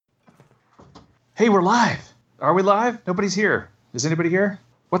Hey, we're live. Are we live? Nobody's here. Is anybody here?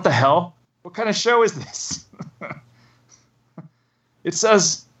 What the hell? What kind of show is this? It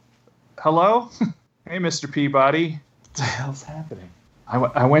says, hello? Hey, Mr. Peabody. What the hell's happening?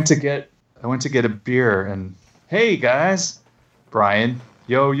 I went to get a beer and hey guys, Brian,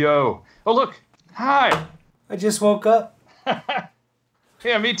 yo. Oh look, hi. I just woke up.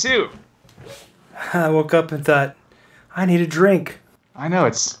 Yeah, me too. I woke up and thought, I need a drink. I know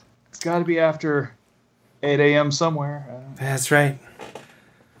it's got to be after 8 a.m. somewhere. That's right.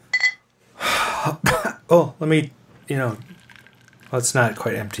 Oh, let me, well, it's not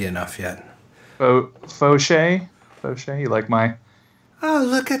quite empty enough yet. Fauché, you like my... Oh,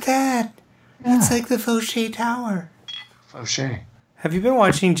 look at that. Yeah. It's like the Fauché Tower. Fauché. Have you been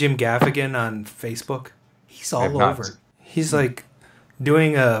watching Jim Gaffigan on Facebook? He's all over. Not. He's like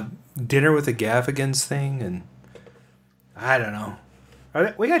doing a dinner with the Gaffigans thing, and I don't know.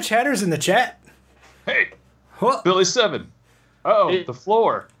 We got chatters in the chat. Hey, what? Billy 7. Oh, the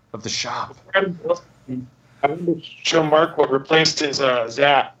floor of the shop. I want to show Mark what replaced his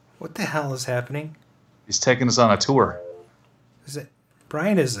Zap. What the hell is happening? He's taking us on a tour.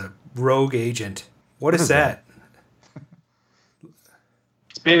 Brian is a rogue agent. What is that?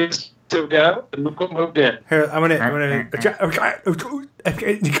 Space to go, and look what moved in. Here, I'm gonna.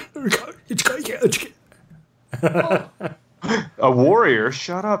 A warrior?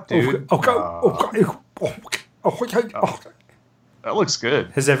 Shut up, dude. That looks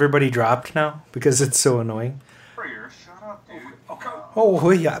good. Has everybody dropped now? Because it's so annoying. Warrior, shut up, dude. Oh,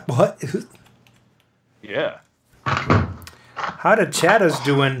 yeah. What? Yeah. How the chatter's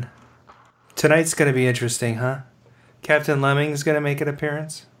doing? Tonight's going to be interesting, huh? Captain Lemming's going to make an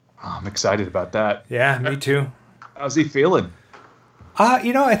appearance. Oh, I'm excited about that. Yeah, me too. How's he feeling?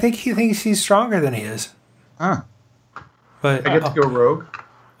 I think he thinks he's stronger than he is. Huh. But I get to go rogue.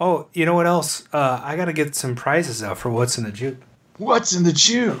 Oh, you know what else? I got to get some prizes out for What's in the Juke. What's in the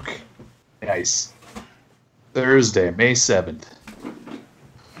Juke? Nice. Thursday, May 7th.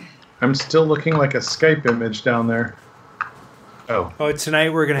 I'm still looking like a Skype image down there. Oh,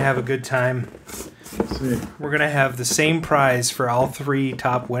 tonight we're going to have a good time. Let's see. We're going to have the same prize for all 3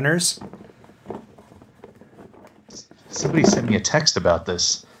 top winners. Somebody sent me a text about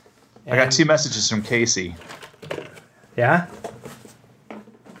this. I got 2 messages from Casey. Yeah?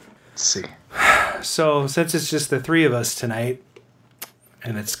 Let's see. So, since it's just the 3 of us tonight,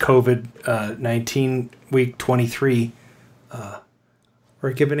 and it's COVID-19 week 23,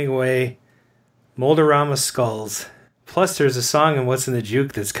 we're giving away Mold-A-Rama skulls. Plus, there's a song in What's in the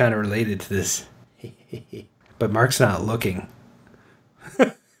Juke that's kind of related to this. But Mark's not looking.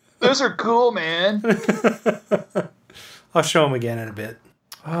 Those are cool, man. I'll show him again in a bit.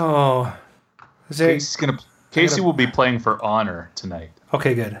 Oh. Casey will be playing for Honor tonight.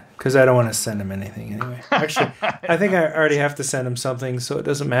 Okay, good. Because I don't want to send him anything anyway. Actually, I think I already have to send him something, so it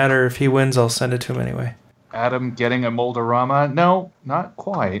doesn't matter. If he wins, I'll send it to him anyway. Adam getting a Mold-A-Rama? No, not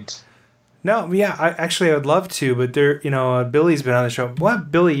quite. No, yeah, I would love to, but Billy's been on the show. Well,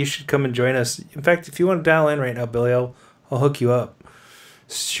 Billy, you should come and join us. In fact, if you want to dial in right now, Billy, I'll hook you up.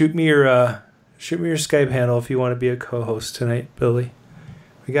 Shoot me your Skype handle if you want to be a co-host tonight, Billy.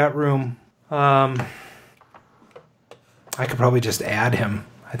 We got room. I could probably just add him.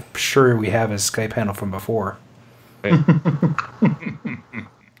 I'm sure we have his Skype handle from before. Bring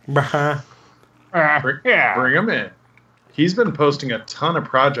him in. He's been posting a ton of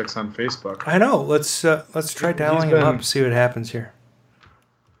projects on Facebook. I know. Let's try dialing him up, see what happens here.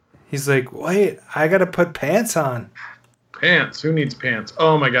 He's like, wait, I gotta put pants on. Pants? Who needs pants?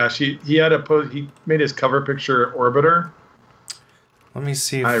 Oh my gosh, he had a post. He made his cover picture Orbiter. Let me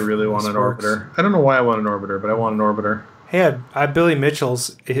see. If I really want an works. Orbiter. I don't know why I want an Orbiter, but I want an Orbiter. Hey, I Billy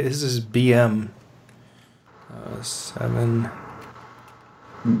Mitchell's. His is BM 7.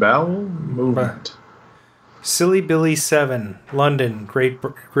 Bowel movement. Silly Billy 7, London, Great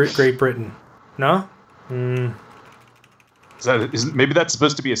Britain. No? Maybe that's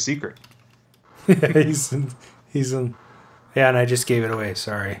supposed to be a secret. Yeah, he's in. Yeah, and I just gave it away.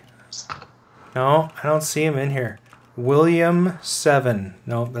 Sorry. No, I don't see him in here. William 7.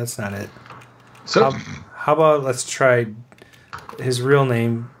 No, that's not it. So, how about let's try his real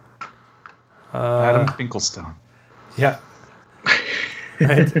name? Adam Finkelstone. Yeah.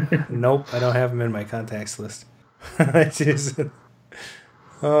 Nope, I don't have him in my contacts list.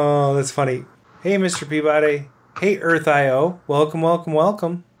 Oh, that's funny. Hey, Mr. Peabody. Hey, Earth.io.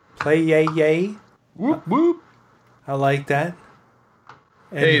 Welcome. Play yay. Whoop, whoop. I like that.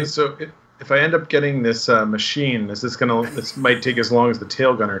 And hey, so if I end up getting this machine, this might take as long as the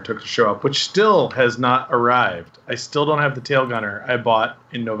tail gunner took to show up, which still has not arrived. I still don't have the tail gunner I bought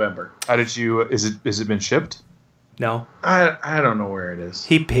in November. How did you? Is it been shipped? No. I don't know where it is.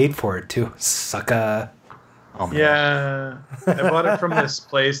 He paid for it too. Sucker. Oh, man. Yeah, I bought it from this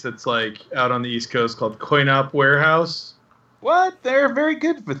place that's like out on the East Coast called Coin Op Warehouse. What? They're very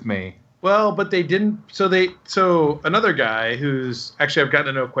good with me. Well, but they didn't. So another guy who's actually I've gotten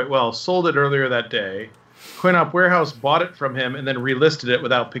to know quite well sold it earlier that day. Coin Op Warehouse bought it from him and then relisted it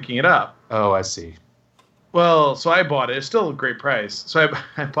without picking it up. Oh, I see. Well, so I bought it. It's still a great price. So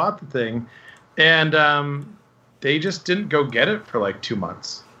I bought the thing, and they just didn't go get it for like 2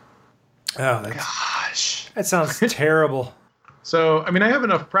 months. Oh, Gosh. that sounds terrible. So, I mean, I have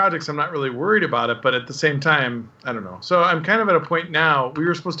enough projects. I'm not really worried about it, but at the same time, I don't know. So I'm kind of at a point now. We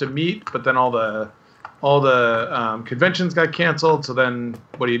were supposed to meet, but then all the conventions got canceled. So then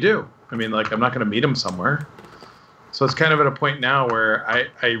what do? I mean, like, I'm not going to meet them somewhere. So it's kind of at a point now where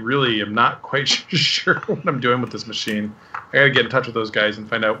I really am not quite sure what I'm doing with this machine. I got to get in touch with those guys and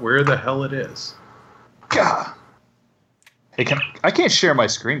find out where the hell it is. God. Hey, I can't share my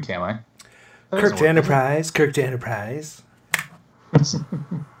screen, can I? Kirk to Enterprise.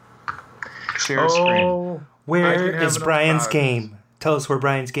 Share screen. Oh, Where I can is have Brian's enough game? Tell us where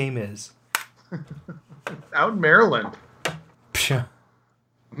Brian's game is. out in Maryland. Psha.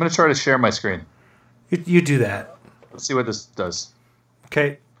 I'm going to try to share my screen. You do that. Let's see what this does.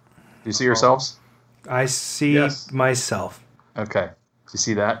 Okay. Do you see yourselves? I see Yes. myself. Okay. Do you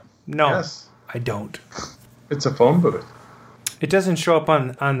see that? No, Yes, I don't. it's a phone booth. It doesn't show up on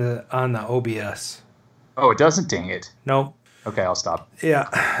the OBS. Oh, it doesn't? Dang it. Nope. Okay, I'll stop. Yeah.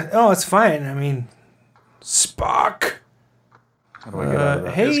 Oh, it's fine. I mean, Spock. How do I get out of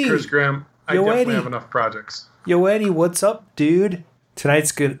that? Hey, Yes, Chris Graham. I yo, definitely Eddie. have enough projects. Yo, Eddie, what's up, dude?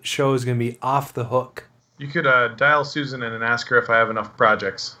 Tonight's show is going to be off the hook. You could dial Susan in and ask her if I have enough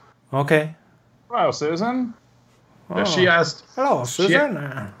projects. Okay. Wow, Susan. Yeah, she asked. Hello, Susan.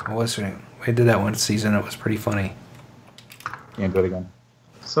 We did that one season. It was pretty funny. Can't do it again.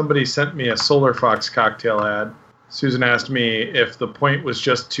 Somebody sent me a Solar Fox cocktail ad. Susan asked me if the point was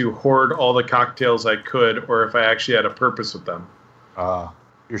just to hoard all the cocktails I could, or if I actually had a purpose with them.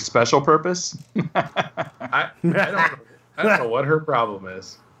 Your special purpose? I don't know what her problem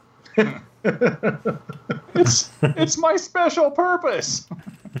is. It's my special purpose.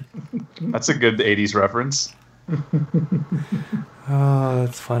 That's a good 80s reference. Oh,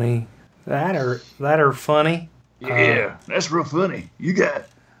 that's funny. That are funny. Yeah, that's real funny. You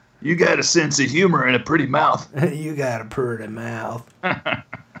got a sense of humor and a pretty mouth. You got a pretty mouth.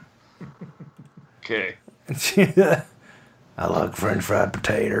 Okay. I like French fried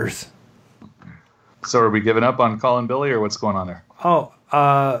potatoes. So are we giving up on Colin Billy, or what's going on there? Oh,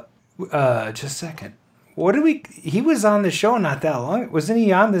 just a second. What did we? He was on the show not that long. Wasn't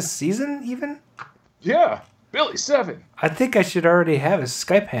he on this season even? Yeah, Billy 7. I think I should already have his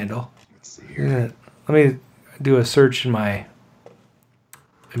Skype handle. Let's see here. Let me do a search in my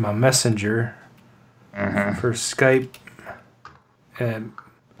messenger for Skype. And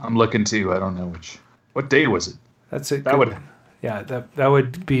I'm looking too. I don't know what date was it? that's it. That would. Yeah, that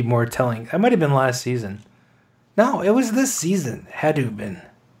would be more telling. That might have been last season. No, it was this season. Had to have been.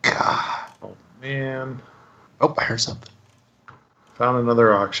 God. Oh, man. Oh, I heard something. Found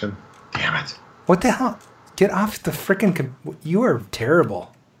another auction. Damn it. What the hell? Get off the freaking. You are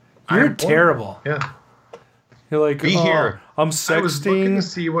terrible. You're I'm terrible. Yeah. You're like, Be here. I'm I was looking to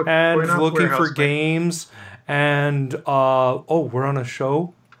see sexting what and Coin Op looking for Warehouse might- games and we're on a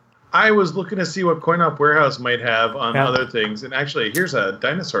show. I was looking to see what Coin Op Warehouse might have on Yeah. other things, and actually, here's a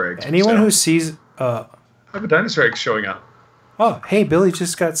dinosaur egg. Anyone So, who sees I have a dinosaur egg showing up. oh, hey, Billy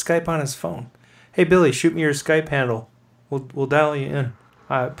just got Skype on his phone. Hey, Billy, shoot me your Skype handle. We'll dial you in.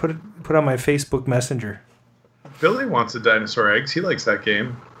 Put on my Facebook Messenger. Billy wants the dinosaur eggs. He likes that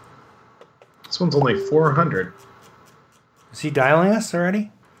game. This one's only 400. Is he dialing us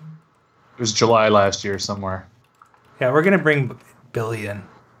already? It was July last year somewhere. Yeah, we're gonna bring Billy in.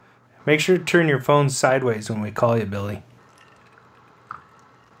 Make sure to turn your phone sideways when we call you, Billy.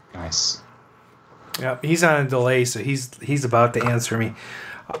 Nice. Yeah, he's on a delay, so he's about to answer me.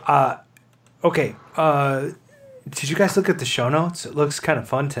 Okay. Did you guys look at the show notes? It looks kind of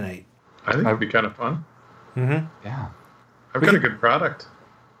fun tonight. I think it'd be kind of fun. Mm-hmm. Yeah. I've got a good product.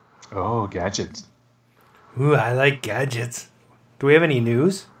 Oh, gadgets. Ooh, I like gadgets. Do we have any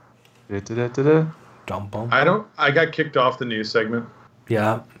news? Da-da-da-da-da. Dum-bum. I got kicked off the news segment.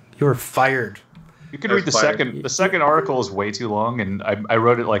 Yeah, you were fired. You can That's read the fine. second. The second article is way too long, and I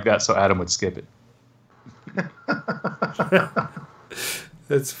wrote it like that so Adam would skip it.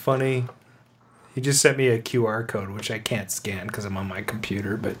 That's funny. He just sent me a QR code, which I can't scan because I'm on my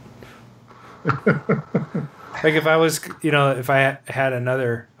computer. But like if I was, if I had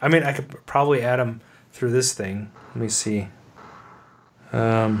another, I mean, I could probably add them through this thing. Let me see.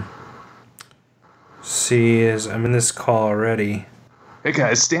 As I'm in this call already. Hey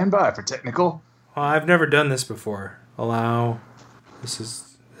guys, stand by for technical. Well, I've never done this before. Allow.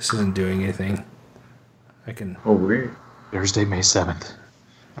 This isn't doing anything. I can. Oh, weird. Thursday, May 7th.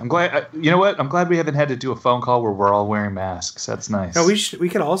 I'm glad. You know what? I'm glad we haven't had to do a phone call where we're all wearing masks. That's nice. No, we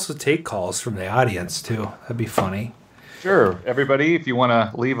could also take calls from the audience too. That'd be funny. Sure, everybody. If you want to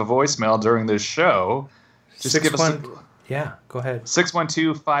leave a voicemail during this show, just give us. Yeah, go ahead.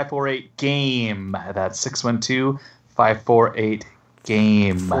 612-548-GAME. That's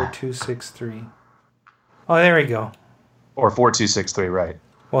 612-548-GAME. 4263. Oh, there we go. Or 4263, right.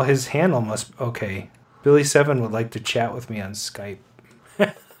 Well, his handle must... Okay. Billy Seven would like to chat with me on Skype.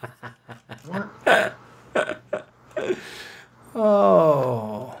 Oh.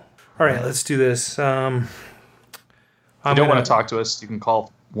 All right, let's do this. If you don't want to talk to us, you can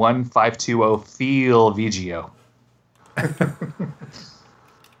call 1-520-FEEL-VGO.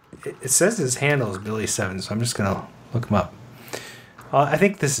 It says his handle is Billy Seven, so I'm just going to look him up. I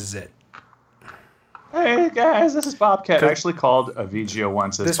think this is it. Hey guys, this is Bobcat. I actually called a VGO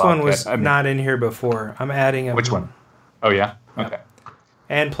once as This Bobcat. one was not in here before. I'm adding him. Which one? Oh, yeah? Okay.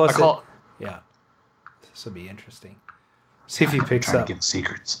 And plus, yeah. This will be interesting. See if he picks Trying up. to get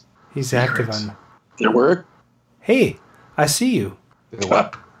secrets. He's active on. Did it work? Hey, I see you.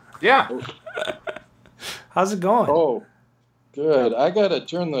 What? Yeah. How's it going? Oh, good. I got to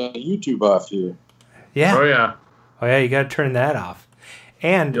turn the YouTube off here. Yeah. Oh, yeah. Oh yeah, you got to turn that off.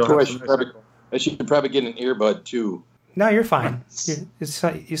 And You'll have some nice- I should probably get an earbud too. no, you're fine.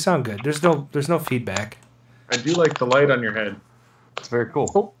 You sound good. There's no feedback. I do like the light on your head. It's very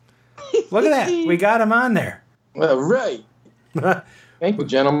cool. Look at that. We got him on there. All right. Thank you,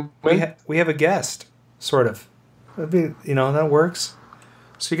 gentlemen. We have a guest, sort of. That works.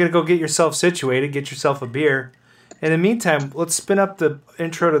 So you got to go get yourself situated, get yourself a beer. In the meantime, let's spin up the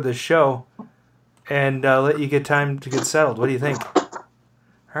intro to the show and let you get time to get settled. What do you think?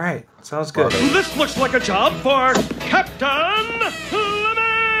 All right, sounds good. This looks like a job for Captain Lemming!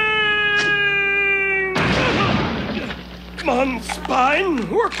 Come on, Spine,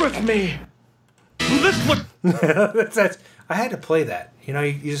 work with me. This look... I had to play that. You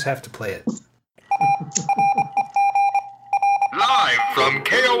just have to play it. Live from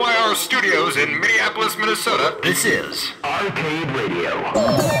KOYR Studios in Minneapolis, Minnesota, this is Arcade Radio.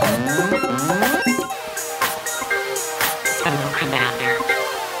 Hello, Commander.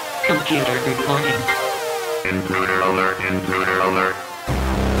 Computer reporting. Intruder alert, intruder alert.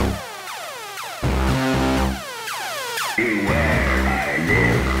 Beware, I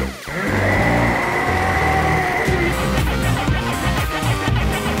live.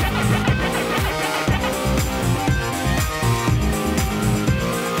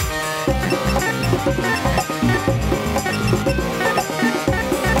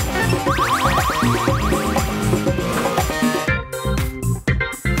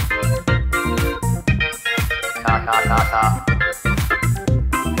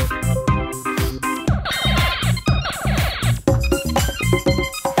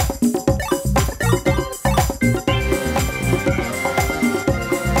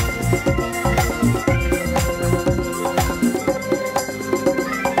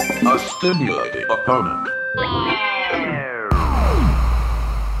 A stimulated opponent.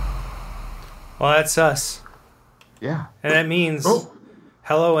 Well, that's us. Yeah. And that means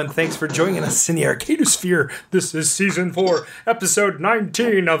hello and thanks for joining us in the Arcadosphere. This is Season 4, Episode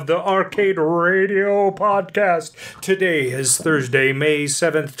 19 of the Arcade Radio Podcast. Today is Thursday, May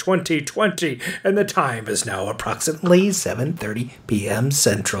 7th, 2020, and the time is now approximately 7:30 p.m.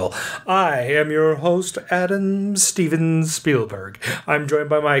 Central. I am your host, Adam Steven Spielberg. I'm joined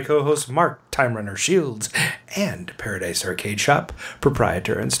by my co-host, Mark Time Runner Shields, and Paradise Arcade Shop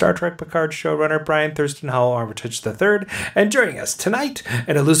proprietor and Star Trek Picard showrunner Brian Thurston Howell Armitage III. And joining us tonight,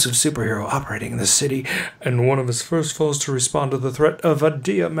 an elusive superhero operating in the city, and one of his first foes to respond to the threat of a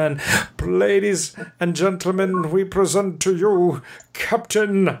Diaman. Ladies and gentlemen, we present to you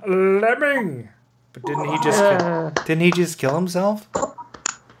Captain Lemming. But didn't he just kill himself?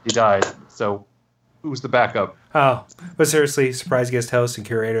 He died. So, who's the backup? Oh, but seriously, surprise guest host and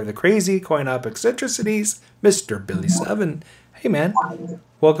curator of the crazy coin-op eccentricities, Mr. Billy Seven. Hey, man.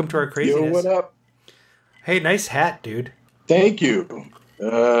 Welcome to our craziness. Yo, what up? Hey, nice hat, dude. Thank you.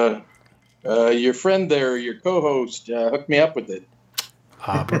 Your friend there, your co-host, hooked me up with it.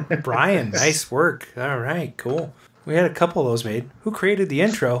 Brian, nice work. All right, cool. We had a couple of those made. Who created the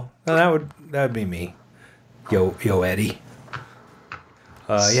intro? Well, that would be me. Yo Eddie.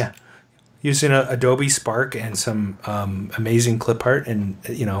 Yeah. Using Adobe Spark and some amazing clip art and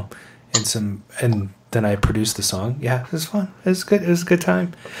and then I produced the song. Yeah, it was fun. It was good. It was a good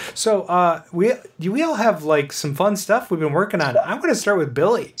time. So we all have like some fun stuff we've been working on. I'm going to start with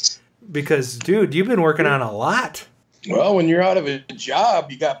Billy because, dude, you've been working on a lot. Well, when you're out of a job,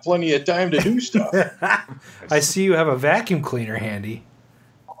 you got plenty of time to do stuff. I see you have a vacuum cleaner handy.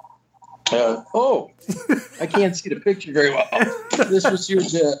 I can't see the picture very well. This was here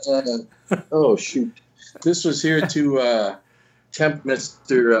to. This was here to tempt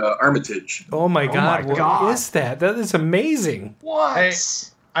Mr. Armitage. Oh my God! my God. What is that? That is amazing. What? Hey,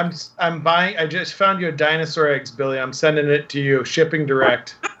 I'm buying. I just found your dinosaur eggs, Billy. I'm sending it to you, shipping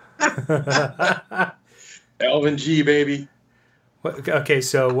direct. Alvin G, baby. Okay,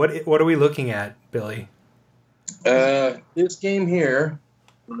 so what are we looking at, Billy? This game here.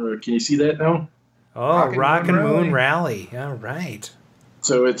 Can you see that now? Oh, Rock and Moon Rally. All right.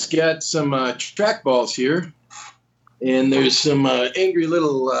 So it's got some track balls here, and there's some angry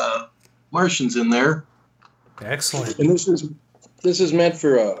little Martians in there. Excellent. And this is meant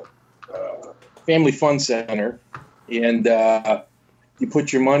for a family fun center, and you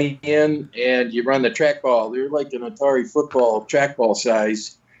put your money in and you run the trackball. They're like an Atari football trackball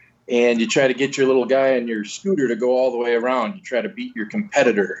size, and you try to get your little guy on your scooter to go all the way around. You try to beat your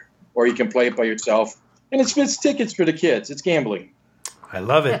competitor, or you can play it by yourself. And it spits tickets for the kids. It's gambling. I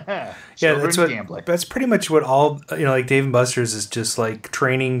love it. Yeah, that's what. Gambling. That's pretty much what all like Dave & Buster's is just like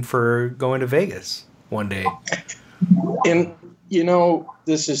training for going to Vegas one day. And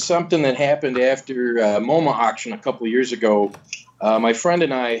this is something that happened after MoMA auction a couple of years ago. My friend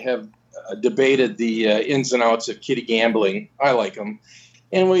and I have debated the ins and outs of kitty gambling. I like them.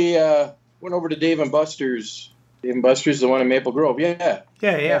 And we went over to Dave & Buster's. Dave & Buster's, the one in Maple Grove. Yeah.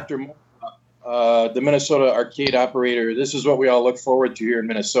 After the Minnesota arcade operator. This is what we all look forward to here in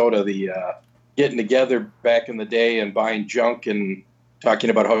Minnesota, the getting together back in the day and buying junk and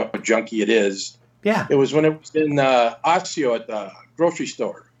talking about how junky it is. Yeah. It was when it was in Osseo at the grocery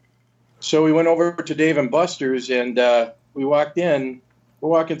store. So we went over to Dave & Buster's and we walked in. We're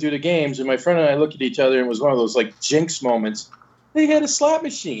walking through the games, and my friend and I looked at each other, and it was one of those like jinx moments. They had a slot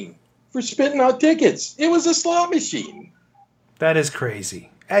machine for spitting out tickets. It was a slot machine. That is crazy.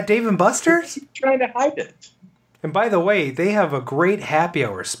 At Dave & Buster's? Trying to hide it. And by the way, they have a great happy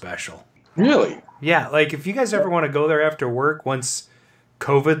hour special. Really? Yeah, like if you guys ever want to go there after work once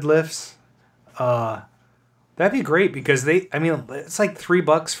COVID lifts, that'd be great because it's like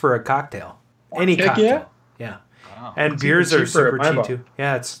 $3 for a cocktail. Any Heck cocktail. Yeah. Wow. And It's beers even are cheaper super at my cheap bar. too.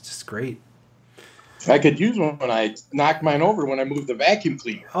 Yeah, it's just great. I could use one when I knocked mine over when I moved the vacuum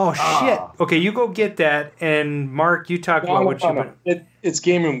cleaner. Oh shit. Okay, you go get that, and Mark, you talk about what you. It's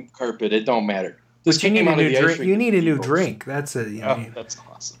game room carpet. It don't matter. But you need a came out of new the ice drink. rink You need a new Depot's. drink. That's a. That's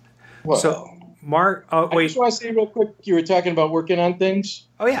awesome. Well, So, Mark. Oh I wait. just want to say real quick. You were talking about working on things.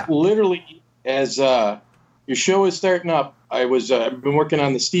 Oh yeah. Literally, as your show is starting up, I've been working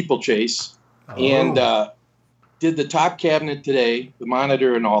on the steeplechase and did the top cabinet today, the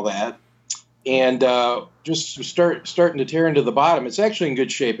monitor and all that, and just starting to tear into the bottom. It's actually in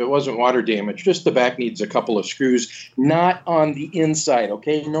good shape. It wasn't water damage. Just the back needs a couple of screws, not on the inside.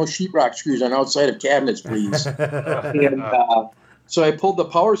 Okay, no sheetrock screws on outside of cabinets, please. And so I pulled the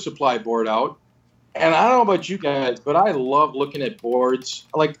power supply board out. And I don't know about you guys, but I love looking at boards.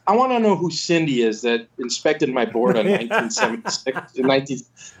 Like, I want to know who Cindy is that inspected my board in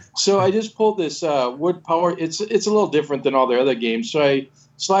 1976. So I just pulled this wood power. It's a little different than all the other games. So I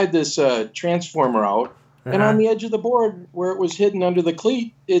slide this transformer out, and on the edge of the board, where it was hidden under the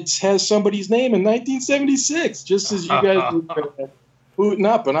cleat, it has somebody's name in 1976, just as you guys were booting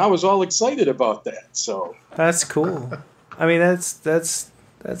up. And I was all excited about that. So That's cool. I mean, that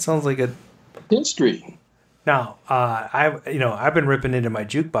sounds like a history. Now, I've been ripping into my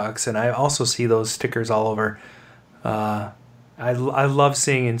jukebox, and I also see those stickers all over. I love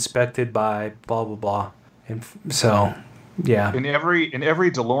seeing inspected by blah blah blah, and so yeah. In every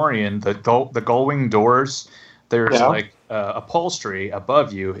DeLorean, the gull-wing doors, there's like upholstery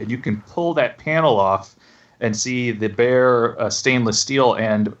above you, and you can pull that panel off and see the bare stainless steel.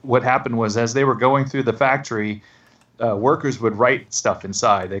 And what happened was, as they were going through the factory, workers would write stuff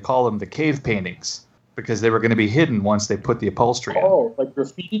inside. They call them the cave paintings because they were going to be hidden once they put the upholstery in. Oh, like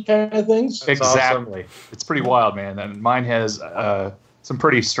graffiti kind of things? Exactly. Awesome. It's pretty wild, man. And mine has some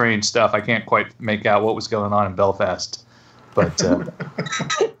pretty strange stuff. I can't quite make out what was going on in Belfast. But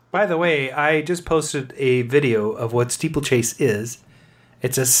by the way, I just posted a video of what Steeplechase is.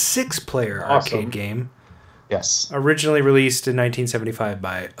 It's a 6-player arcade game. Yes. Originally released in 1975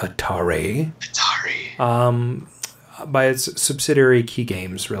 by Atari. By its subsidiary Key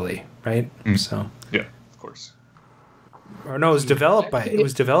Games, really, right? So. Yeah, of course. Or no, it was developed by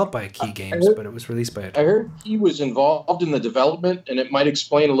Key Games, but it was released by Atari. I heard he was involved in the development, and it might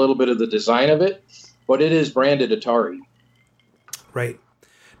explain a little bit of the design of it, but it is branded Atari. Right.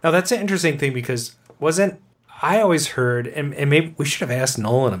 Now, that's an interesting thing because I always heard, and maybe we should have asked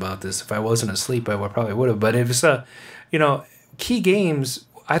Nolan about this. If I wasn't asleep, I probably would have. But it was, Key Games,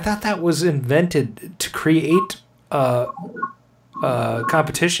 I thought that was invented to create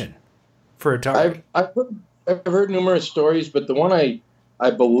competition for Atari. I've heard numerous stories, but the one I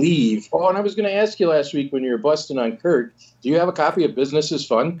believe... Oh, and I was going to ask you last week when you were busting on Kurt, do you have a copy of Business is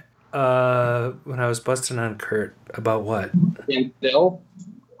Fun? When I was busting on Kurt, about what? And Bill?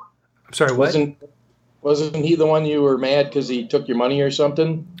 I'm sorry, what? Wasn't he the one you were mad because he took your money or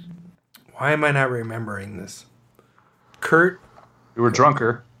something? Why am I not remembering this? Kurt? You were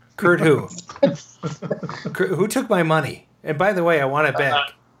drunker. Kurt who? Who took my money? And by the way, I want it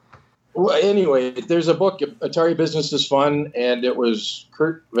back. Well, anyway, there's a book, Atari Business is Fun, and it was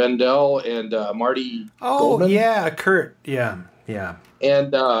Kurt Vendel and Marty Goldman. Yeah, Kurt. Yeah.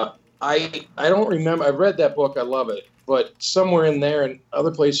 And I don't remember. I've read that book. I love it. But somewhere in there and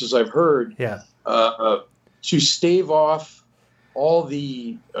other places I've heard, to stave off all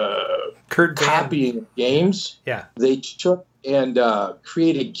the copying of games, they took and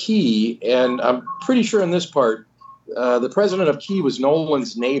created Key. And I'm pretty sure in this part, the president of Key was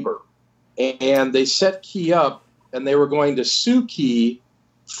Nolan's neighbor. And they set Key up, and they were going to sue Key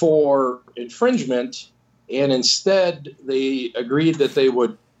for infringement. And instead, they agreed that they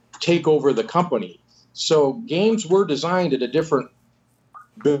would take over the company. So games were designed at a different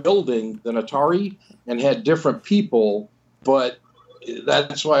building than Atari and had different people, but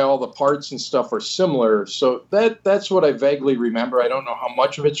that's why all the parts and stuff are similar. So that's what I vaguely remember. I don't know how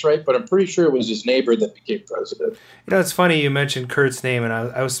much of it's right, but I'm pretty sure it was his neighbor that became president. You know, it's funny you mentioned Kurt's name, and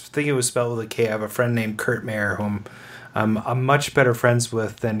I was thinking it was spelled with a K. I have a friend named Kurt Mayer, whom I'm much better friends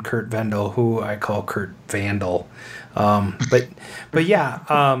with than Kurt Vendel, who I call Kurt Vandal. But yeah,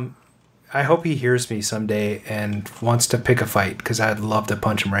 I hope he hears me someday and wants to pick a fight, because I'd love to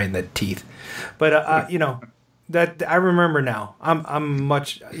punch him right in the teeth. But that I remember now. I'm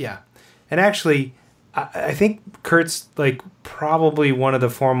much and actually, I think Kurt's like probably one of the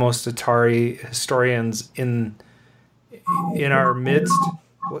foremost Atari historians in our midst.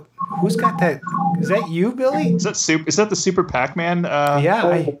 Who's got that? Is that you, Billy? Is that the Super Pac-Man?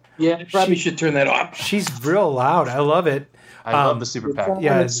 I probably should turn that off. She's real loud. I love it. I love the Super Pac-Man.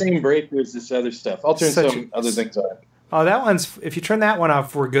 Yeah, the same breaker as this other stuff. I'll turn some other things on. Oh, that one's. If you turn that one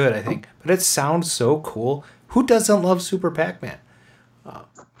off, we're good, I think. But it sounds so cool. Who doesn't love Super Pac-Man?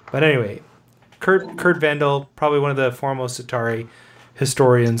 But anyway, Kurt Vendel, probably one of the foremost Atari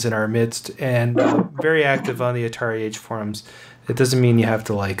historians in our midst, and very active on the Atari Age forums. It doesn't mean you have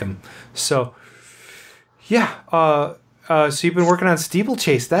to like him. So, yeah. So you've been working on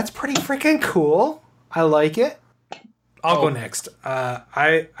Steeplechase. That's pretty freaking cool. I like it. I'll go next.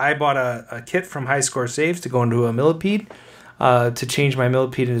 I bought a kit from High Score Saves to go into a millipede, to change my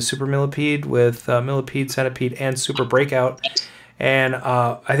millipede into super millipede with millipede, centipede, and super breakout. And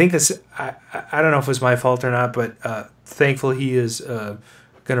I think this, I don't know if it was my fault or not, but thankfully he is going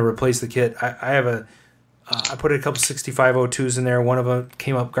to replace the kit. I put a couple 6502s in there. One of them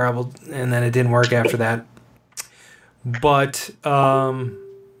came up garbled, and then it didn't work after that. But,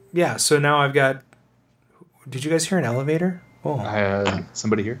 yeah, so now I've got... Did you guys hear an elevator? Oh,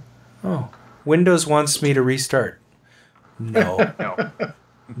 somebody here? Oh, Windows wants me to restart. No.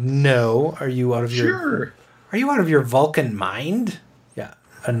 No. Are you out of your... Are you out of your Vulcan mind? Yeah.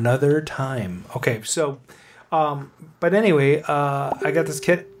 Another time. Okay, so... but anyway, I got this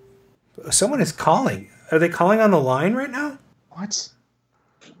kit. Someone is calling. Are they calling on the line right now? What?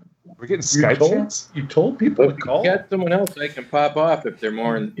 We're getting Skype chats? You told people to call? You got someone else I can pop off if they're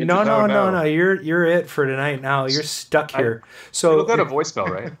more... No. You're it for tonight now. You're stuck here. So it'll go to voicemail,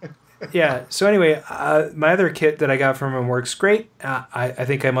 right? Yeah. So anyway, my other kit that I got from him works great. I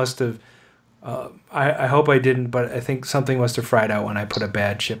think I must have... I hope I didn't, but I think something must have fried out when I put a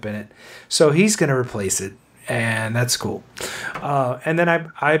bad chip in it. So he's going to replace it, and that's cool. And then I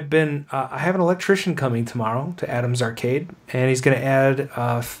have an electrician coming tomorrow to Adam's Arcade, and he's going to add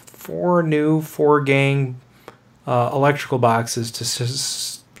 4 new 4-gang electrical boxes to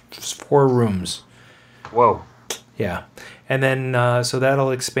 4 rooms. Whoa. Yeah. And then, so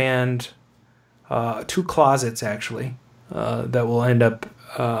that'll expand 2 closets, actually, that will end up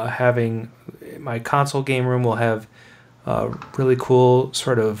having... My console game room will have really cool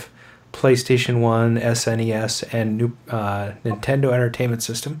sort of PlayStation 1, SNES, and new Nintendo Entertainment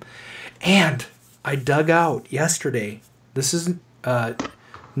System. And I dug out yesterday. This is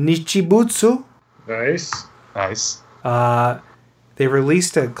Nichibutsu. Nice. Nice. They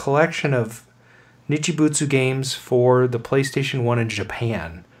released a collection of Nichibutsu games for the PlayStation 1 in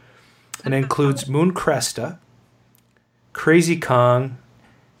Japan. And it includes Moon Cresta, Crazy Kong,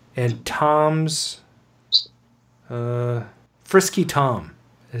 and Tom's... Frisky Tom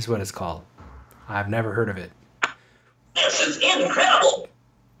is what it's called. I've never heard of it. This is incredible.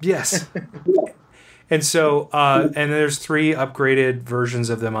 Yes. And so, and there's 3 upgraded versions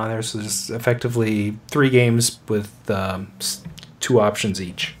of them on there. So there's effectively 3 games with 2 options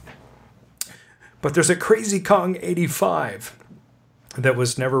each. But there's a Crazy Kong 85 that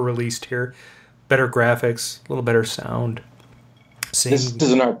was never released here. Better graphics, a little better sound. This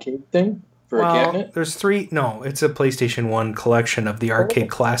is an arcade thing for a cabinet? There's 3. No, it's a PlayStation 1 collection of the arcade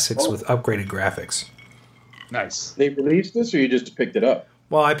classics with upgraded graphics. Nice. They released this, or you just picked it up?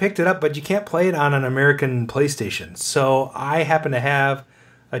 Well, I picked it up, but you can't play it on an American PlayStation. So I happen to have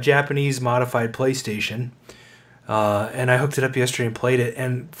a Japanese modified PlayStation, and I hooked it up yesterday and played it.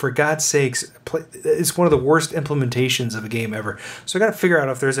 And for God's sakes, it's one of the worst implementations of a game ever. So I got to figure out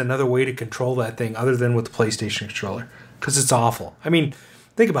if there's another way to control that thing other than with the PlayStation controller, because it's awful. I mean,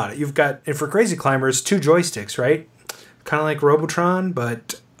 think about it. You've got, and for Crazy Climbers, 2 joysticks, right? Kind of like Robotron,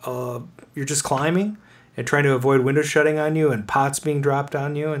 but you're just climbing and trying to avoid windows shutting on you and pots being dropped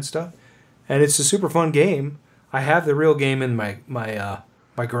on you and stuff. And it's a super fun game. I have the real game in my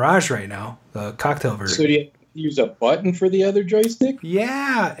garage right now, the cocktail version. So do you use a button for the other joystick?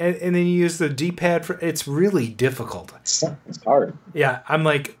 Yeah, and then you use the D-pad for. It's really difficult. It's hard. Yeah, I'm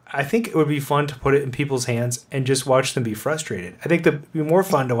like, I think it would be fun to put it in people's hands and just watch them be frustrated. I think it'd be more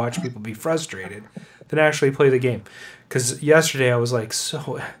fun to watch people be frustrated than actually play the game. Because yesterday I was like,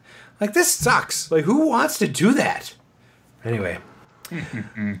 this sucks. Like, who wants to do that? Anyway.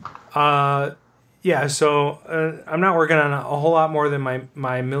 Yeah, so I'm not working on a whole lot more than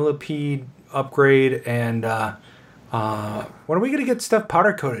my millipede upgrade, and when are we going to get stuff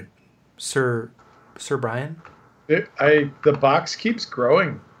powder coated, Sir Brian? The box keeps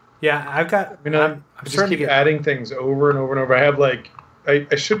growing. Yeah, I've got. I mean, I'm just keep adding things over and over and over. I have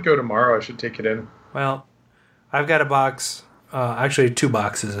I should go tomorrow. I should take it in. Well, I've got a box. Actually, 2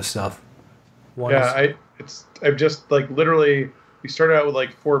 boxes of stuff. I've just literally. We started out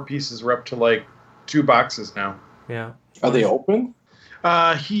with 4 pieces. We're up to 2 boxes now. Yeah. Are they open?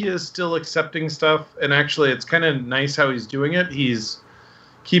 He is still accepting stuff, and actually, it's kind of nice how he's doing it. He's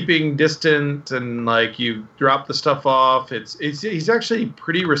keeping distant, and you drop the stuff off. He's actually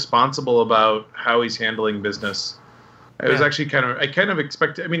pretty responsible about how he's handling business. I was actually I kind of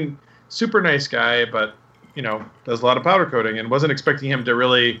expected. I mean, super nice guy, but does a lot of powder coating, and wasn't expecting him to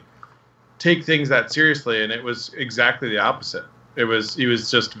really take things that seriously. And it was exactly the opposite. He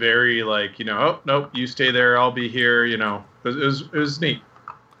was just very oh nope, you stay there, I'll be here. It was neat.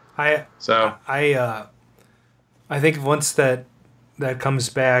 I think once that comes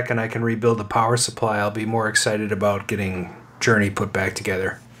back and I can rebuild the power supply, I'll be more excited about getting Journey put back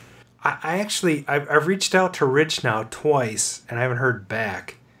together. I've reached out to Rich now twice and I haven't heard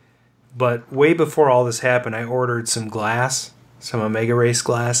back. But way before all this happened, I ordered some glass, some Omega Race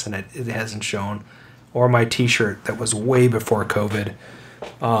glass, and it hasn't shown. Or my T-shirt that was way before COVID.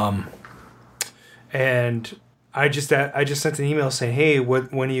 And I just sent an email saying, hey,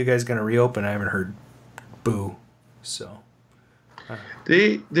 when are you guys going to reopen? I haven't heard boo. So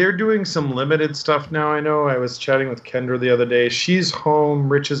they're doing some limited stuff now. I know I was chatting with Kendra the other day. She's home.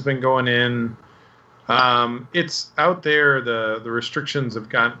 Rich has been going in. It's out there. The restrictions have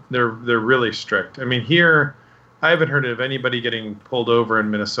they're really strict. I mean, here I haven't heard of anybody getting pulled over in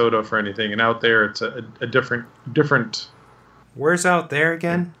Minnesota for anything, and out there it's a different. Where's out there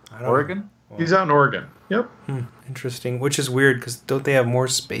again? Oregon? Well, he's out in Oregon. Yep. Interesting. Which is weird because don't they have more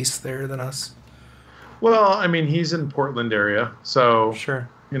space there than us? Well, I mean, he's in Portland area, so sure.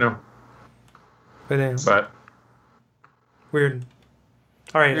 But weird.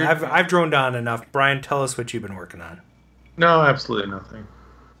 All right, I've droned on enough. Brian, tell us what you've been working on. No, absolutely nothing.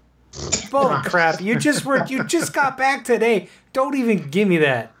 Bull crap! You just got back today. Don't even give me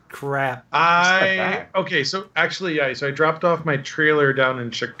that crap. Okay. So actually, so I dropped off my trailer down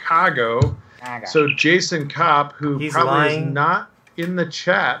in Chicago. So Jason Kopp, who probably is not in the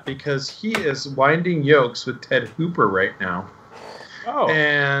chat because he is winding yokes with Ted Hooper right now. Oh.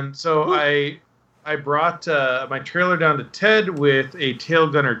 And so I brought my trailer down to Ted with a Tail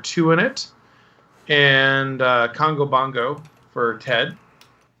Gunner 2 in it and Congo Bongo for Ted.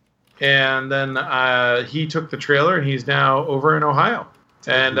 And then he took the trailer and he's now over in Ohio.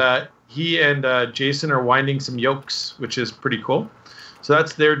 And he and Jason are winding some yokes, which is pretty cool. So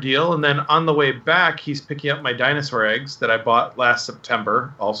that's their deal. And then on the way back, he's picking up my dinosaur eggs that I bought last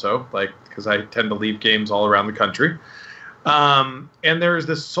September also, because I tend to leave games all around the country. And there's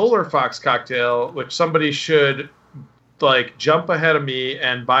this Solar Fox cocktail, which somebody should jump ahead of me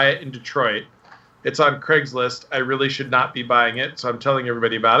and buy it in Detroit. It's on Craigslist. I really should not be buying it, so I'm telling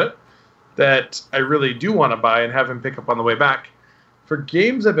everybody about it, that I really do want to buy and have him pick up on the way back. For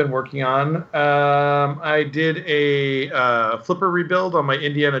games I've been working on, I did a flipper rebuild on my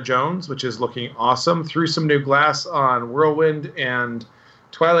Indiana Jones, which is looking awesome. Threw some new glass on Whirlwind and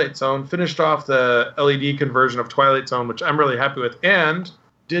Twilight Zone. Finished off the LED conversion of Twilight Zone, which I'm really happy with. And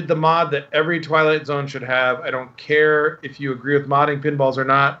did the mod that every Twilight Zone should have. I don't care if you agree with modding pinballs or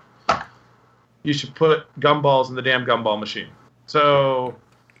not. You should put gumballs in the damn gumball machine. So,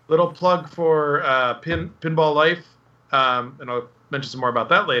 little plug for Pinball Life. And I'll mention some more about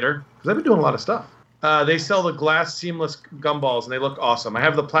that later, because I've been doing a lot of stuff. They sell the glass seamless gumballs, and they look awesome. I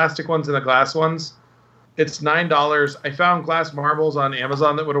have the plastic ones and the glass ones. It's $9. I found glass marbles on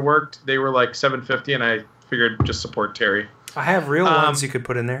Amazon that would have worked. They were like $7.50, and I figured just support Terry. I have real ones you could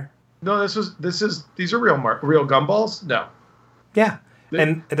put in there. No, these are real gumballs. No. Yeah,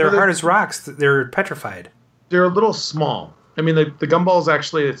 and they're hard as rocks. They're petrified. They're a little small. I mean, the gumballs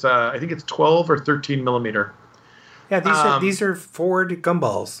actually, I think it's 12 or 13 millimeter. Yeah, these are Ford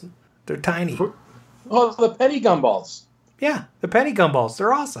gumballs. They're tiny. Oh, the penny gumballs. Yeah, the penny gumballs.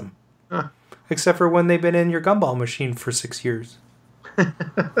 They're awesome. Huh. Except for when they've been in your gumball machine for 6 years.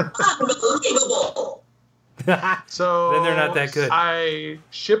 Unbelievable. So then they're not that good. I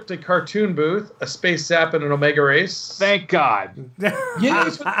shipped a cartoon booth, a Space Zap, and an Omega Race. Thank God.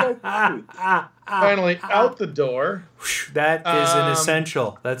 Yes, finally out the door. That is an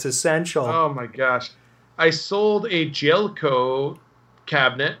essential. That's essential. Oh my gosh. I sold a Jelco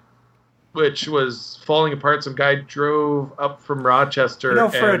cabinet, which was falling apart. Some guy drove up from Rochester.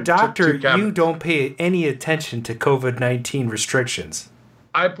 For and a doctor, took 2 cabinets. you don't pay any attention to COVID-19 restrictions.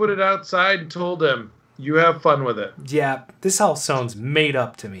 I put it outside and told him, you have fun with it. Yeah, this all sounds made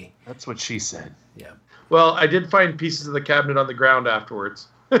up to me. That's what she said. Yeah. Well, I did find pieces of the cabinet on the ground afterwards.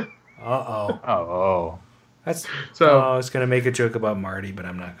 Uh-oh. Oh. That's so. I was going to make a joke about Marty, but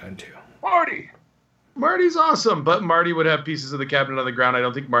I'm not going to. Marty's awesome, but Marty would have pieces of the cabinet on the ground. I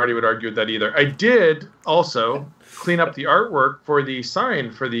don't think Marty would argue with that either. I did also clean up the artwork for the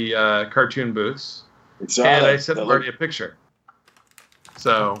sign for the cartoon booths, and I sent Marty a picture.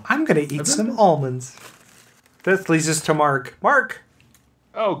 So I'm going to eat some almonds. This leads us to Mark. Mark!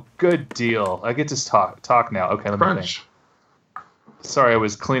 Oh, good deal. I get to talk now. Okay, let me think. Sorry, I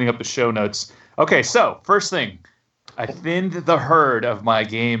was cleaning up the show notes. Okay, so first thing. I thinned the herd of my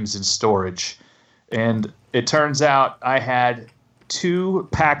games in storage. And it turns out I had 2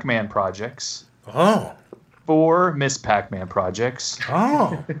 Pac-Man projects. Oh. 4 Miss Pac-Man projects.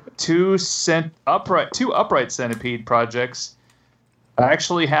 Oh. 2 upright centipede projects. I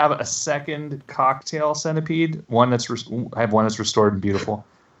actually have a second cocktail centipede. I have one that's restored and beautiful.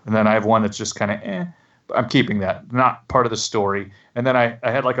 And then I have one that's just kind of I'm keeping that. Not part of the story. And then I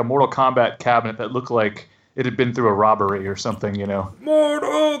had like a Mortal Kombat cabinet that looked like it had been through a robbery or something,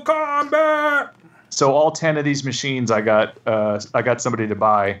 Mortal Kombat! So all 10 of these machines I got somebody to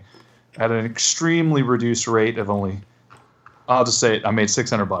buy at an extremely reduced rate of only, I'll just say it, I made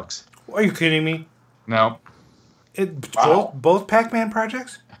 $600. Are you kidding me? No. Both Pac-Man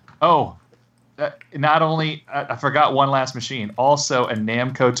projects? Oh, not only, I forgot one last machine, also a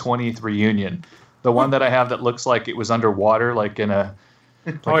Namco 20th reunion. The one that I have that looks like it was underwater, like in a...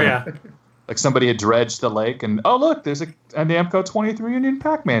 Like somebody had dredged the lake, and look, there's a Namco 20th reunion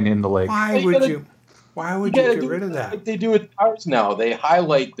Pac-Man in the lake. Why would you get rid of that? Like they do with cars now. They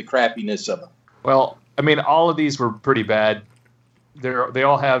highlight the crappiness of them. Well, I mean, all of these were pretty bad. They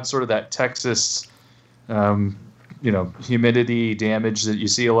all have sort of that Texas, humidity damage that you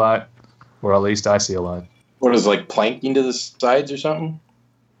see a lot, or at least I see a lot. What is it, like planking to the sides or something?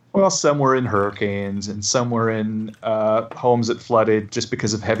 Well, some were in hurricanes, and some were in homes that flooded just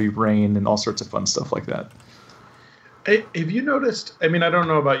because of heavy rain and all sorts of fun stuff like that. Hey, have you noticed, I mean, I don't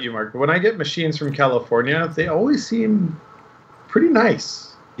know about you, Mark, but when I get machines from California, they always seem pretty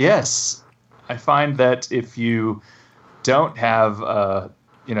nice. Yes. I find that if you don't have,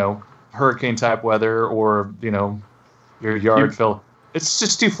 hurricane-type weather or, your yard fill, it's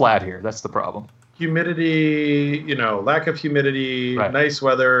just too flat here. That's the problem. Humidity, lack of humidity, right. Nice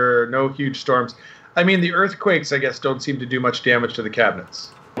weather, no huge storms. I mean, the earthquakes, I guess, don't seem to do much damage to the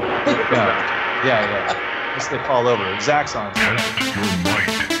cabinets. Yeah. Guess they fall over. Zaxxon.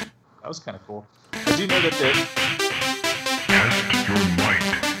 That was kind of cool. I do know that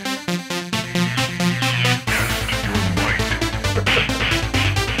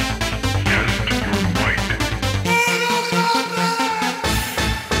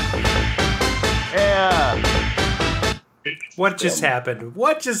What just happened?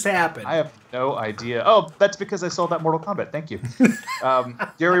 What just happened? I have no idea. Oh, that's because I sold that Mortal Kombat. Thank you.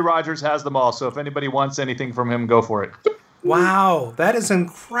 Gary Rogers has them all, so if anybody wants anything from him, go for it. Wow, that is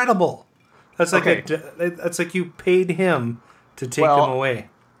incredible. That's like that's like you paid him to take them away.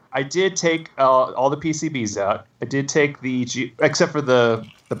 I did take all the PCBs out. I did take except for the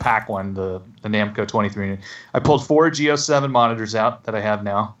pack one, the Namco 23. I pulled 4 Geo7 monitors out that I have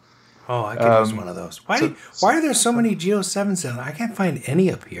now. Oh, I could use one of those. Why are there so many Geo7s out? I can't find any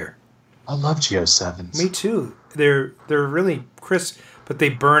up here. I love Geo7s. Me too. They're really crisp, but they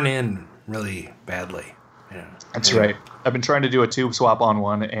burn in really badly. Yeah. That's right. I've been trying to do a tube swap on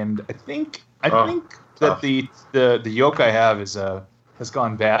one, and I think that the yoke I have has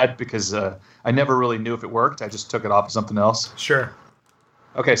gone bad because I never really knew if it worked. I just took it off of something else. Sure.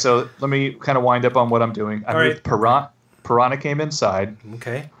 Okay, so let me kind of wind up on what I'm doing. I moved Piranha came inside.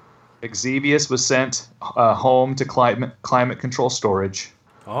 Okay. Exevius was sent home to climate control storage.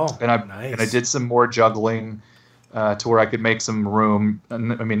 Oh, nice. And I did some more juggling to where I could make some room.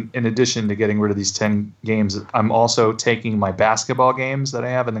 And, I mean, in addition to getting rid of these 10 games, I'm also taking my basketball games that I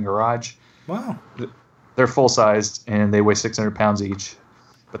have in the garage. Wow. They're full-sized, and they weigh 600 pounds each,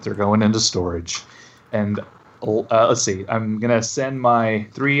 but they're going into storage. And let's see, I'm going to send my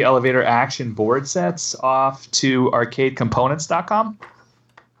 3 elevator action board sets off to arcadecomponents.com.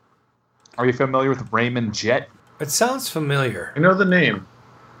 Are you familiar with Raymond Jett? It sounds familiar. I know the name.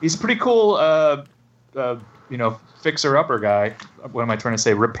 He's a pretty cool, fixer-upper guy. What am I trying to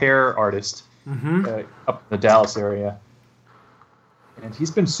say? Repair artist up in the Dallas area. And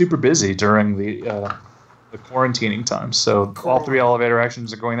he's been super busy during the quarantining time. So all 3 elevator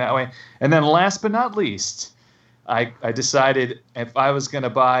actions are going that way. And then last but not least, I decided if I was going to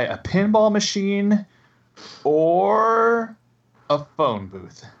buy a pinball machine or a phone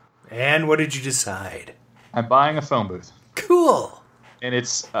booth. And what did you decide? I'm buying a phone booth. Cool. And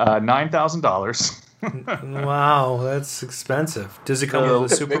it's $9,000. Wow, that's expensive. Does it come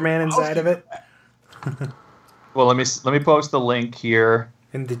with a Superman inside of it? Well, let me post the link here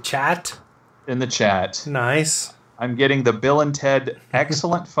in the chat. In the chat. Nice. I'm getting the Bill and Ted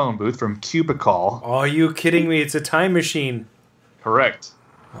excellent phone booth from Cubicall. Oh, are you kidding me? It's a time machine. Correct.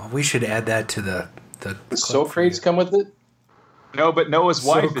 Well, we should add that to the So crates come with it? No, but Noah's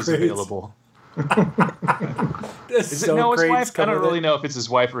wife is available. Is it Noah's wife? I don't really know if it's his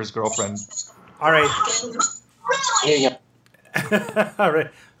wife or his girlfriend. All right. Yeah. All right.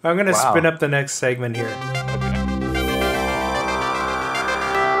 I'm going to spin up the next segment here.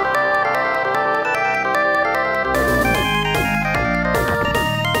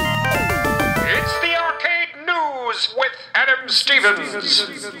 It's the Arcade News with Adam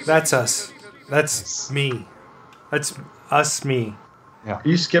Stevens. That's us. That's me. That's us, me. Yeah. Are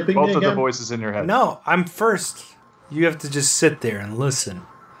you skipping both me of again? the voices in your head? No, I'm first. You have to just sit there and listen.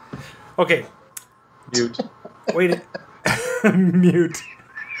 Okay. Mute. Wait. Mute.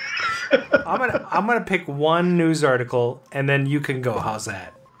 I'm gonna pick one news article and then you can go. How's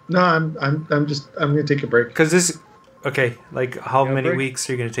that? No, I'm gonna take a break. Because this. Okay, like how many break? weeks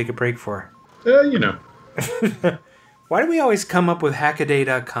are you gonna take a break for? You know. Why do we always come up with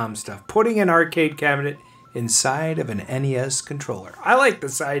Hackaday.com stuff? Putting an arcade cabinet inside of an NES controller. I like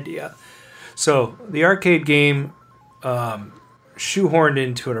this idea. So the arcade game shoehorned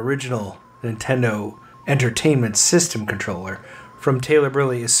into an original Nintendo Entertainment System controller from Taylor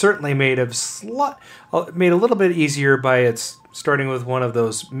Briley is certainly made a little bit easier by its starting with one of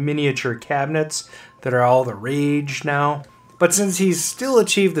those miniature cabinets that are all the rage now. But since he's still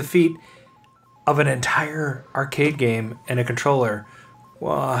achieved the feat of an entire arcade game and a controller,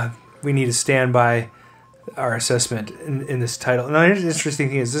 well, we need to stand by our assessment in this title. Now, here's the interesting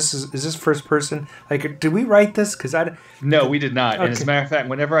thing: is this first person? Like, did we write this? No, we did not. Okay. And as a matter of fact,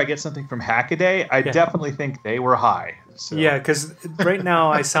 whenever I get something from Hackaday, I definitely think they were high. So. Yeah, because right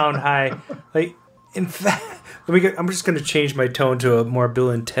now I sound high. Like, in fact, I'm just going to change my tone to a more Bill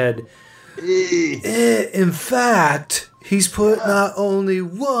and Ted. In fact, he's put not only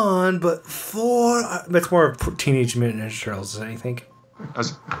 1 but 4. That's more of Teenage Mutant Ninja Turtles, I think. I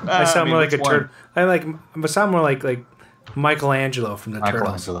sound more like a turtle. I sound more like Michelangelo from the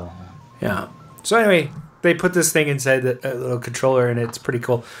Turtles. Yeah. So anyway, they put this thing inside the little controller, and it's pretty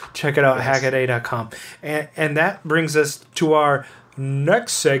cool. Check it out, Hackaday.com. And that brings us to our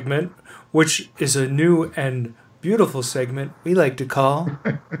next segment, which is a new and beautiful segment we like to call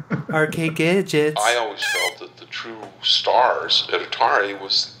Arcade Gadgets. I always felt that the true stars at Atari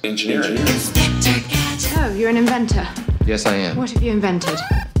was engineering. Oh, you're an inventor. Yes, I am. What have you invented?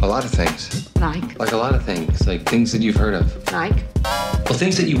 A lot of things. Like? Like a lot of things. Like things that you've heard of. Like? Well,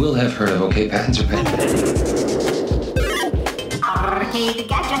 things that you will have heard of, okay? Patents are pending. Arcade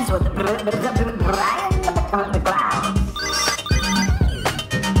Gadgets with Brian McLeod.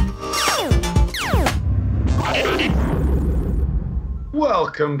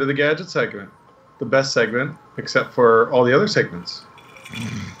 Welcome to the Gadget segment. The best segment, except for all the other segments.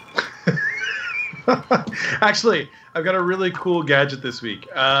 Actually, I've got a really cool gadget this week.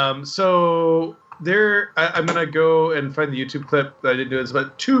 I'm going to go and find the YouTube clip that I didn't do. It's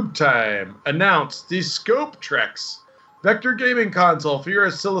about Tube Time announced the ScopeTrex vector gaming console for your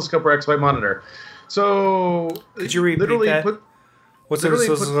oscilloscope or XY monitor. So, could you repeat that? What's an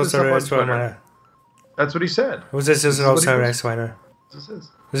oscilloscope? That's what he said. What's this oscilloscope XY?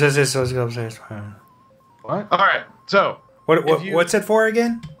 What? All right. So, what's it for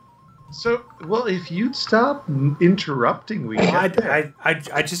again? So, well, if you'd stop interrupting, we I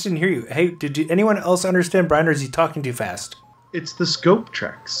just didn't hear you. Hey, did anyone else understand Brian, or is he talking too fast? It's the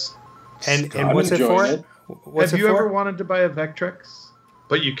ScopeTrex. And what's it for? Have you ever wanted to buy a Vectrex,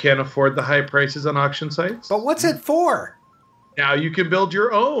 but you can't afford the high prices on auction sites? But what's it for? Now you can build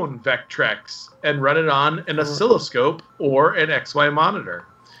your own Vectrex and run it on an oscilloscope or an XY monitor.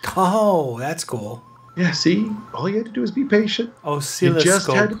 Oh, that's cool. Yeah, see? All you had to do is be patient. Oscilloscope. You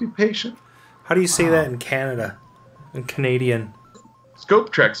just had to be patient. How do you say that in Canada? In Canadian?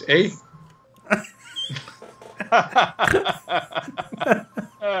 ScopeTrex, eh?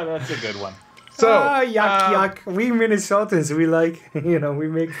 That's a good one. So, yuck. We Minnesotans, we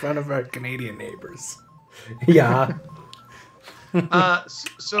make fun of our Canadian neighbors. Yeah.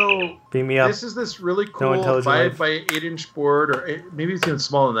 So beam me up. This is this really cool 5 by 8 inch board, or maybe it's even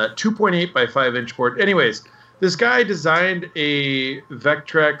smaller than that, 2.8 by 5 inch board. Anyways, this guy designed a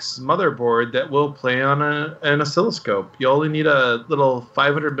Vectrex motherboard that will play on an oscilloscope. You only need a little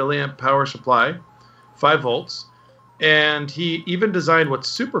 500 milliamp power supply, 5 volts. And he even designed, what's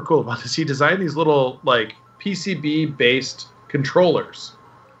super cool about this, he designed these little like PCB based controllers.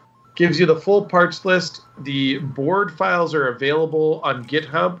 Gives you the full parts list. The board files are available on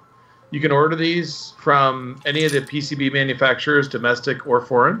GitHub. You can order these from any of the PCB manufacturers, domestic or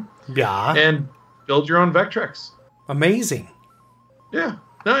foreign. Yeah. And build your own Vectrex. Amazing. Yeah.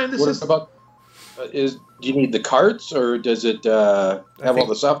 No, and do you need the carts, or does it have all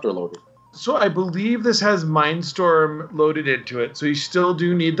the software loaded? So I believe this has Mindstorm loaded into it, so you still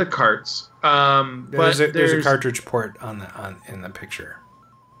do need the carts. There's a cartridge port in the picture.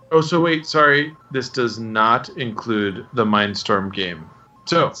 Oh, so wait, sorry. This does not include the Mindstorm game.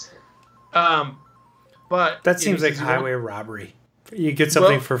 So, but that seems like highway robbery. You get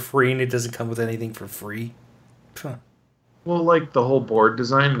something for free, and it doesn't come with anything for free. Huh. Well, like the whole board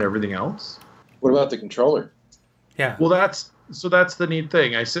design and everything else. What about the controller? Yeah. Well, that's the neat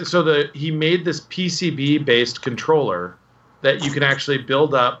thing. He made this PCB based controller that you can actually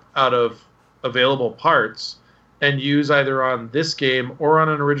build up out of available parts and use either on this game or on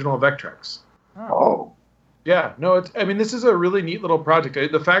an original Vectrex. Oh. Yeah, no, this is a really neat little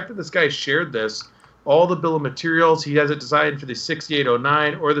project. The fact that this guy shared this, all the bill of materials, he has it designed for the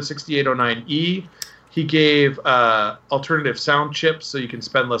 6809 or the 6809E. He gave alternative sound chips so you can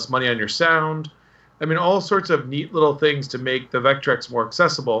spend less money on your sound. All sorts of neat little things to make the Vectrex more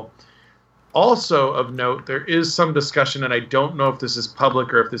accessible. Also of note, there is some discussion, and I don't know if this is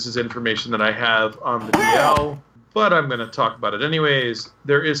public or if this is information that I have on the DL, but I'm going to talk about it anyways.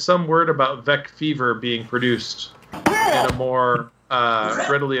 There is some word about Vec Fever being produced in a more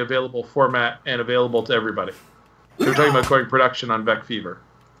readily available format and available to everybody. We're talking about going production on Vec Fever.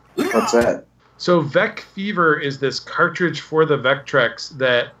 What's that? So Vec Fever is this cartridge for the Vectrex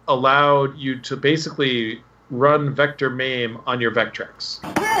that allowed you to basically run Vector MAME on your Vectrex.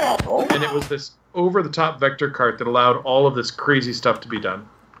 And it was this over-the-top vector cart that allowed all of this crazy stuff to be done.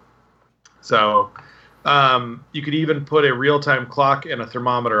 So you could even put a real-time clock and a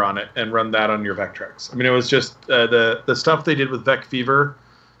thermometer on it and run that on your Vectrex. It was just the stuff they did with Vec Fever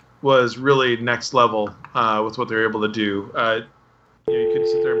was really next level with what they were able to do. You could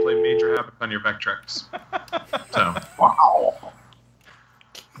sit there and play Major Havoc on your Vectrex. So, wow.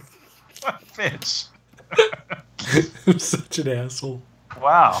 What a bitch. I'm such an asshole.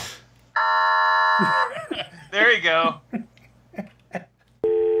 Wow. There you go.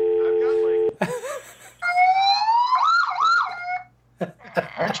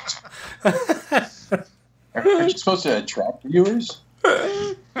 Aren't you supposed to attract viewers?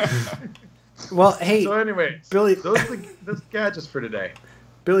 Well, hey. So anyway, Billy, those are the gadgets for today.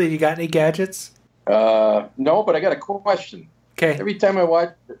 Billy, you got any gadgets? No, but I got a question. Okay. Every time I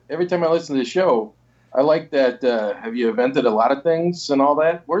listen to the show, I like that. Have you invented a lot of things and all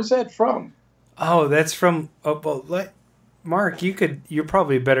that? Where's that from? Oh, that's from. Mark, you're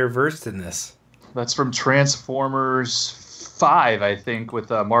probably better versed in this. That's from Transformers 5, I think,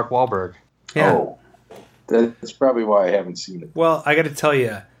 with Mark Wahlberg. Yeah. Oh, that's probably why I haven't seen it. Well, I got to tell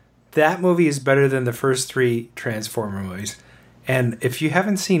you, that movie is better than the first 3 Transformer movies. And if you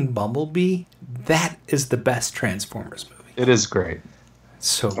haven't seen Bumblebee, that is the best Transformers movie. It is great.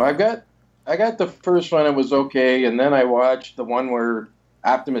 So I got the first one. It was okay, and then I watched the one where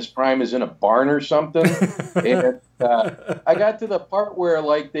Optimus Prime is in a barn or something. And I got to the part where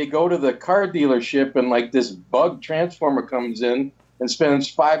like they go to the car dealership and like this bug Transformer comes in and spends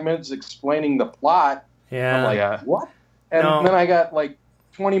 5 minutes explaining the plot. Yeah. I'm like, what? And then I got like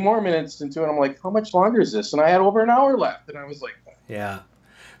 20 more minutes into it. I'm like, how much longer is this? And I had over an hour left, and I was like, yeah.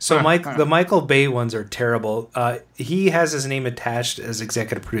 So the Michael Bay ones are terrible. He has his name attached as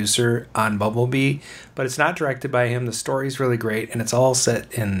executive producer on Bumblebee, but it's not directed by him. The story's really great, and it's all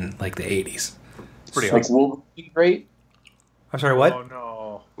set in like the 80s. It's pretty like awesome. Wolverine great. I'm sorry, what? Oh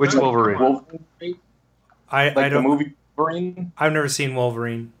no. Which Wolverine? Wolverine great. I Like don't. the movie Wolverine. I've never seen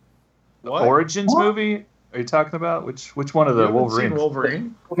Wolverine. What? Origins movie? Are you talking about which one of You the haven't Wolverines? seen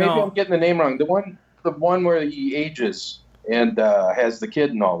Wolverine? Well, maybe No. I'm getting the name wrong. The one where he ages and has the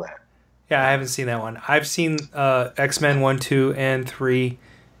kid and all that. Yeah, I haven't seen that one. I've seen X-Men 1, 2, and 3,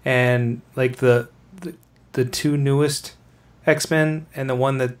 and like the 2 newest X-Men, and the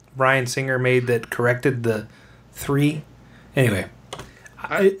one that Bryan Singer made that corrected the 3. Anyway,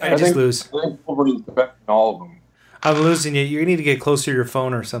 I just think, lose. I think Wolverine's better than all of them. I'm losing you. You need to get closer to your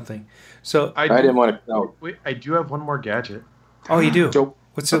phone or something. So, I didn't want to know. Wait, I do have one more gadget. oh, you do. So-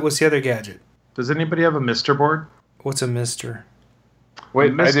 What's the other gadget? Does anybody have a Mister board? What's a Mister?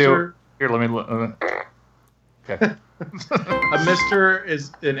 Wait, I do. Mr. Here, let me look. Okay. A Mister is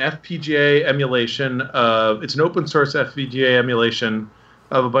an FPGA emulation of. It's an open source FPGA emulation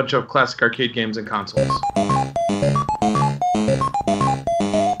of a bunch of classic arcade games and consoles.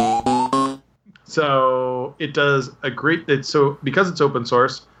 So it does a great. Because it's open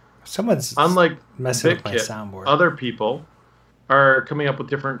source. Someone's Unlike messing with my BitKit, soundboard. other people are coming up with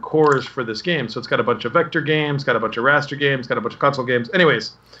different cores for this game. So it's got a bunch of vector games, got a bunch of raster games, got a bunch of console games.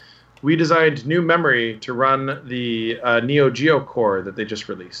 Anyways, we designed new memory to run the Neo Geo core that they just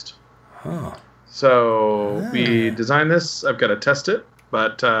released. Huh. So we designed this. I've got to test it.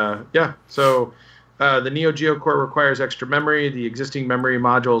 But yeah, so the Neo Geo core requires extra memory. The existing memory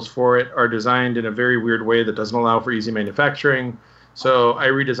modules for it are designed in a very weird way that doesn't allow for easy manufacturing. So I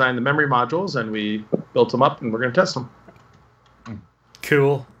redesigned the memory modules and we built them up and we're going to test them.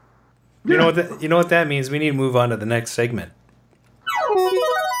 Cool. You know what that means? We need to move on to the next segment.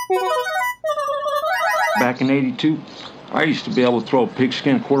 Back in '82, I used to be able to throw a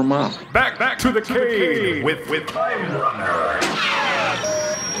pigskin a quarter mile. Back to the cave with Time Runner.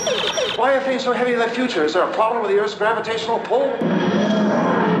 Why are things so heavy in the future? Is there a problem with the Earth's gravitational pull?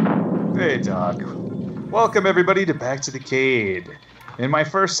 Hey, Doc. Welcome, everybody, to Back to the Cade. And my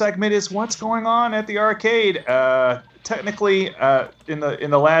first segment is what's going on at the arcade. Technically, in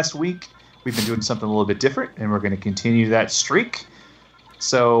the last week, we've been doing something a little bit different, and we're going to continue that streak.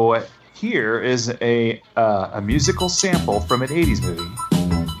 So here is a musical sample from an 80s movie.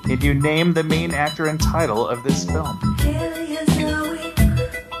 Can you name the main actor and title of this film?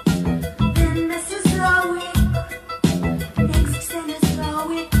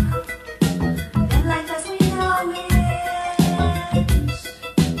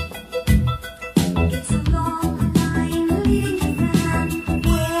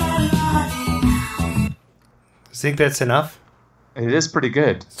 Think that's enough? It is pretty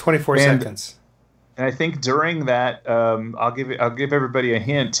good. It's 24 seconds. And I think during that, I'll give everybody a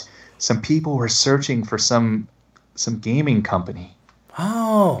hint. Some people were searching for some gaming company.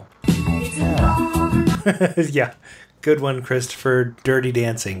 Oh. Yeah. Yeah. Good one, Christopher. Dirty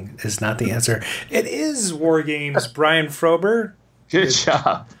Dancing is not the answer. It is War Games, Brian Frober. Good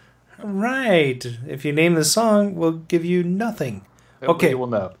job. Right. If you name the song, we'll give you nothing. Okay. You will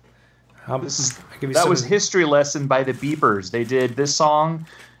know. That was History Lesson by the Beepers. They did this song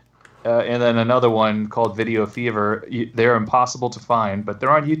and then another one called Video Fever. They're impossible to find, but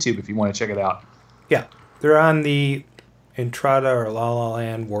they're on YouTube if you want to check it out. Yeah. They're on the Entrada or La La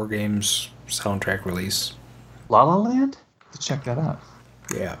Land War Games soundtrack release. La La Land? Let's check that out.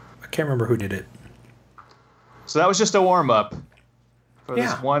 Yeah. I can't remember who did it. So that was just a warm-up for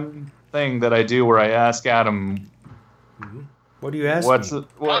this one thing that I do where I ask Adam... Mm-hmm. What do you ask What's in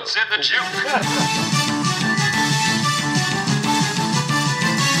the juke?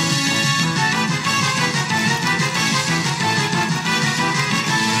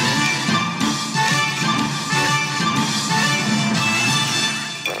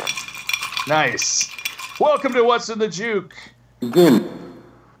 Nice. Welcome to What's in the Juke.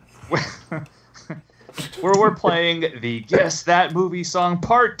 where we're playing the Guess That Movie Song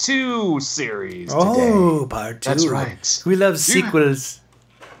Part 2 series today. Oh, Part 2. That's right. We love sequels.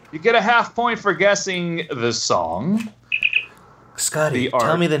 You get a half point for guessing the song. Scotty,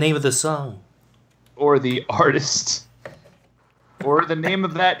 tell me the name of the song. Or the artist. Or the name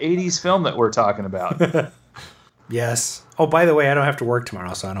of that 80s film that we're talking about. Yes. Oh, by the way, I don't have to work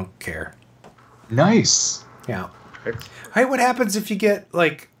tomorrow, so I don't care. Nice. Yeah. All right, what happens if you get,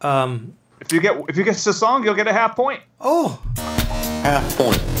 like... If you get the song, you'll get a half point. Oh. Half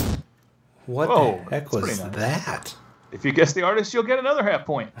point. What the heck was that? If you guess the artist, you'll get another half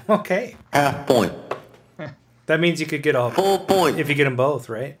point. Okay. Half point. That means you could get a full point if you get them both,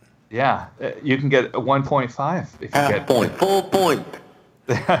 right? Yeah, you can get a 1.5 if you get point. Full point.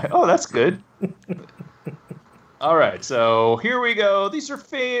 Oh, that's good. All right, so here we go. These are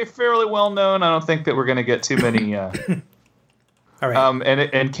fairly well known. I don't think that we're going to get too many. All right.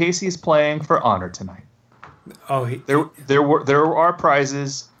 And Casey's playing for honor tonight. Oh, there are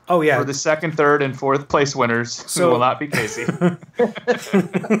prizes. Oh yeah, for the second, third, and fourth place winners. So who will not be Casey.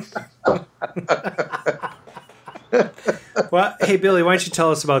 Well, hey Billy, why don't you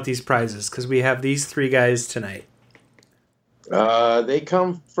tell us about these prizes? Because we have these three guys tonight. They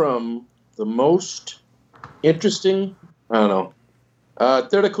come from the most interesting. I don't know.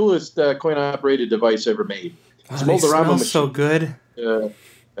 They're the coolest coin-operated device ever made. It's they smell so good.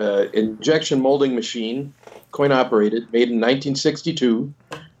 Injection molding machine, coin-operated, made in 1962.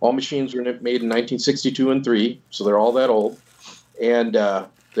 All machines were made in 1962 and 3, so they're all that old. And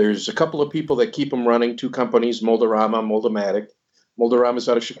there's a couple of people that keep them running, two companies, Mold-A-Rama, Mold-A-Matic. Mold-A-Rama's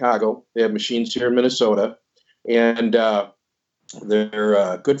out of Chicago. They have machines here in Minnesota. And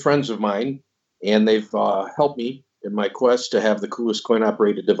they're good friends of mine, and they've helped me in my quest to have the coolest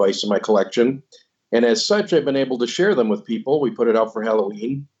coin-operated device in my collection. And as such, I've been able to share them with people. We put it out for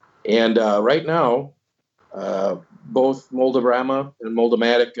Halloween. And right now, both Mold-A-Rama and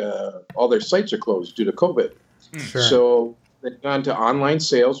Mold-A-Matic, all their sites are closed due to COVID. Sure. So they've gone to online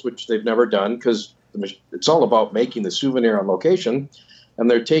sales, which they've never done because it's all about making the souvenir on location. And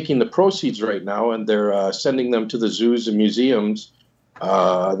they're taking the proceeds right now and they're sending them to the zoos and museums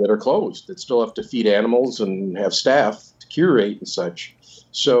that are closed, that still have to feed animals and have staff to curate and such.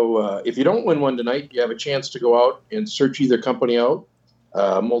 So if you don't win one tonight, you have a chance to go out and search either company out.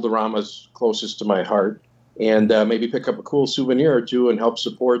 Mold-A-Rama's closest to my heart. And maybe pick up a cool souvenir or two and help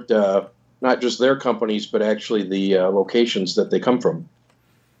support not just their companies, but actually the locations that they come from.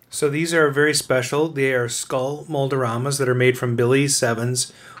 So these are very special. They are skull Mold-A-Ramas that are made from Billy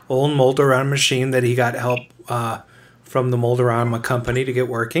Seven's old Mold-A-Rama machine that he got help from the Mold-A-Rama company to get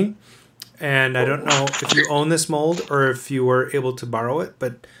working. And I don't know if you own this mold or if you were able to borrow it,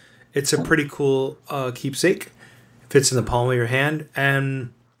 but it's a pretty cool keepsake. It fits in the palm of your hand.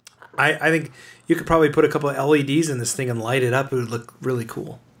 And I think you could probably put a couple of LEDs in this thing and light it up. It would look really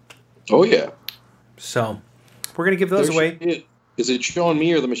cool. Oh, yeah. So we're going to give those away. Is it showing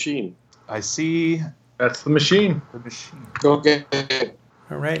me or the machine? I see. That's the machine. The machine. Okay.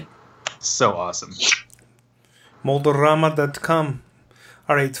 All right. So awesome. Mold-A-Rama.com.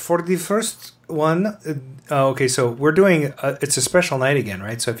 All right. For the first one, okay, so we're doing, it's a special night again,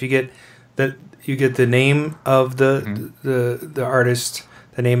 right? So if you get the name of the artist,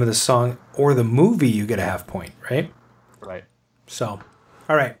 the name of the song, or the movie, you get a half point, right? Right. So,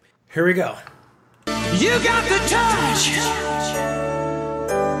 all right. Here we go. You got the touch.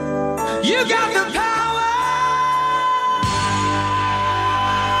 You got the power.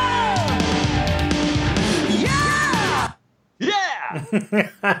 Yeah. Yeah.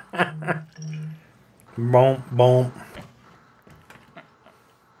 Boom, boom.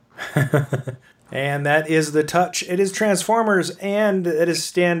 And that is the touch. It is Transformers, and it is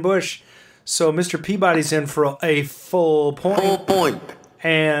Stan Bush. So Mr. Peabody's in for a full point. Full point.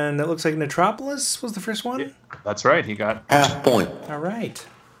 And it looks like Metropolis was the first one? Yeah, that's right. He got half point. All right.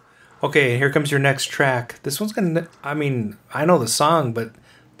 Okay, here comes your next track. This one's going to... I mean, I know the song, but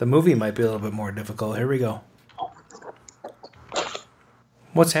the movie might be a little bit more difficult. Here we go.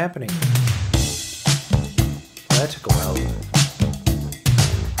 What's happening? That took a while.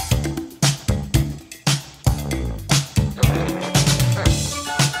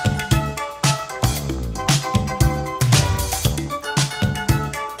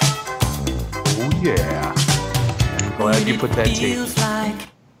 Yeah. I'm glad you put that tape.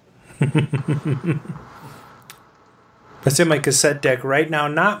 That's in my cassette deck right now.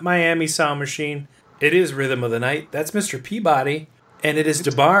 Not Miami Sound Machine. It is Rhythm of the Night. That's Mr. Peabody. And it is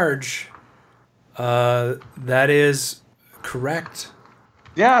DeBarge. That is correct.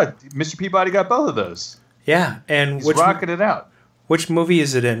 Yeah, Mr. Peabody got both of those. Yeah. And he's rocking it out. Which movie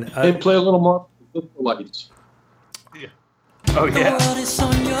is it in? They play a little more. with the lights. Yeah. Oh The yeah. world is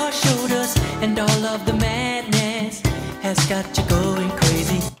on your shoulders, and all of the madness has got you going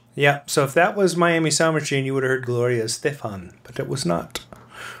crazy. Yeah, so if that was Miami Sound Machine, you would have heard Gloria Estefan, but it was not.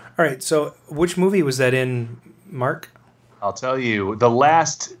 All right, so which movie was that in, Mark? I'll tell you, The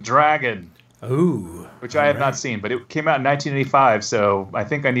Last Dragon. Ooh. Which I have not seen, but it came out in 1985, so I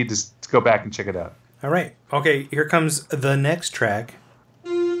think I need to go back and check it out. All right. Okay, here comes the next track.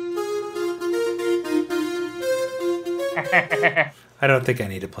 I don't think I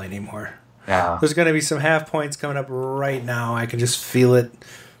need to play anymore. Yeah. There's going to be some half points coming up right now. I can just feel it.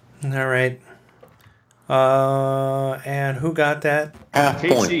 All right. And who got that?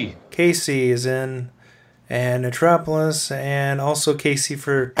 Casey. Casey is in. And Metropolis, and also Casey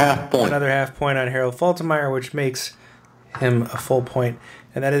for another half point on Harold Faltermeyer, which makes him a full point.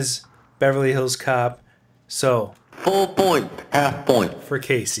 And that is Beverly Hills Cop. So, full point, half point. For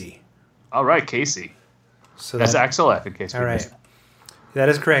Casey. All right, Casey. So that's Axel F. in case we all missed right. it. That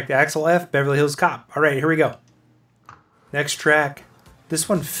is correct. Axel F., Beverly Hills Cop. All right, here we go. Next track. This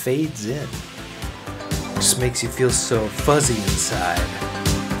one fades in. Just makes you feel so fuzzy inside.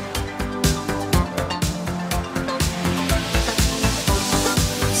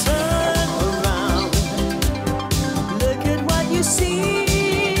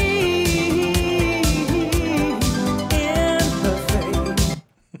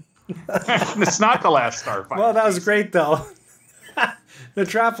 It's not The Last Starfighter. Well, that was great, though.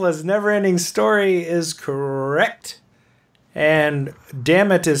 Metropolis, Never-Ending Story is correct. And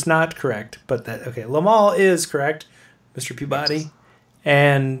Damn It is not correct. But that, okay, Lamal is correct, Mr. Peabody.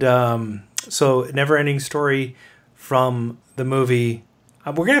 And so Never-Ending Story from the movie.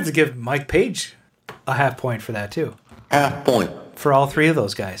 We're going to have to give Mike Page a half point for that, too. Half point. For all three of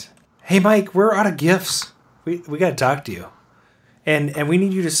those guys. Hey, Mike, we're out of gifts. We got to talk to you. And we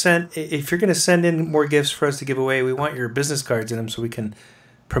need you to send, if you're going to send in more gifts for us to give away, we want your business cards in them so we can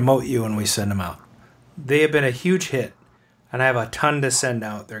promote you when we send them out. They have been a huge hit, and I have a ton to send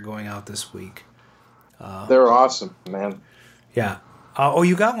out. They're going out this week. They're awesome, man. Yeah. Oh,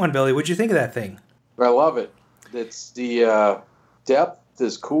 you got one, Billy. What'd you think of that thing? I love it. It's the depth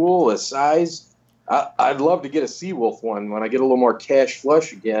is cool, the size. I'd love to get a Seawolf one when I get a little more cash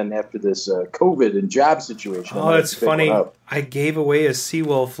flush again after this COVID and job situation. Oh, it's funny. I gave away a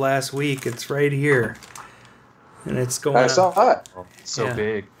Seawolf last week. It's right here. And it's going I saw that. Oh, it's so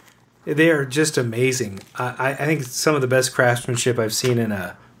big. They are just amazing. I think it's some of the best craftsmanship I've seen in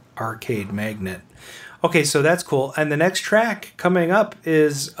a arcade magnet. Okay, so that's cool. And the next track coming up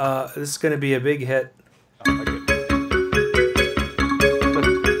is this is going to be a big hit.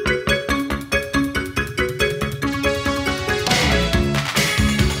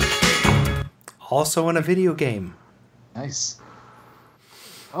 Also in a video game. Nice.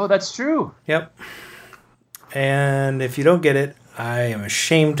 Oh, that's true. Yep. And if you don't get it, I am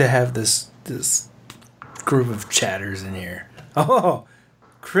ashamed to have this group of chatters in here. Oh,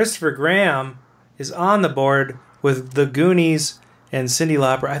 Christopher Graham is on the board with The Goonies and Cyndi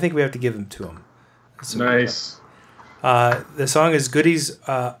Lauper. I think we have to give them to him. Nice. The song is Goodies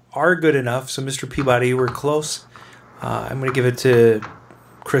Are Good Enough. So, Mr. Peabody, you were close. I'm going to give it to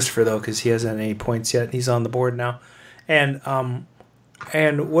Christopher, though, because he hasn't any points yet. He's on the board now. And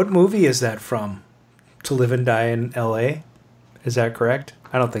what movie is that from? To Live and Die in L.A.? Is that correct?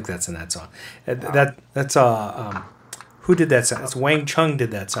 I don't think that's in that song. That's who did that song? It's Wang Chung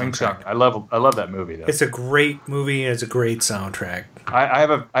did that song. Wang Chung. I love that movie though. It's a great movie and it's a great soundtrack. I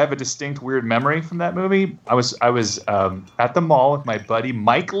have a distinct weird memory from that movie. I was at the mall with my buddy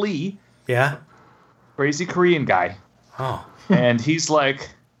Mike Lee. Yeah. Crazy Korean guy. Oh. And he's like,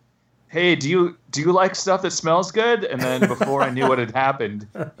 "Hey, do you like stuff that smells good?" And then before I knew what had happened,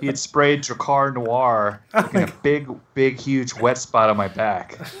 he had sprayed Drakkar Noir in a big, huge wet spot on my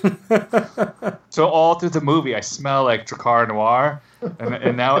back. So all through the movie, I smell like Drakkar Noir,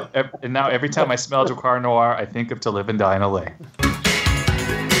 and now every time I smell Drakkar Noir, I think of To Live and Die in LA.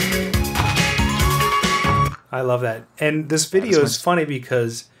 I love that, and this video is funny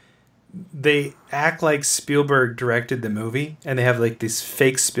because they act like Spielberg directed the movie, and they have like this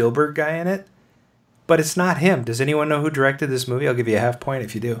fake Spielberg guy in it, but it's not him. Does anyone know who directed this movie? I'll give you a half point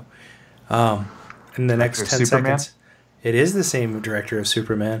if you do. In the next 10 seconds, it is the same director of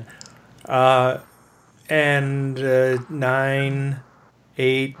Superman. 9,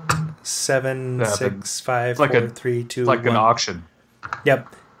 8, 7, 6, 5, 4, 3, 2, 1. Like an auction.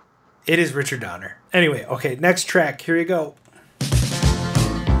 Yep, it is Richard Donner. Anyway, okay, next track. Here you go.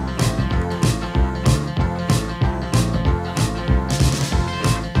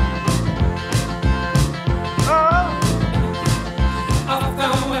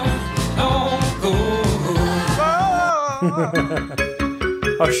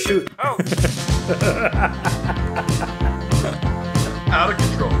 Oh, shoot. Oh. Out of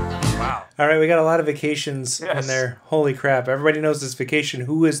control. Wow. All right, we got a lot of vacations in there. Holy crap. Everybody knows this vacation.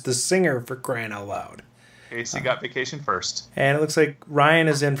 Who is the singer, for crying out loud? Casey got vacation first. And it looks like Ryan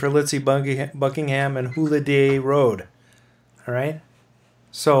is in for Litzy Buckingham and Hula Day Road. All right?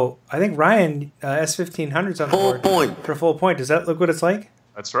 So I think Ryan, S1500's on the board. Full point. For full point. Does that look what it's like?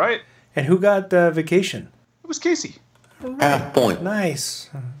 That's right. And who got the vacation? It was Casey. Half point.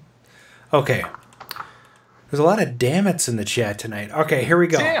 Nice. Okay. There's a lot of damn it's in the chat tonight. Okay, here we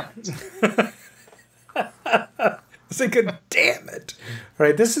go. Damn. It's like a damn it. All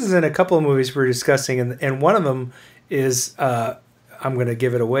right, this is in a couple of movies we're discussing, and one of them is, I'm going to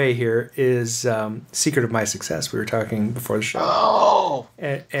give it away here, is Secret of My Success. We were talking before the show. Oh!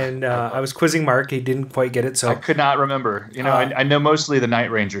 And I was quizzing Mark. He didn't quite get it, so I could not remember. You know, I know mostly the Night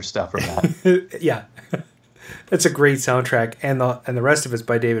Ranger stuff from that. Yeah. It's a great soundtrack, and the rest of it's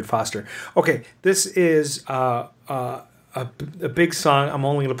by David Foster. Okay, this is a big song. I'm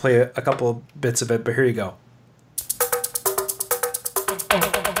only going to play a couple of bits of it, but here you go.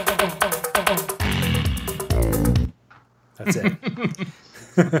 That's it.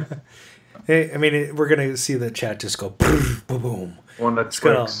 I mean, we're going to see the chat just go boom, boom, boom. One It's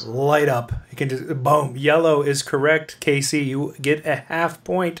going to light up. You can just, boom. Yellow is correct, Casey. You get a half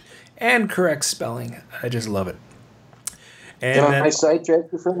point. And correct spelling. I just love it. And Can then I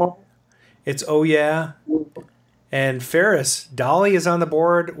sidetrack you for a moment? it's Oh Yeah. And Ferris, Dolly is on the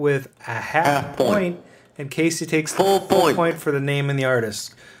board with a half point. And Casey takes the full point for the name and the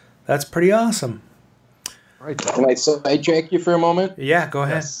artist. That's pretty awesome. Right. Can I sidetrack you for a moment? Yeah, go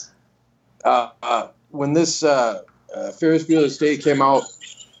ahead. Yes. When this Ferris Bueller's Day came out,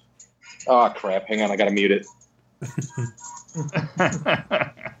 oh crap! Hang on, I gotta mute it.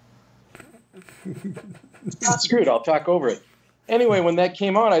 Screw it, I'll talk over it. Anyway, when that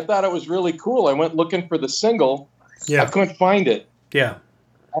came out, I thought it was really cool. I went looking for the single. Yeah. I couldn't find it. Yeah.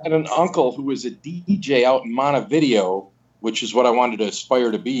 I had an uncle who was a DJ out in Montevideo, which is what I wanted to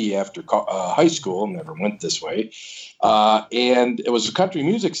aspire to be after high school. Never went this way. And it was a country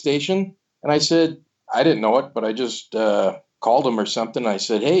music station. And I said, I didn't know it, but I just called him or something. I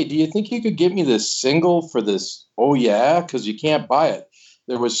said, hey, do you think you could get me this single for this? Oh, yeah, because you can't buy it.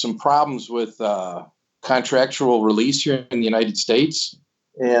 There was some problems with contractual release here in the United States.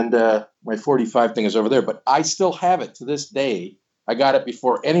 And my 45 thing is over there. But I still have it to this day. I got it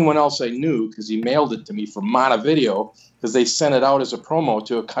before anyone else I knew because he mailed it to me from Montevideo because they sent it out as a promo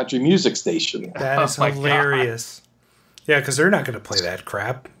to a country music station. That is hilarious. Yeah, because they're not going to play that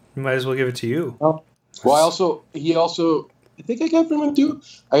crap. You might as well give it to you. Well, I think I got from him too.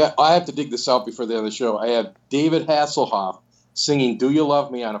 I have to dig this out before the end of the show. I have David Hasselhoff singing Do You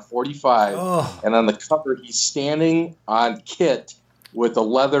Love Me on a 45. And on the cover, he's standing on Kit with a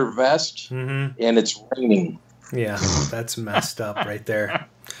leather vest, and it's raining. Yeah, that's messed up right there.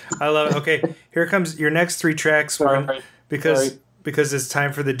 I love it. Okay, here comes your next three tracks. Because it's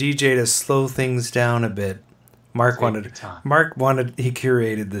time for the DJ to slow things down a bit. Mark he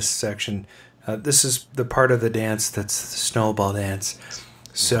curated this section. This is the part of the dance that's the snowball dance.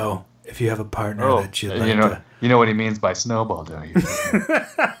 So if you have a partner that you'd like to... You know what he means by snowball, don't you?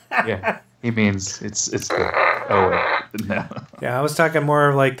 Yeah, he means it's the... No. Yeah, I was talking more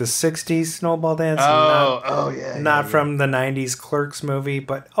of like the 60s snowball dance. Not from the 90s Clerks movie,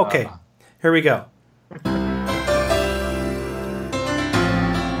 but okay. Here we go.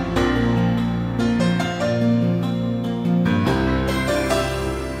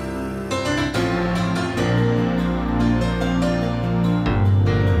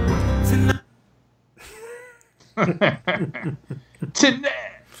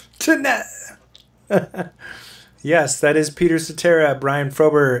 Tonight. Yes, that is Peter Cetera, Brian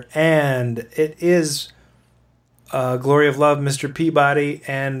Frober, and it is Glory of Love, Mr. Peabody,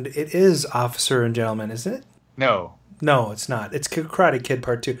 and it is Officer and Gentleman, isn't it? No, it's not. It's Karate Kid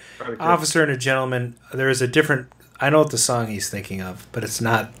Part 2. Officer and a Gentleman, there is a different... I know what the song he's thinking of, but it's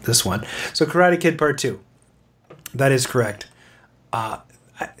not this one. So Karate Kid Part 2. That is correct.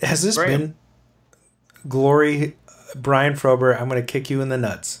 Has this been... Glory, Brian Frober, I'm going to kick you in the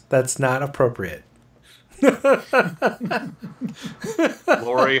nuts. That's not appropriate.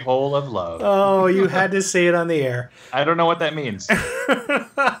 Glory hole of love. Oh, you had to say it on the air. I don't know what that means.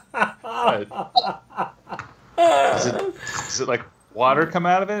 Is it like water come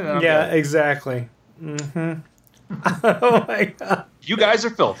out of it? Yeah, exactly. Mm-hmm. Oh my god. You guys are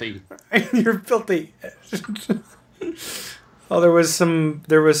filthy. You're filthy. Oh, there was some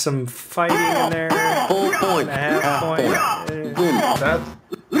fighting in there. Full point. Half point.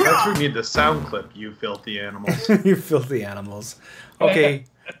 That's where we need the sound clip, you filthy animals. You filthy animals. Okay,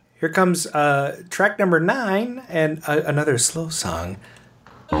 Here comes track number 9 and another slow song.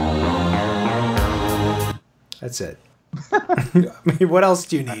 That's it. I mean, what else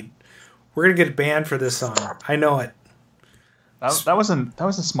do you need? We're gonna get banned for this song. I know it. That wasn't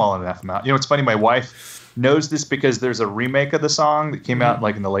a small enough amount. You know, it's funny. My wife knows this because there's a remake of the song that came out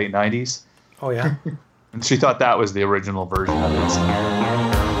like in the late '90s. Oh yeah. And she thought that was the original version of it.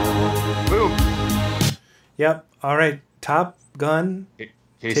 Boom. Yep. All right. Top Gun.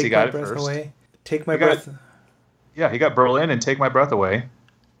 Casey got it first. Away. Take my breath. He got Berlin and Take My Breath Away.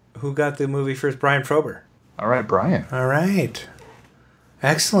 Who got the movie first? Brian Frober. All right, Brian. All right.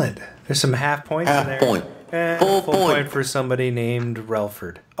 Excellent. There's some half points in there. Point. And Full full point. point for somebody named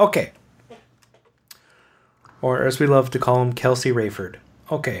Relford. Okay. Or as we love to call him, Kelsey Rayford.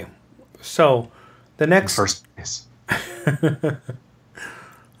 Okay. So the next first place.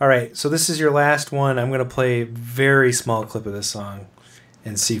 All right. So this is your last one. I'm going to play a very small clip of this song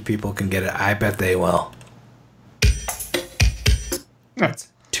and see if people can get it. I bet they will. That's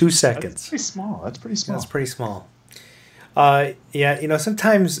 2 seconds. That's pretty small. That's pretty small. That's pretty small. Yeah,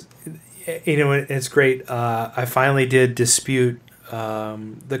 sometimes, it's great. I finally did dispute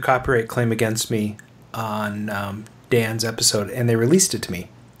the copyright claim against me on Dan's episode, and they released it to me.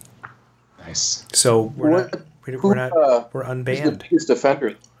 Nice. So we're unbanned. Who's the biggest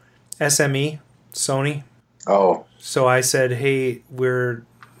offender? SME, Sony. Oh. So I said, hey, we're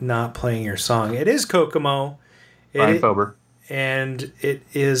not playing your song. It is Kokomo. Brian Fober. And it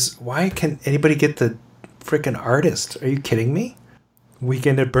is, why can anybody get the freaking artist? Are you kidding me?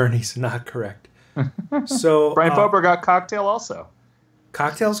 Weekend at Bernie's, not correct. So Brian Fober got Cocktail also.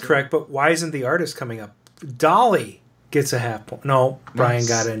 Cocktail's correct, but why isn't the artist coming up? Dolly gets a half point. No, Brian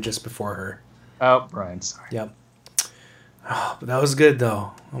got in just before her. Oh, Brian, sorry. Yep. Oh, but that was good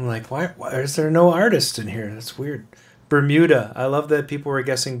though. I'm like, why is there no artist in here? That's weird. Bermuda. I love that people were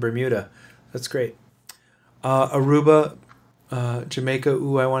guessing Bermuda. That's great. Aruba, Jamaica.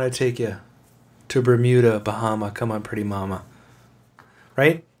 Ooh, I want to take you to Bermuda, Bahama. Come on, pretty mama.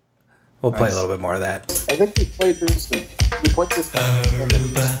 Right? We'll play a little bit more of that. I think we played this. We put this.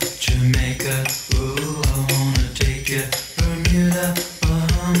 Aruba, Jamaica. Ooh, I want to take you. Bermuda,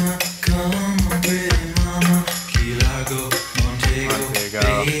 Bahama. Come on, pretty mama. Key Largo,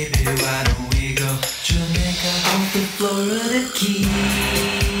 Montego. Baby, why don't we go? Jamaica, off the Florida Keys.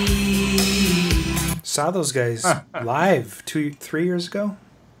 Saw those guys live 2-3 years ago.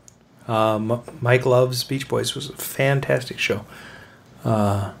 Mike Love's Beach Boys was a fantastic show.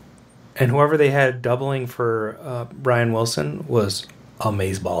 And whoever they had doubling for Brian Wilson was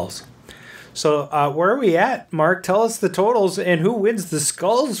amazeballs. So where are we at, Mark? Tell us the totals and who wins the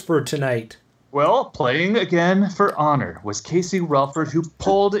skulls for tonight. Well, playing again for honor was Casey Relford, who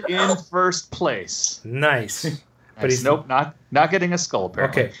pulled in first place. Nice. But he's not getting a skull,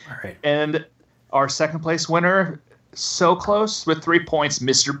 apparently. Okay, all right. And our second place winner, so close with 3 points,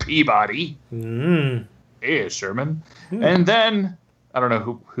 Mr. Peabody. Hey, Sherman. And then I don't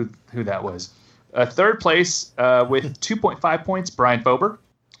know who that was. Third place with 2.5 points, Brian Fober.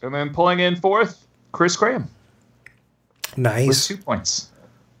 And then pulling in fourth, Chris Graham. Nice. With 2 points.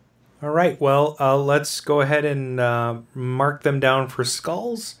 All right. Well, let's go ahead and mark them down for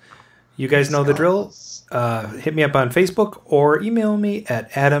skulls. You guys know the drill. Hit me up on Facebook or email me at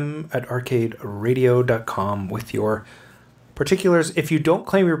adam@arcaderadio.com with your particulars. If you don't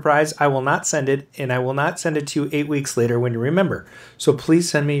claim your prize, I will not send it, and I will not send it to you 8 weeks later when you remember. So please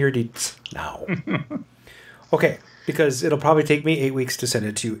send me your deets now. Okay, because it'll probably take me 8 weeks to send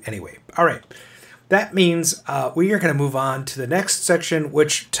it to you anyway. All right. That means we are going to move on to the next section,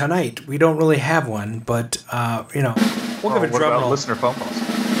 which tonight we don't really have one, but, we'll give a drum roll. Listener phone calls?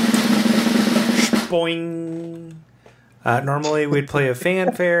 Boing. Normally we'd play a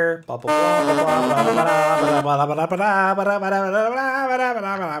fanfare. Oh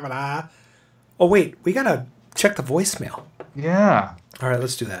wait, we gotta check the voicemail. Yeah. All right,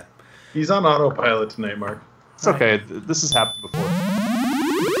 let's do that. He's on autopilot tonight, Mark. It's okay. This has happened before.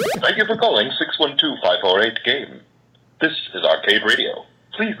 Thank you for calling 612-548-GAME. This is Arcade Radio.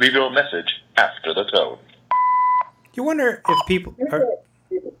 Please leave your message after the tone. You wonder if people are...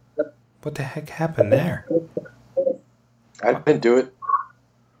 What the heck happened there? I didn't do it.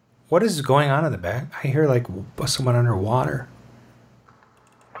 What is going on in the back? I hear like someone underwater.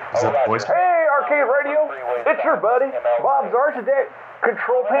 Is that voice? Hey, Arcade Radio. It's your buddy, Bob Zarzadek,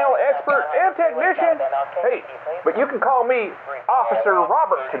 control panel expert and technician. Hey, but you can call me Officer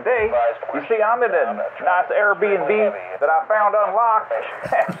Robert today. You see, I'm in a nice Airbnb that I found unlocked.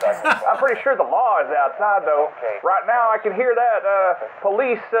 I'm pretty sure the law is outside, though. Right now, I can hear that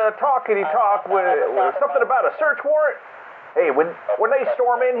police talkity talk with something about a search warrant. Hey, when they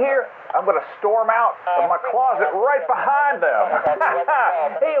storm in here, I'm going to storm out of my closet right behind them.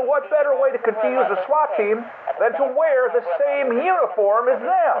 Hey, and what better way to confuse a SWAT team than to wear the same uniform as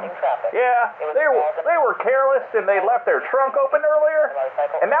them? Yeah, they were careless and they left their trunk open earlier,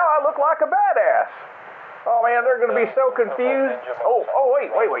 and now I look like a badass. Oh man, they're going to be so confused. Oh,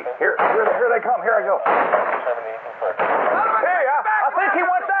 wait. Here they come. Here I go. Hey, I think he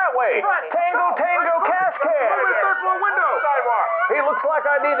went that way. Tango, cash can. He looks like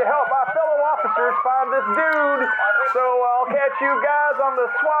I need to help my fellow officers find this dude. So I'll catch you guys on the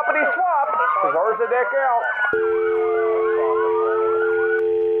swappity swap. Zarzadek out.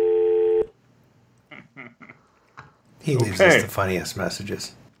 He leaves us the funniest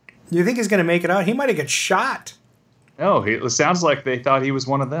messages. You think he's going to make it out? He might have got shot. No, it sounds like they thought he was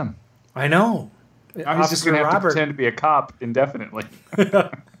one of them. I know. Now he's just going to have to pretend to be a cop indefinitely.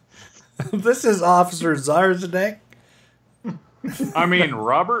 This is Officer Zarzadek. I mean,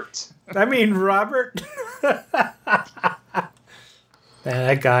 Robert. Man,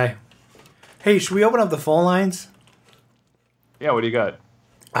 that guy. Hey, should we open up the phone lines? Yeah, what do you got?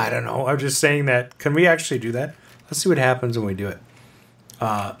 I don't know. I'm just saying that. Can we actually do that? Let's see what happens when we do it.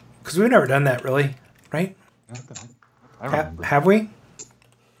 Because we've never done that, really, right? I remember. Have we?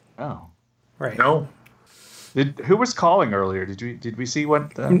 Oh. Right. No. Who was calling earlier? Did we see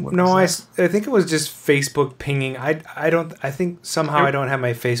what? No, I think it was just Facebook pinging. I think somehow I don't have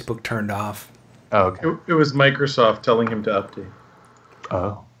my Facebook turned off. Oh, okay. It was Microsoft telling him to update.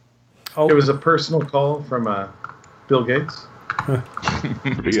 Oh. It was a personal call from Bill Gates.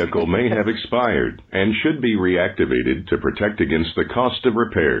 Vehicle may have expired and should be reactivated to protect against the cost of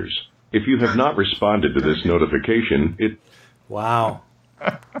repairs. If you have not responded to this notification, Wow.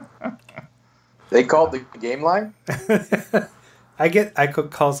 They called the game line? I get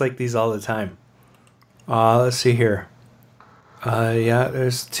calls like these all the time. Let's see here. Yeah,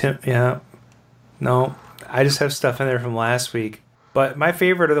 there's Tim. Yeah. No, I just have stuff in there from last week. But my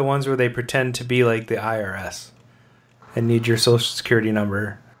favorite are the ones where they pretend to be like the IRS and need your social security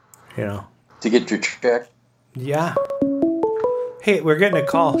number, to get your check. Yeah. Hey, we're getting a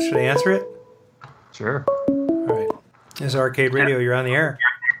call. Should I answer it? Sure. All right. This is Arcade Radio. You're on the air.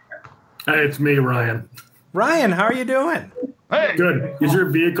 Hey, it's me, Ryan. Ryan, how are you doing? Hey. Good. Is your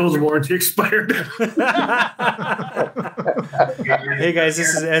vehicle's warranty expired? Hey guys,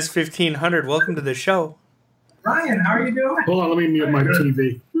 this is S1500. Welcome to the show. Ryan, how are you doing? Hold on, let me mute my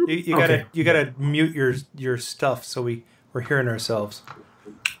TV. You gotta mute your stuff so we're hearing ourselves.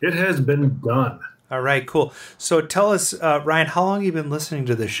 It has been done. All right, cool. So tell us, Ryan, how long have you been listening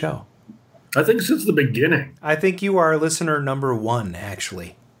to this show? I think since the beginning. I think you are listener number 1,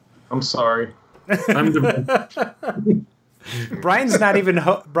 actually. I'm sorry. Brian's not even.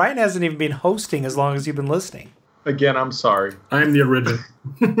 Brian hasn't even been hosting as long as you've been listening. Again, I'm sorry. I'm the original.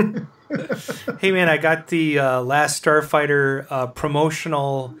 Hey man, I got the Last Starfighter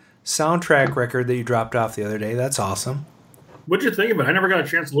promotional soundtrack record that you dropped off the other day. That's awesome. What'd you think of it? I never got a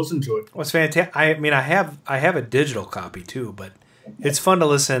chance to listen to it. Well, it's fantastic. I mean, I have a digital copy too, but it's fun to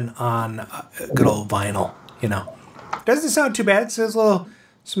listen on good old vinyl. Doesn't sound too bad. It says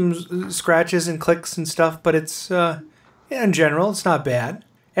some scratches and clicks and stuff, but it's in general it's not bad,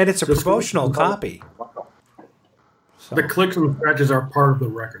 and it's a promotional copy. So. The clicks and the scratches are part of the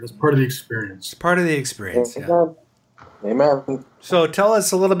record. It's part of the experience. It's part of the experience. Yeah. Amen. So tell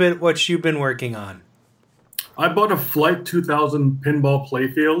us a little bit what you've been working on. I bought a Flight 2000 pinball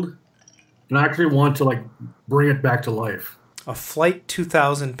playfield, and I actually want to bring it back to life. A Flight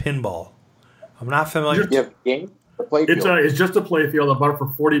 2000 pinball. I'm not familiar. You have a game? It's just a playfield. I bought it for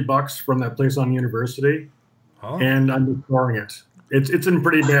 $40 from that place on University, and I'm restoring it. It's in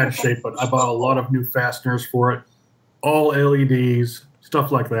pretty bad shape, but I bought a lot of new fasteners for it, all LEDs,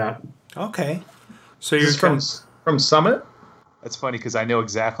 stuff like that. Okay, so you're from Summit. That's funny because I know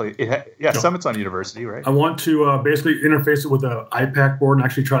exactly. Summit's on University, right? I want to basically interface it with an iPac board and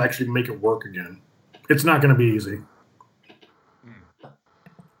actually try to make it work again. It's not going to be easy.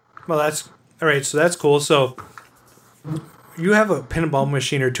 Well, that's all right. So that's cool. So you have a pinball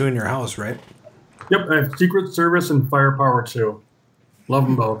machine or two in your house, right? Yep, I have Secret Service and Firepower too. Love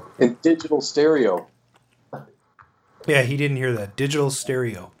them both. And digital stereo. Yeah, he didn't hear that. Digital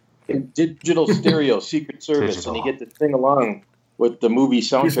stereo. And digital stereo, Secret Service, and you get to sing along with the movie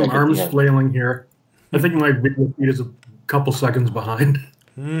soundtrack. Some arms flailing here. I think my video feed is a couple seconds behind.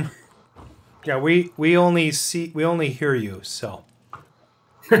 Yeah, we only hear you. So.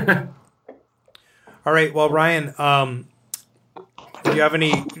 All right. Well, Ryan, do you have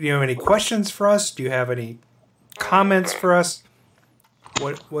any questions for us? Do you have any comments for us?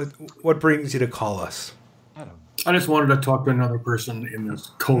 What brings you to call us? I just wanted to talk to another person in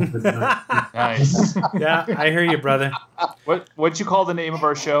this COVID night. Nice. Yeah, I hear you, brother. What'd you call the name of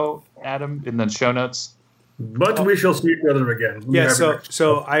our show, Adam, in the show notes? But we shall see each other again. Yeah,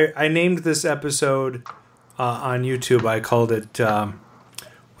 so I named this episode on YouTube. I called it,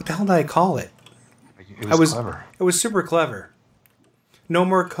 what the hell did I call it? It was clever. It was super clever. No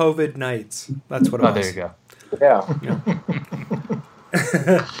more COVID nights. That's what it was. There you go. Yeah.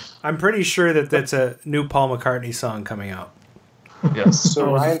 I'm pretty sure that's a new Paul McCartney song coming out. Yes.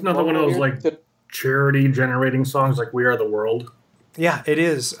 So is this another one of those like charity generating songs like We Are the World? Yeah, it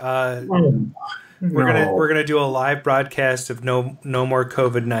is. We're gonna do a live broadcast of No More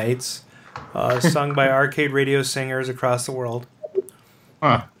COVID Nights, sung by arcade radio singers across the world.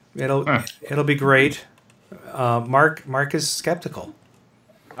 Huh. It'll be great. Mark is skeptical.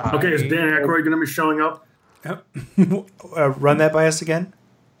 Okay, is Dan Aykroyd going to be showing up? Run that by us again.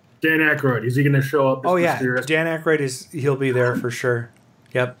 Dan Aykroyd, is he going to show up? Oh yeah, Dan Aykroyd he'll be there for sure.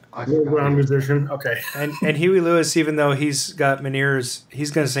 Yep. Ground musician. Okay. And Huey Lewis, even though he's got Meniere's,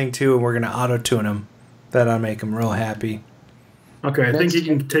 he's going to sing too, and we're going to auto-tune him. That'll make him real happy. Okay, I think he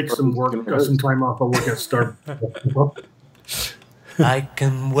can take some time off of work at Starbucks. I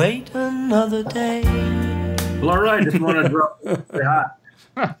can wait another day. Well, all right, just want to drop. Say hi.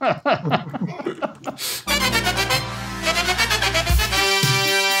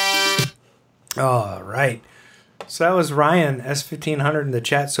 All right. So that was Ryan S1500 in the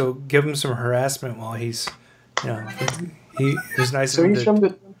chat. So give him some harassment while he's, he was nice. So he's from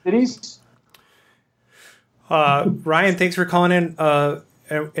the cities. Ryan, thanks for calling in.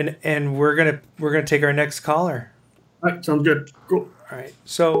 And we're gonna take our next caller. All right, sounds good. Cool. All right.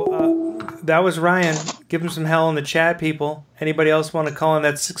 So that was Ryan. Give him some hell in the chat, people. Anybody else want to call in?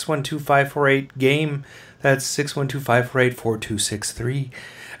 That's 612-548-GAME. That's 612-548-4263.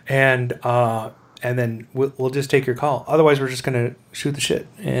 And then we'll just take your call. Otherwise, we're just going to shoot the shit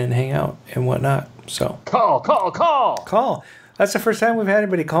and hang out and whatnot. So Call. That's the first time we've had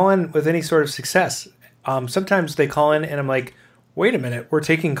anybody call in with any sort of success. Sometimes they call in and I'm like, wait a minute, we're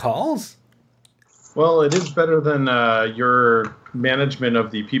taking calls? Well, it is better than your management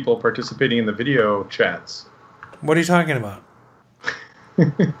of the people participating in the video chats. What are you talking about?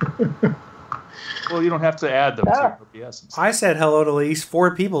 Well, you don't have to add them to OBS. I said hello to at least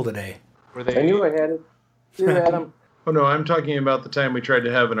 4 people today. I knew I had it. You had them. Oh, no, I'm talking about the time we tried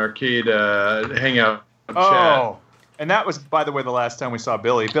to have an arcade hangout chat. Oh, and that was, by the way, the last time we saw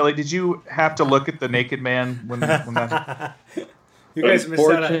Billy. Billy, did you have to look at the naked man when that... You guys missed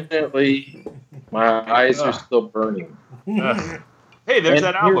out. Unfortunately, my eyes are still burning. Hey, there's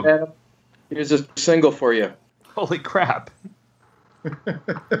that album. Adam, here's a single for you. Holy crap.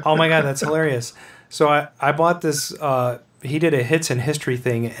 Oh my God, that's hilarious. So I bought this, he did a hits and history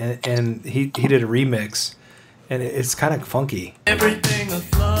thing and he did a remix and it's kind of funky. Everything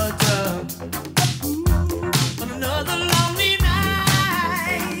aflutter on another lonely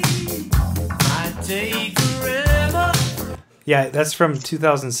night. I take forever. Yeah, that's from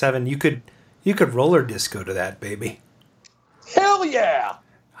 2007. You could roller disco to that, baby. Hell yeah!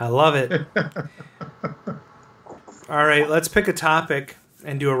 I love it. All right, let's pick a topic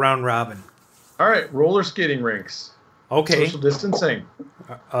and do a round robin. All right, roller skating rinks. Okay. Social distancing.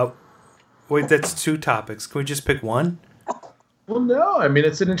 Wait, that's 2 topics. Can we just pick one? Well, no. I mean,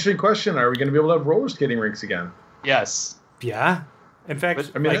 it's an interesting question. Are we going to be able to have roller skating rinks again? Yes. Yeah. In fact,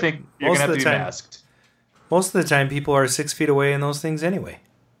 but, I mean, I think you're going to have to be masked. Most of the time, people are 6 feet away in those things anyway.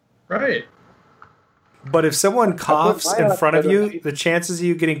 Right. But if someone coughs in front of you, the chances of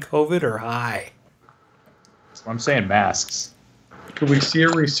you getting COVID are high. That's what I'm saying, masks. Could we see a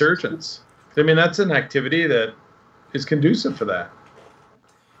resurgence? I mean, that's an activity that is conducive for that.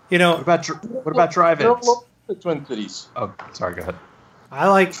 You know, what about drive-ins? The Twin Cities. Oh, sorry. Go ahead. I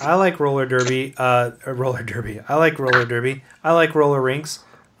like roller derby. Roller derby. I like roller derby. I like roller rinks.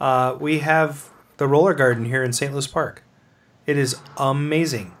 We have the Roller Garden here in St. Louis Park. It is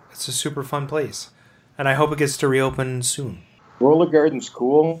amazing. It's a super fun place, and I hope it gets to reopen soon. Roller Garden's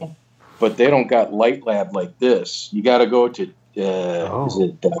cool, but they don't got Light Lab like this. You got to go to is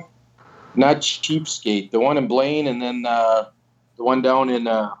it not Cheapskate, the one in Blaine, and then the one down in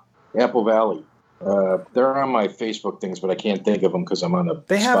Apple Valley. They're on my Facebook things, but I can't think of them because I'm on the.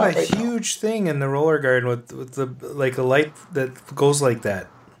 They have a right huge thing in the Roller Garden with the like a light that goes like that.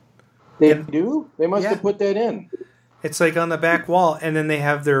 They do? They must have put that in. It's like on the back wall, and then they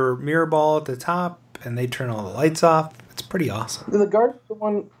have their mirror ball at the top, and they turn all the lights off. It's pretty awesome. The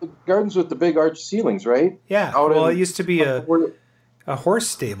gardens with the big arch ceilings, right? Yeah. Well, it used to be a horse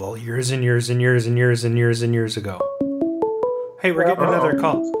stable years and years and years and years and years and years ago. Hey, we're getting another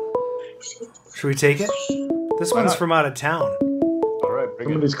call. Should we take it? This one's from out of town. All right,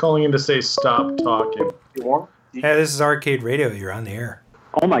 Somebody's calling in to say stop talking. Hey, this is Arcade Radio. You're on the air.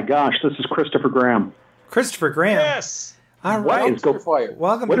 Oh my gosh, this is Christopher Graham. Christopher Graham. Yes. All right.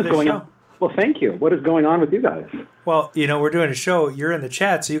 Welcome to the show. On? Well, thank you. What is going on with you guys? Well, we're doing a show. You're in the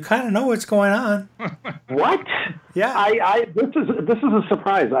chat, so you kind of know what's going on. What? Yeah. This is a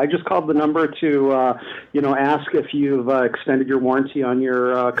surprise. I just called the number to ask if you've extended your warranty on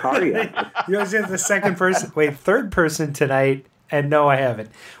your car yet. You're the second person. Wait, third person tonight. And no, I haven't.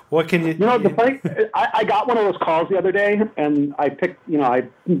 What can you? The funny, I got one of those calls the other day, and I picked. I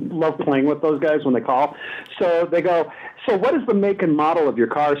love playing with those guys when they call. So they go, "So what is the make and model of your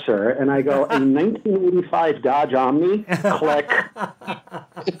car, sir?" And I go, "A 1985 Dodge Omni." Click.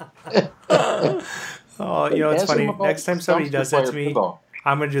 Oh, it's funny. Next time somebody does that to me,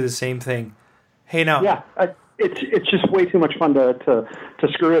 I'm gonna do the same thing. Hey, now. Yeah, it's just way too much fun to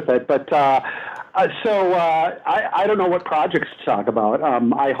screw with it, but. So I don't know what projects to talk about.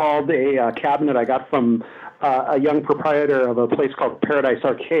 I hauled a cabinet I got from a young proprietor of a place called Paradise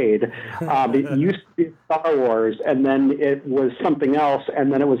Arcade. It used to be Star Wars, and then it was something else,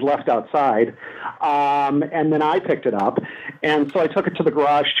 and then it was left outside. And then I picked it up, and so I took it to the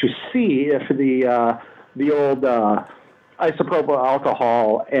garage to see if the old isopropyl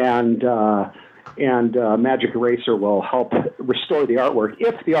alcohol and Magic Eraser will help restore the artwork,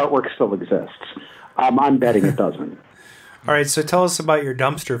 if the artwork still exists. I'm betting it doesn't. All right, so tell us about your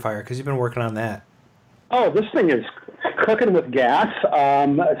dumpster fire, because you've been working on that. Oh, this thing is cooking with gas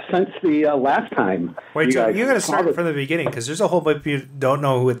since the last time. Wait, you got to start from the beginning, because there's a whole bunch of people who don't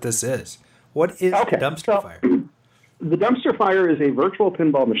know what this is. What is the dumpster fire? The dumpster fire is a virtual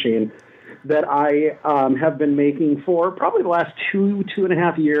pinball machine that I have been making for probably the last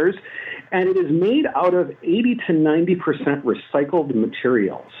 2.5 years. And it is made out of 80 to 90% recycled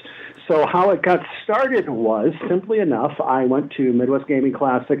materials. So how it got started was, simply enough, I went to Midwest Gaming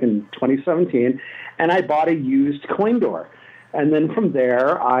Classic in 2017, and I bought a used coin door. And then from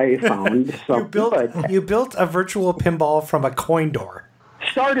there, I found something. You built a virtual pinball from a coin door.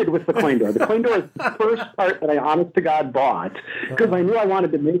 Started with the coin door. The coin door is the first part that I, honest to God, bought because I knew I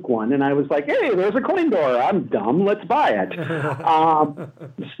wanted to make one, and I was like, "Hey, there's a coin door. I'm dumb. Let's buy it."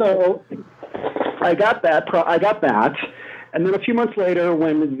 So I got that, and then a few months later,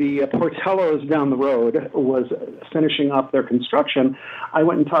 when the Portello's down the road was finishing up their construction, I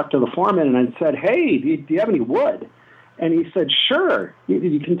went and talked to the foreman, and I said, "Hey, do you have any wood?" And he said, "Sure.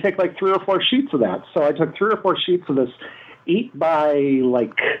 You can take like 3 or 4 sheets of that." So I took 3 or 4 sheets of this 8 by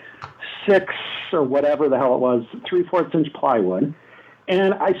 6 or whatever the hell it was, 3/4 inch plywood,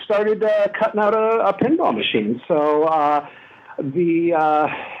 and I started cutting out a pinball machine. So the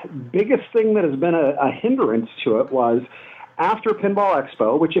biggest thing that has been a hindrance to it was after Pinball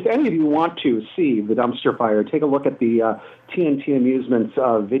Expo, which if any of you want to see the dumpster fire, take a look at the TNT Amusements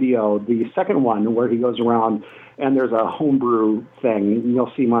video, the second one where he goes around and there's a homebrew thing. And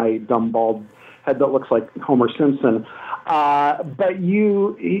you'll see my dumb bald head that looks like Homer Simpson.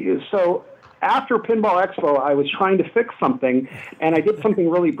 So after Pinball Expo, I was trying to fix something, and I did something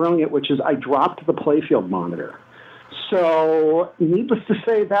really brilliant, which is I dropped the playfield monitor. So needless to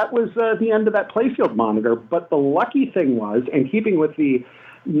say, that was the end of that playfield monitor. But the lucky thing was, in keeping with the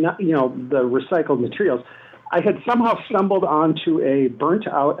recycled materials, I had somehow stumbled onto a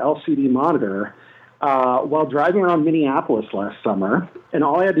burnt-out LCD monitor while driving around Minneapolis last summer, and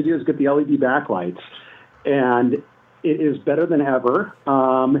all I had to do is get the LED backlights, and it is better than ever.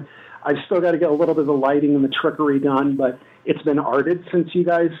 I've still got to get a little bit of the lighting and the trickery done, but it's been arted since you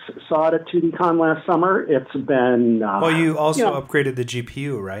guys saw it at 2DCon last summer. It's been... well, you also upgraded the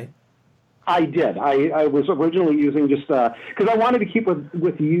GPU, right? I did. I was originally using just... because I wanted to keep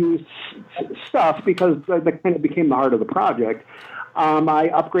with used stuff because that kind of became the heart of the project. I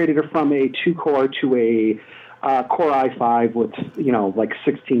upgraded it from a 2-core to a Core i5 with,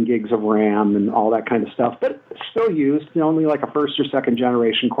 16 gigs of RAM and all that kind of stuff, but still used, only like a first or second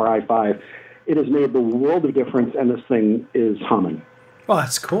generation Core i5. It has made the world of difference, and this thing is humming. Oh,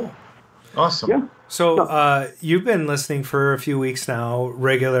 that's cool. Awesome. Yeah. So you've been listening for a few weeks now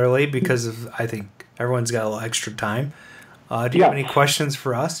regularly because of, I think, everyone's got a little extra time. Do you have any questions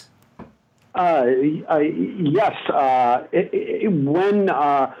for us? Yes. When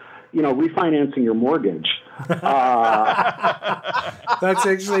refinancing your mortgage. That's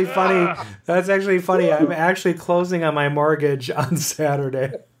actually funny. I'm actually closing on my mortgage on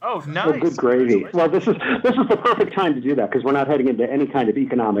Saturday. Oh, nice. Oh, good gravy. Well, this is the perfect time to do that because we're not heading into any kind of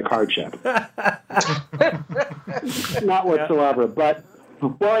economic hardship. Not whatsoever. But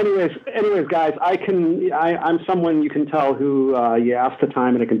Well, anyways, guys, I'm someone you can tell who you ask the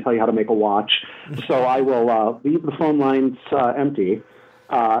time, and I can tell you how to make a watch. So I will leave the phone lines empty.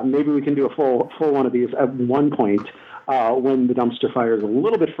 Maybe we can do a full one of these at one point when the dumpster fire is a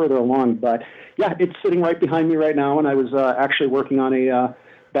little bit further along. But yeah, it's sitting right behind me right now, and I was actually working on a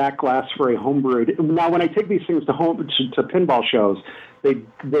back glass for a homebrewed. Now, when I take these things to pinball shows,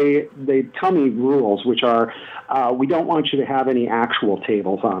 they tell me rules, which are we don't want you to have any actual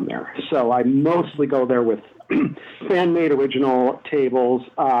tables on there. So I mostly go there with fan-made original tables.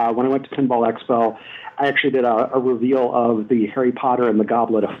 When I went to Pinball Expo, I actually did a reveal of the Harry Potter and the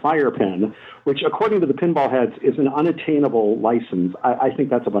Goblet of Fire pin, which, according to the pinball heads, is an unattainable license. I think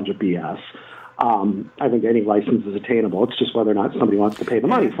that's a bunch of BS. I think any license is attainable. It's just whether or not somebody wants to pay the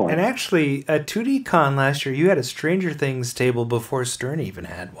money for it. And actually, at 2D-Con last year, you had a Stranger Things table before Stern even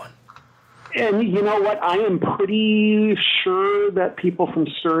had one. And you know what? I am pretty sure that people from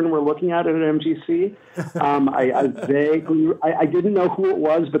Stern were looking at it at MGC. I didn't know who it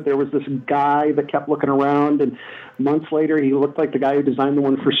was, but there was this guy that kept looking around, and months later, he looked like the guy who designed the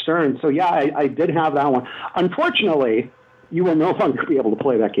one for Stern. So yeah, I did have that one. Unfortunately, you will no longer be able to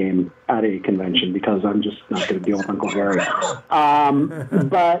play that game at a convention because I'm just not going to deal with Uncle Harry.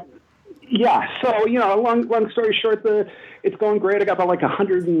 But yeah, so long story short, it's going great. I got about like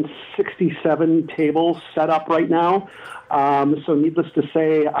 167 tables set up right now. So needless to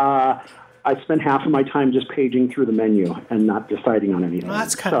say, I spend half of my time just paging through the menu and not deciding on anything. Well,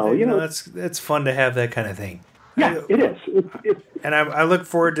 that's kind of that's fun to have that kind of thing. Yeah, it is. And I look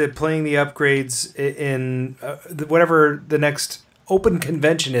forward to playing the upgrades in whatever the next open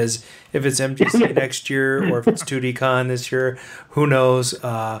convention is. If it's MGC next year or if it's 2D-Con this year, who knows?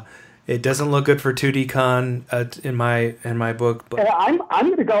 It doesn't look good for 2D-Con in my book. But I'm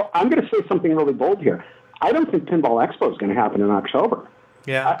going to say something really bold here. I don't think Pinball Expo is going to happen in October.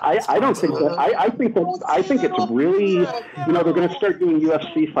 Yeah, I don't think that. I think it's really, they're going to start doing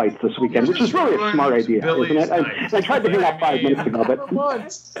UFC fights this weekend, which is really a smart idea, isn't it? I tried to hang up 5 minutes ago, but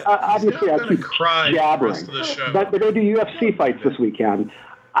obviously I keep jabbering. But they're going to do UFC fights this weekend.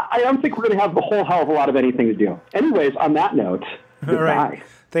 I don't think we're going to have a whole hell of a lot of anything to do. Anyways, on that note, goodbye. All right.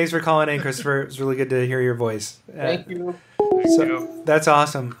 Thanks for calling in, Christopher. It was really good to hear your voice. Thank you. So that's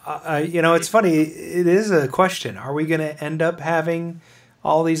awesome. It's funny. It is a question. Are we going to end up having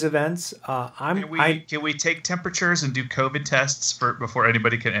all these events? Can we take temperatures and do COVID tests before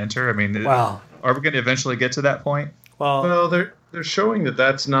anybody can enter? I mean, wow. Are we going to eventually get to that point? Well, they're showing that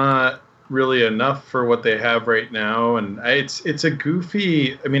that's not really enough for what they have right now, and it's a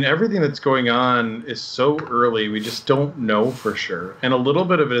goofy. I mean, everything that's going on is so early. We just don't know for sure, and a little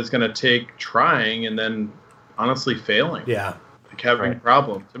bit of it is going to take trying and then honestly failing. Yeah, like having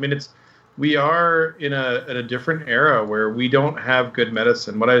problems. I mean, we are in a different era where we don't have good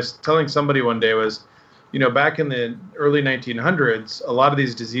medicine. What I was telling somebody one day was, back in the early 1900s, a lot of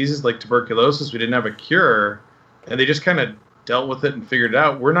these diseases like tuberculosis, we didn't have a cure, and they just kind of dealt with it and figured it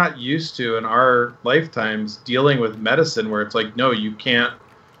out. We're not used to, in our lifetimes, dealing with medicine where it's like, no, you can't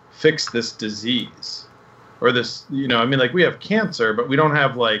fix this disease. Or this, we have cancer, but we don't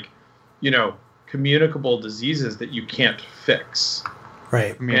have communicable diseases that you can't fix.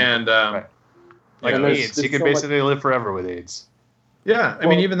 Right. And like AIDS, you can basically live forever with AIDS. Yeah,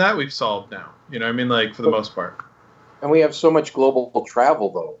 even that we've solved now. For the most part. And we have so much global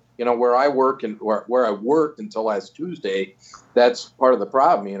travel, though. Where I work and where I worked until last Tuesday, that's part of the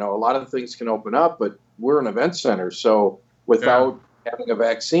problem. A lot of things can open up, but we're an event center, so without having a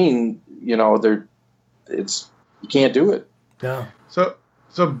vaccine, you can't do it. Yeah.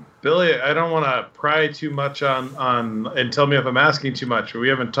 So Billy, I don't want to pry too much on and tell me if I'm asking too much. We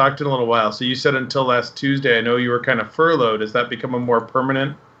haven't talked in a little while. So you said until last Tuesday. I know you were kind of furloughed. Has that become a more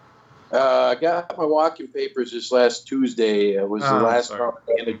permanent? I got my walking papers this last Tuesday. It was the last round of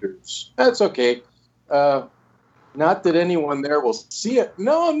managers. That's okay. Not that anyone there will see it.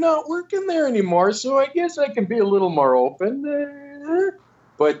 No, I'm not working there anymore, so I guess I can be a little more open.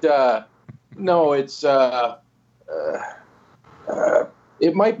 But no, it's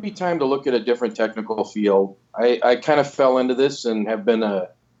it might be time to look at a different technical field. I kind of fell into this and have been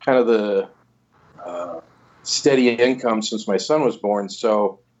the steady income since my son was born.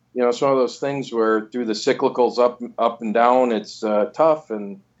 So, it's one of those things where through the cyclicals up and down, it's tough.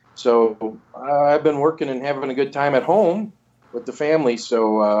 And so I've been working and having a good time at home with the family.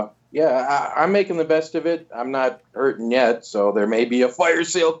 So, I'm making the best of it. I'm not hurting yet. So there may be a fire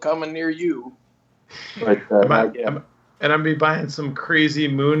sale coming near you. But, and I'm be buying some crazy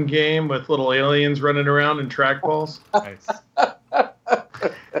moon game with little aliens running around and trackballs. Nice.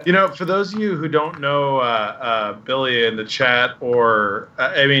 For those of you who don't know Billy in the chat, or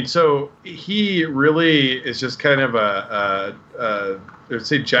so he really is just kind of let's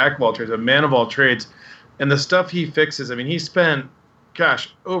say jack of all trades, a man of all trades, and the stuff he fixes. He spent,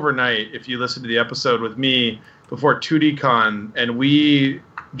 overnight. If you listen to the episode with me before 2DCon, and we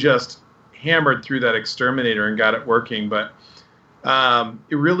just hammered through that exterminator and got it working, but.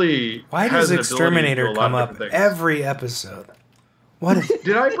 It really. Why does Exterminator come up every episode? What?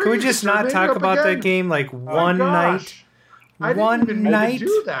 Can we just not talk about that game like one night? I didn't even mean to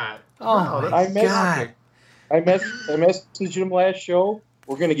do that. Oh my God! I messaged him last show.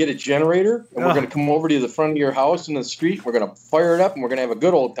 We're going to get a generator, and we're going to come over to the front of your house in the street. We're going to fire it up, and we're going to have a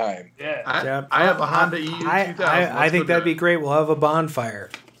good old time. Yeah. I have a Honda EU 2000. I think that'd be great. We'll have a bonfire.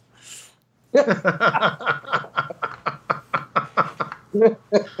 You're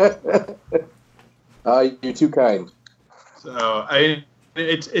too kind. So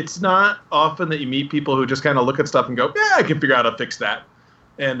it's not often that you meet people who just kind of look at stuff and go, yeah, I can figure out how to fix that.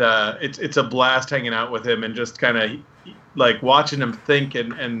 And it's a blast hanging out with him and just kind of like watching him think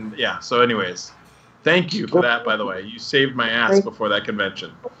and yeah. So anyways, thank you for that, by the way. You saved my ass before that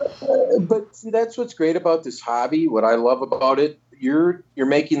convention. But see, that's what's great about this hobby. What I love about it, you're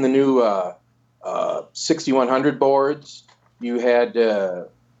making the new 6100 boards. You had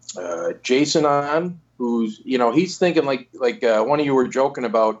Jason on, who's he's thinking like one of you were joking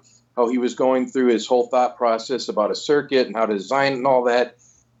about how he was going through his whole thought process about a circuit and how to design it and all that.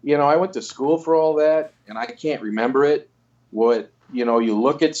 I went to school for all that, and I can't remember it. What you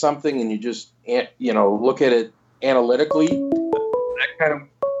look at something and you just look at it analytically. That kind of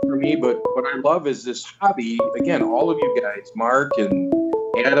for me. But what I love is this hobby. Again, all of you guys, Mark and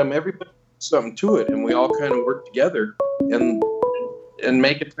Adam, everybody. Something to it, and we all kind of work together and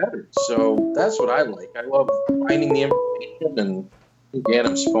make it better. So that's what I like. I love finding the information, and I think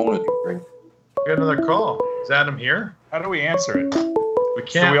Adam's phone is ringing. Got another call. Is Adam here? How do we answer it? We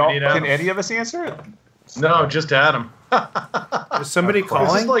can't. Can any of us answer it? No, just Adam. Is somebody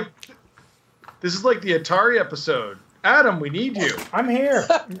calling? This is like the Atari episode. Adam, we need you. I'm here.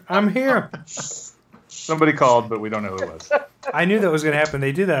 Somebody called, but we don't know who it was. I knew that was going to happen.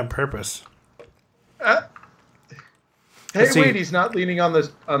 They did that on purpose. Wait, he's not leaning on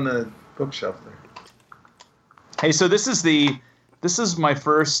the bookshelf there. Hey, so this is my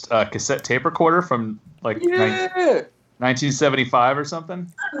first cassette tape recorder from 1975 or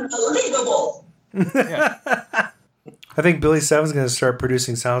something. Unbelievable. Yeah. I think Billy Seven's going to start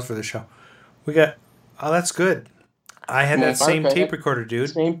producing sounds for the show. We got. Oh, that's good. I had that same tape recorder,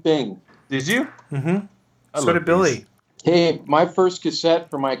 dude. Same thing. Did you? Mm-hmm. So did Billy. Hey, my first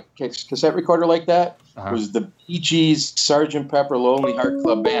cassette for my cassette recorder like that was the Bee Gees' Sgt. Pepper Lonely Heart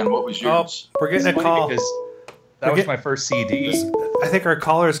Club Band. What was yours? Oh, we're getting a call. That was my first CD. I think our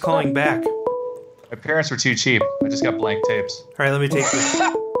caller is calling back. My parents were too cheap. I just got blank tapes. All right, let me take this.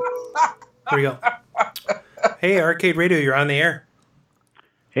 Here we go. Hey, Arcade Radio, you're on the air.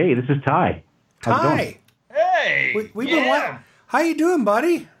 Hey, this is Ty. Ty. Hey. We've been How you doing,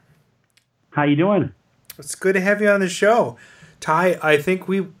 buddy? How you doing? It's good to have you on the show, Ty. I think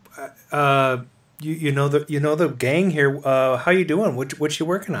we, you know the gang here. How you doing? What you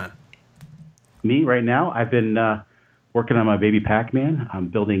working on? Me right now. I've been working on my baby Pac-Man. I'm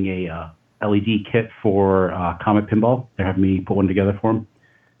building a LED kit for Comet Pinball. They're having me put one together for them.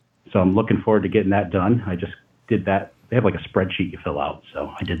 So I'm looking forward to getting that done. I just did that. They have like a spreadsheet you fill out,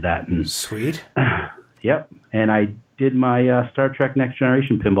 so I did that. And sweet. Yep, and I did my Star Trek Next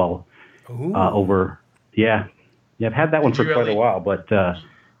Generation pinball over. Yeah, I've had that one for quite a while, but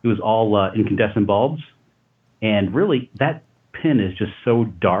it was all incandescent bulbs, and really that pin is just so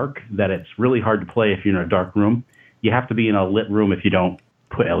dark that it's really hard to play if you're in a dark room. You have to be in a lit room if you don't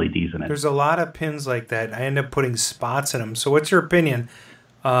put LEDs in it. There's a lot of pins like that. I end up putting spots in them. So what's your opinion?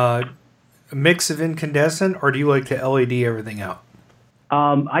 A mix of incandescent, or do you like to LED everything out?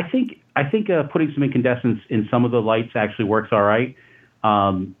 I think putting some incandescence in some of the lights actually works all right.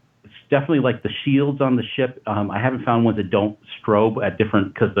 It's definitely like the shields on the ship. I haven't found ones that don't strobe at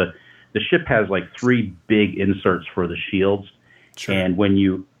different, because the ship has like 3 big inserts for the shields. Sure. And when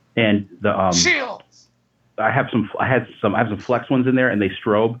you shields, I have some flex ones in there, and they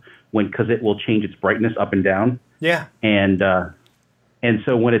strobe because it will change its brightness up and down. Yeah. And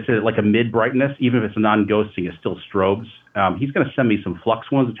so when it's like a mid brightness, even if it's a non-ghosting, it still strobes. He's going to send me some flux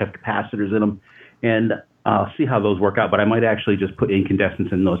ones, which have capacitors in them, and I'll see how those work out. But I might actually just put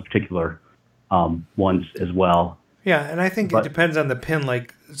incandescence in those particular ones as well. Yeah, and I think it depends on the pin.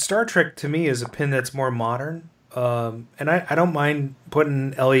 Like Star Trek to me is a pin that's more modern, and I don't mind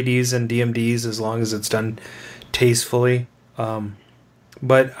putting LEDs and DMDs as long as it's done tastefully.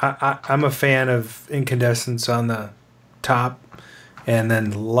 But I'm a fan of incandescents on the top and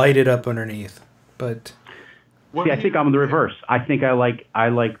then light it up underneath. But I think I'm the reverse. I think I like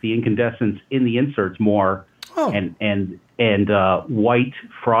the incandescents in the inserts more, and white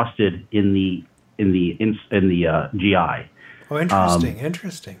frosted in the GI. Oh,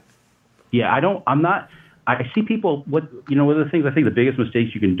 interesting. Yeah, I see people. One of the things I think the biggest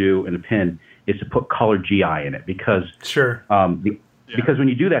mistakes you can do in a pin is to put colored GI in it because because when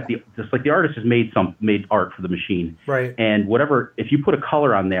you do that, just like the artist has made art for the machine, right? And if you put a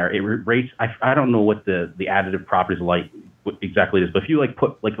color on there, it rates. I don't know what the additive properties are like exactly it is, but if you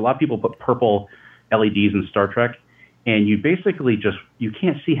put a lot of people put purple LEDs in Star Trek, and you basically you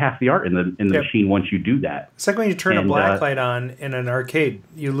can't see half the art in the machine once you do that. It's like when you turn a black light on in an arcade,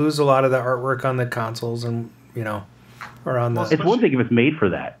 you lose a lot of the artwork on the consoles, and or on the. It's one thing if it's made for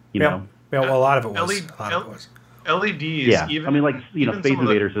that, know. Yeah, well, a lot of it was. LEDs. Yeah, Space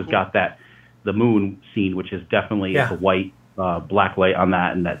Invaders has got the moon scene, which is definitely a white black light on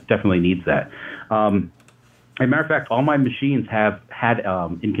that, and that definitely needs that. As a matter of fact, all my machines have had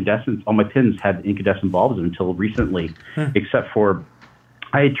incandescents. All my pins had incandescent bulbs until recently, except for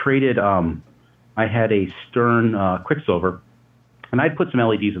I had traded. I had a Stern Quicksilver, and I'd put some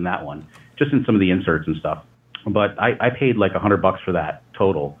LEDs in that one, just in some of the inserts and stuff. But I paid like $100 for that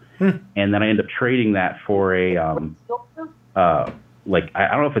total. And then I end up trading that for a I don't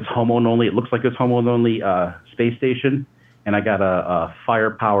know if it's home-owned only. It looks like it's home-owned only space station, and I got a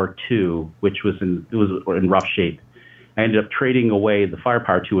Firepower 2, which was in rough shape. I ended up trading away the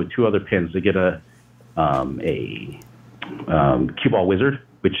Firepower 2 with 2 other pins to get a Cue Ball Wizard,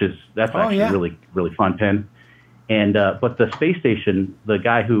 that's actually a really really fun pin. And but the space station, the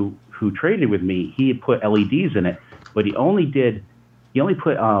guy who traded with me, he had put LEDs in it, but he only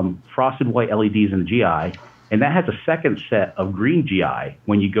put frosted white LEDs in the GI, and that has a second set of green GI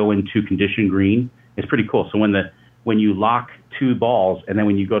when you go into conditioned green. It's pretty cool. So when you lock 2 balls, and then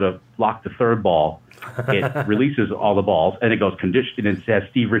when you go to lock the 3rd ball, it releases all the balls, and it goes conditioned, and it says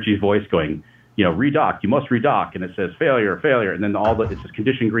Steve Ritchie's voice going, redock, you must redock, and it says failure, and then it says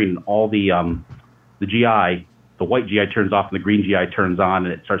conditioned green, and all the GI, the white GI turns off, and the green GI turns on,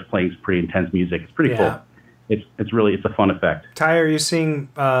 and it starts playing pretty intense music. It's pretty cool. It's a fun effect. Ty, are you seeing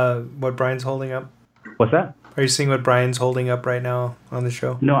what Brian's holding up? What's that? Are you seeing what Brian's holding up right now on the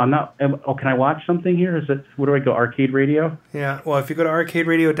show? No, I'm not. Oh, can I watch something here? Where do I go? Arcade Radio? Yeah. Well, if you go to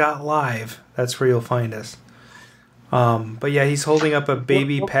arcaderadio.live, that's where you'll find us. But yeah, he's holding up a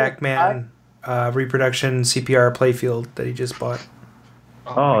baby Pac-Man reproduction CPR playfield that he just bought.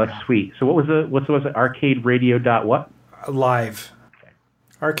 Oh, that's sweet. So what was it? Arcade Radio what? Live.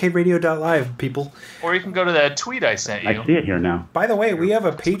 ArcadeRadio.live, people. Or you can go to that tweet I sent you. I see it here now. By the way, we have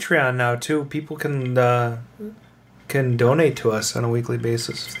a Patreon now too. People can donate to us on a weekly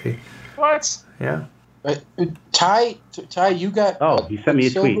basis. What? Yeah. Ty, you got. Oh, you sent me a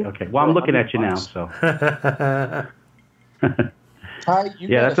tweet. Okay. Well, I'm looking at you now. So. Ty, you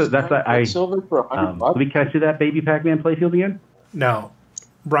got silver for $100. Can I see that baby Pac-Man playfield again? No.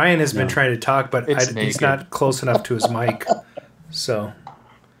 Brian has been trying to talk, but he's not close enough to his mic. So.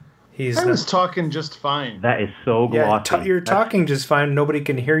 I was talking just fine. That is so glossy. You're talking just fine. Nobody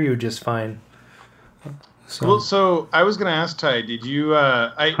can hear you just fine. So I was going to ask Ty, did you?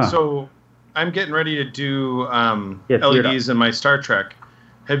 So I'm getting ready to do LEDs in my Star Trek.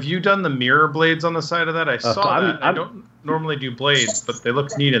 Have you done the mirror blades on the side of that? I saw that. I don't normally do blades, but they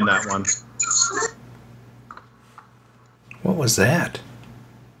look neat in that one. What was that?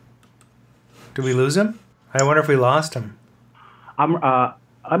 Did we lose him? I wonder if we lost him. I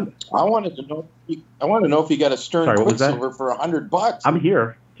wanted to know. I want to know if you got a Stern Quicksilver for $100. I'm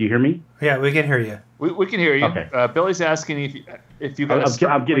here. Do you hear me? Yeah, we can hear you. We can hear you. Okay. Billy's asking if you got.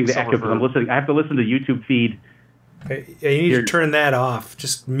 I'm getting the echo because I'm listening. I have to listen to YouTube feed. Okay. Yeah, you need to turn that off.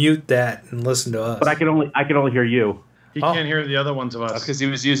 Just mute that and listen to us. But I can only hear you. He can't hear the other ones of us because he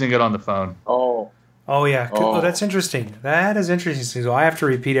was using it on the phone. Oh yeah. Oh, that's interesting. That is interesting. So I have to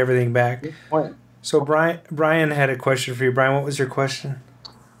repeat everything back. So Brian had a question for you. Brian, what was your question?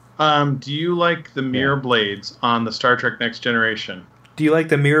 Do you like the mirror blades on the Star Trek Next Generation? Do you like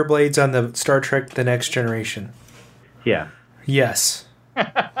the mirror blades on the Star Trek The Next Generation? Yeah. Yes. Well,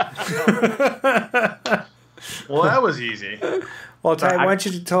 that was easy. Well, Ty, why don't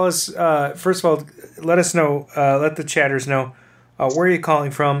you tell us, first of all, let us know, let the chatters know, where are you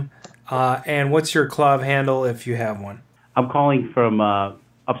calling from, and what's your club handle if you have one? I'm calling from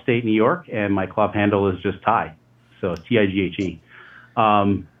upstate New York, and my club handle is just Ty. So Tighe.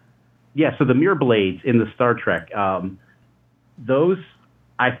 So the mirror blades in the Star Trek, those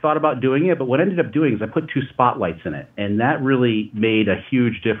I thought about doing it, but what I ended up doing is I put 2 spotlights in it, and that really made a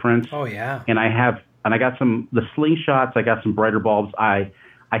huge difference. Oh yeah. And I got the slingshots. I got some brighter bulbs. I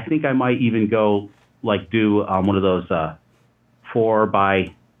think I might even go do one of those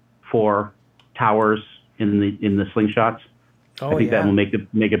 4x4 towers in the slingshots. Oh, I think that will make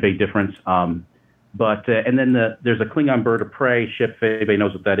a big difference. But and then there's a Klingon bird of prey ship. If anybody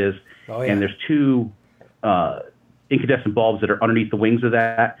knows what that is. Oh, yeah. And there's 2 incandescent bulbs that are underneath the wings of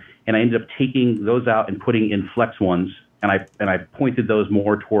that. And I ended up taking those out and putting in flex ones. And I pointed those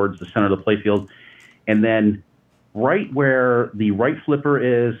more towards the center of the playfield. And then right where the right flipper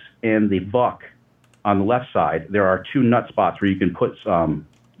is and the buck on the left side, there are 2 nut spots where you can put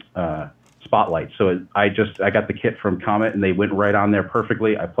spotlights. So I got the kit from Comet, and they went right on there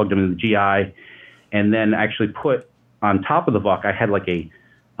perfectly. I plugged them in the GI, and then actually put on top of the buck, I had like a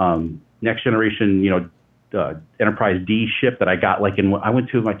next generation, Enterprise D ship that I got I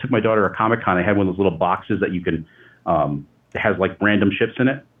took my daughter to a Comic-Con. I had one of those little boxes that you can it has like random ships in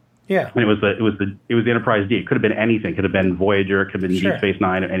it. Yeah. And it was the Enterprise D. It could have been anything. It could have been Voyager. It could have been Deep Space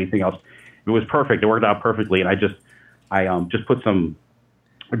Nine or anything else. It was perfect. It worked out perfectly. And I just put some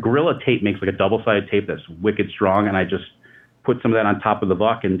Gorilla tape, makes like a double-sided tape that's wicked strong, and I just put some of that on top of the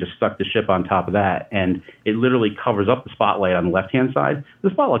buck and just stuck the ship on top of that, and it literally covers up the spotlight on the left-hand side. The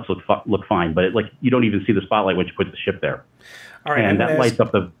spotlights look fine, but you don't even see the spotlight when you put the ship there. All right, and that lights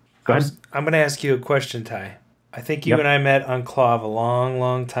up the. Go ahead. I'm going to ask you a question, Ty. I think you and I met on Clav a long,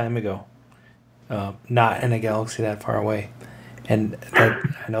 long time ago, not in a galaxy that far away, and I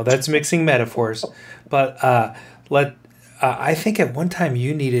know that's mixing metaphors, but I think at one time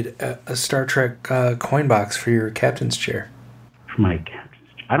you needed a Star Trek coin box for your captain's chair. For my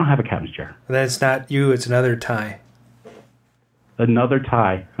captain's chair? I don't have a captain's chair. That's not you. It's another Ty. Another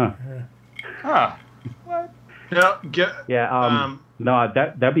Ty, huh? Huh. What? Yeah. No,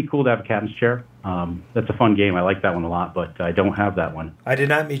 that'd be cool to have a captain's chair. That's a fun game. I like that one a lot, but I don't have that one. I did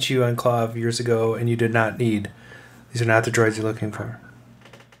not meet you on Clav years ago, and you did not need. These are not the droids you're looking for.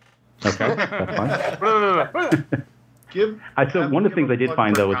 Okay, that's fine. So one of the things I did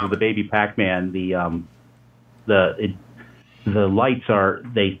find though is with the baby Pac-Man, the lights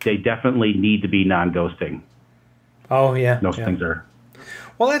they definitely need to be non-ghosting. Oh yeah, those things are.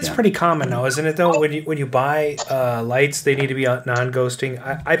 Well, that's pretty common now, isn't it? Though when you buy lights, they need to be non-ghosting.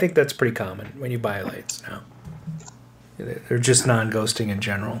 I think that's pretty common when you buy lights now. They're just non-ghosting in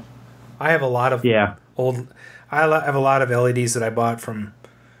general. I have a lot of old. I have a lot of LEDs that I bought from,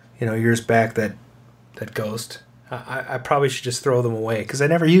 years back that ghost. I probably should just throw them away because I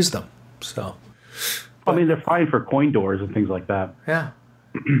never use them. So, I mean, they're fine for coin doors and things like that. Yeah,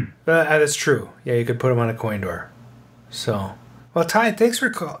 that's true. Yeah, you could put them on a coin door. So, well, Ty, thanks for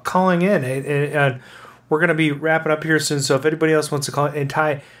calling in, and we're going to be wrapping up here soon. So, if anybody else wants to call in, and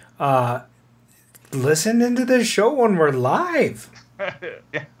Ty, listen into this show when we're live.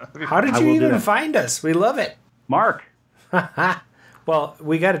 How did you even find us? We love it, Mark. Well,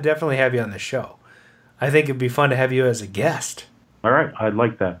 we got to definitely have you on the show. I think it'd be fun to have you as a guest. All right, I'd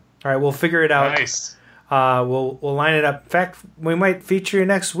like that. All right, we'll figure it out. Nice. We'll line it up. In fact, we might feature you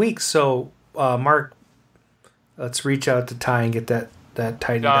next week. So, Mark, let's reach out to Ty and get that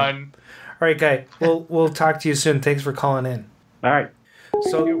tidied up. Done. All right, Guy. We'll talk to you soon. Thanks for calling in. All right.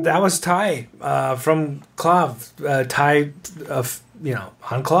 So that was Ty from Clav. Ty,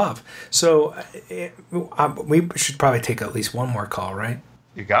 on Clav. So we should probably take at least one more call, right?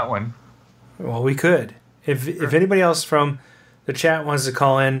 You got one. Well, we could. If anybody else from the chat wants to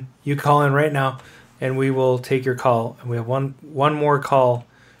call in, you call in right now, and we will take your call. And we have one more call,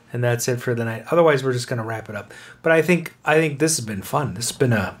 and that's it for the night. Otherwise, we're just going to wrap it up. But I think this has been fun. This has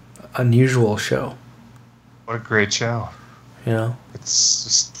been a unusual show. What a great show! It's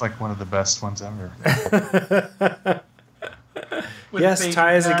just like one of the best ones ever. Yes,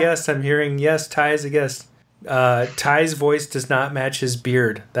 Ty is a guest. I'm hearing yes, Ty is a guest. Ty's voice does not match his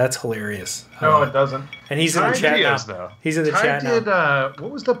beard. That's hilarious. No, it doesn't. And he's in the chat now. Though. He's in the chat now.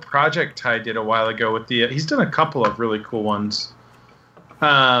 What was the project Ty did a while ago with the? He's done a couple of really cool ones.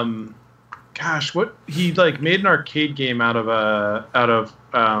 What he made an arcade game out of a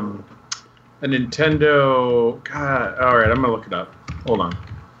Nintendo. God, all right, I'm gonna look it up. Hold on.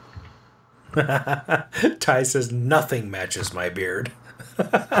 Ty says nothing matches my beard.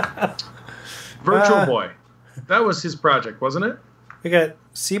 Virtual Boy. That was his project, wasn't it? We got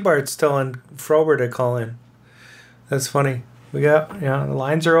Seabart telling Frober to call in. That's funny. We got, the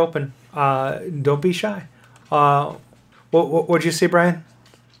lines are open. Don't be shy. What'd you say, Brian?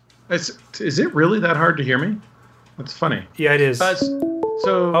 Is it really that hard to hear me? That's funny. Yeah, it is.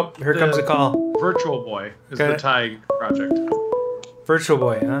 So here comes a call. Virtual Boy is the Ty project. Virtual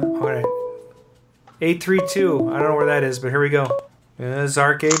Boy, huh? All right. 832. I don't know where that is, but here we go. This is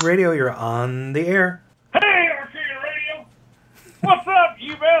Arcade Radio. You're on the air. Hey, Arcade Radio! What's up,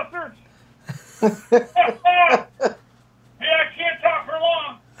 you bastards? Hey, I can't talk for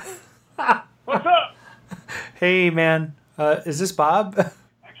long. What's up? Hey, man. Is this Bob? I can't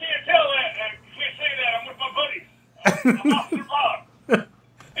tell that. I can't say that. I'm with my buddies. I'm Officer Bob.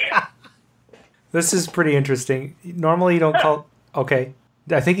 This is pretty interesting. Normally you don't call... Okay.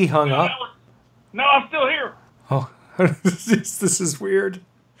 I think he hung up. No, I'm still here. Oh, this is weird.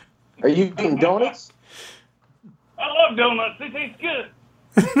 Are you eating donuts? I love donuts. They taste good.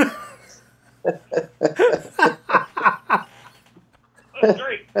 That's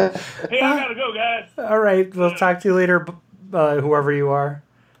great. Hey, I gotta go, guys. All right. We'll talk to you later, whoever you are.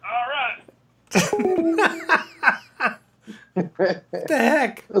 All right. What the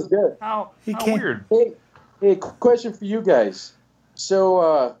heck? That was good. How can't- weird. Hey, question for you guys.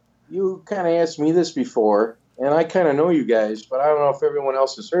 So, you kind of asked me this before, and I kind of know you guys, but I don't know if everyone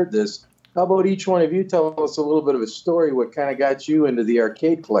else has heard this. How about each one of you tell us a little bit of a story, what kind of got you into the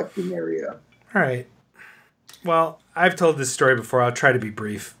arcade collecting area? All right. Well, I've told this story before. I'll try to be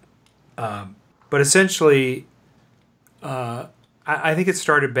brief. But essentially, I think it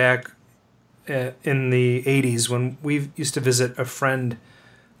started back in the 80s when we used to visit a friend,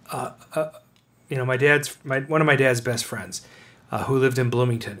 one of my dad's best friends, who lived in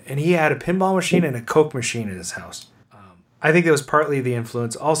Bloomington. And he had a pinball machine and a Coke machine in his house. I think that was partly the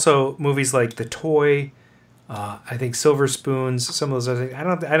influence. Also, movies like The Toy, I think Silver Spoons, some of those other things. I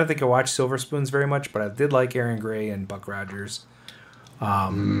don't think I watched Silver Spoons very much, but I did like Aaron Gray and Buck Rogers.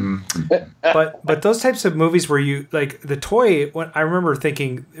 But those types of movies where you like The Toy, when I remember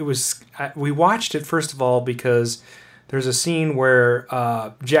thinking we watched it first of all because there's a scene where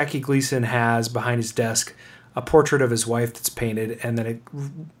Jackie Gleason has behind his desk a portrait of his wife that's painted, and then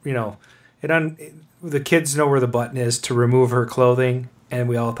the kids know where the button is to remove her clothing, and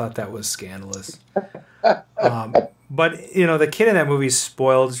we all thought that was scandalous. But the kid in that movie is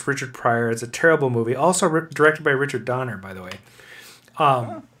spoiled. It's Richard Pryor. It's a terrible movie. Also directed by Richard Donner, by the way.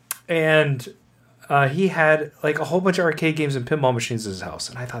 And he had like a whole bunch of arcade games and pinball machines in his house,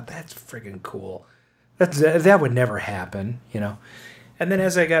 and I thought that's friggin' cool. That would never happen, And then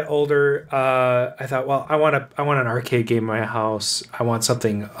as I got older, I thought, well, I want an arcade game in my house. I want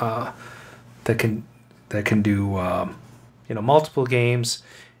something that can do multiple games.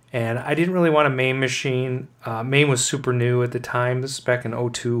 And I didn't really want a MAME machine. MAME was super new at the time. This is back in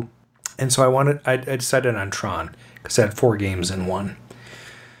 2002. And so I decided on Tron because I had 4 games in one.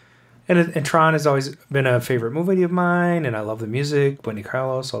 And Tron has always been a favorite movie of mine, and I love the music, Wendy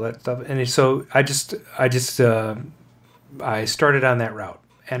Carlos, all that stuff. And so I started on that route.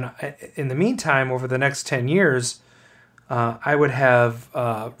 And in the meantime, over the next 10 years, I would have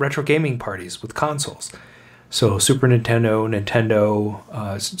retro gaming parties with consoles. So Super Nintendo,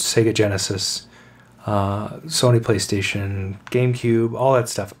 Sega Genesis, Sony PlayStation, GameCube, all that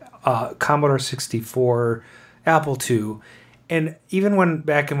stuff. Commodore 64, Apple II. And even when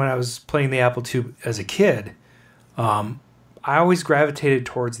I was playing the Apple II as a kid, I always gravitated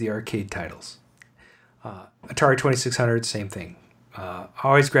towards the arcade titles. Atari 2600, same thing. I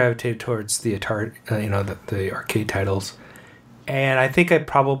always gravitated towards the Atari, the arcade titles. And I think I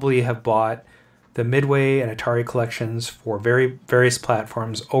probably have bought the Midway and Atari collections for various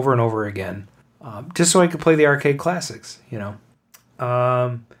platforms over and over again, just so I could play the arcade classics, And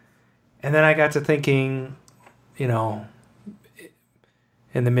then I got to thinking,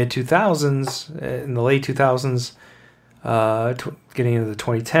 in the mid-2000s, in the late 2000s, getting into the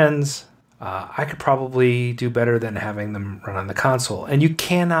 2010s, I could probably do better than having them run on the console. And you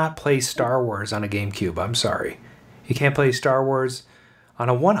cannot play Star Wars on a GameCube. I'm sorry. You can't play Star Wars on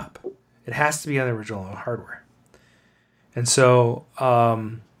a 1-Up. It has to be on the original hardware. And so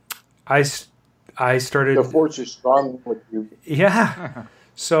I started... The force is strong with you. Yeah.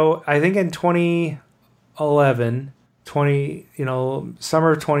 So I think in 2011...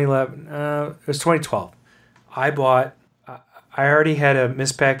 summer of 2011, it was 2012. I already had a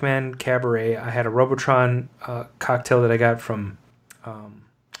Miss Pac-Man Cabaret. I had a Robotron cocktail that I got from,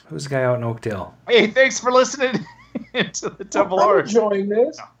 who's the guy out in Oakdale? Hey, thanks for listening to the Double R. I'm enjoying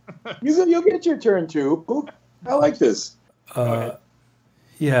this. You'll get your turn too. I like this.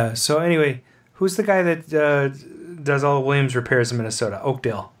 Yeah, so anyway, who's the guy that does all the Williams repairs in Minnesota?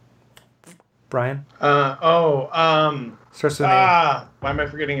 Oakdale. Brian? Starts with an A. Why am I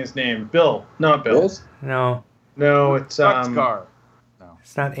forgetting his name? Bill. Not Bill. Yes? No, it's Boxcar. No.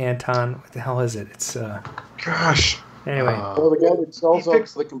 It's not Anton. What the hell is it? It's Gosh. Anyway. The guy that sells all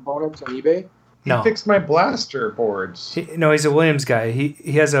the components on eBay? He fixed my blaster boards. He's a Williams guy.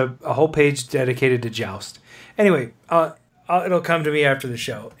 He has a whole page dedicated to Joust. Anyway, it'll come to me after the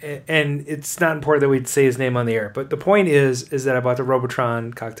show, and it's not important that we say his name on the air. But the point is that I bought the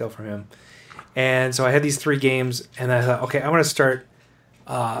Robotron cocktail from him, and so I had these 3 games, and I thought, okay, I'm going to start.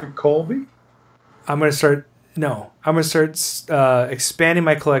 Colby. I'm going to start expanding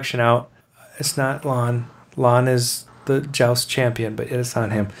my collection out. It's not Lon. Lon is the Joust champion, but it's on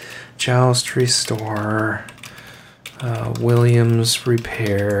him. Joust Restore, Williams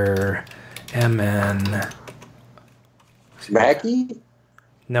Repair, MN. Mackie?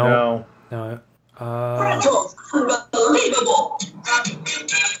 No. Unbelievable.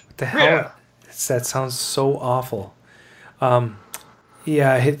 What the hell? Yeah. That sounds so awful.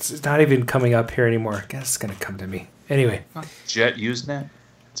 Yeah, it's not even coming up here anymore. I guess it's going to come to me. Anyway. Jet Usenet?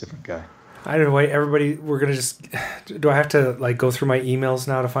 Different guy. I don't know why everybody. We're gonna just. Do I have to go through my emails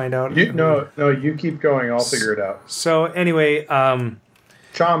now to find out? No. You keep going. I'll figure it out. So anyway, Andre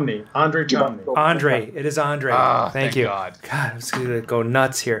Chomny. Andre, it is Andre. Thank you. God, I'm just gonna go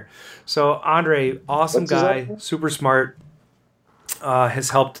nuts here. So Andre, awesome guy, super smart. Has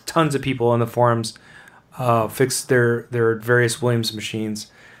helped tons of people on the forums fix their various Williams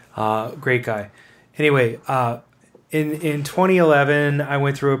machines. Great guy. Anyway, in 2011, I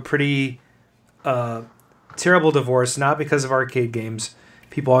went through a pretty terrible divorce, not because of arcade games.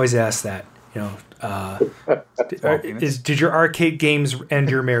 People always ask that, did your arcade games end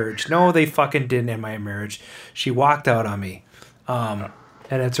your marriage? No, they fucking didn't end my marriage. She walked out on me, and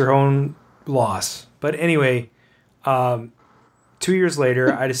it's her own loss. But anyway, 2 years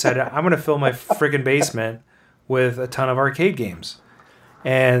later, I decided I'm going to fill my friggin' basement with a ton of arcade games,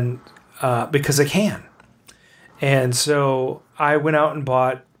 and because I can. And so I went out and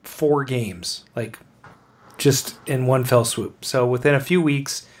bought 4 games, just in one fell swoop. So within a few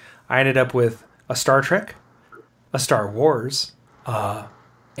weeks, I ended up with a Star Trek, a Star Wars,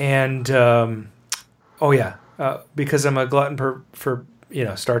 and because I'm a glutton for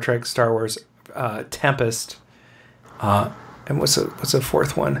Star Trek, Star Wars, Tempest, and what's the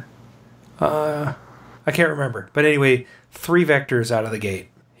fourth one? I can't remember. But anyway, 3 vectors out of the gate,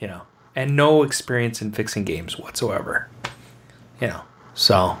 and no experience in fixing games whatsoever.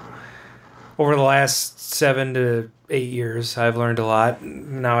 So over the last 7 to 8 years, I've learned a lot.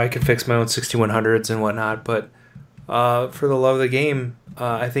 Now I can fix my own 6100s and whatnot, but for the love of the game,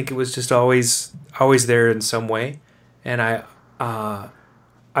 I think it was just always there in some way. And I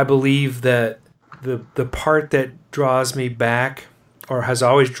believe that the part that draws me back, or has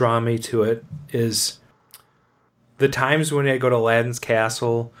always drawn me to it, is the times when I go to Aladdin's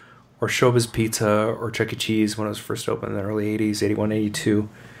Castle or Shoba's Pizza or Chuck E. Cheese when it was first opened in the early 80s, 81, 82,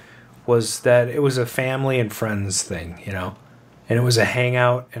 was that it was a family and friends thing, and it was a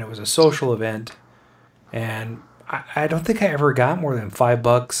hangout and it was a social event. And I don't think I ever got more than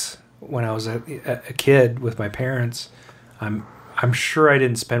 $5 when I was a kid with my parents. I'm sure I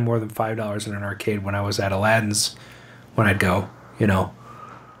didn't spend more than $5 in an arcade when I was at Aladdin's when I'd go,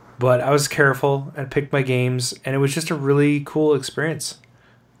 But I was careful and picked my games, and it was just a really cool experience.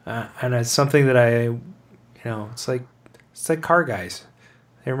 And it's something that it's like car guys.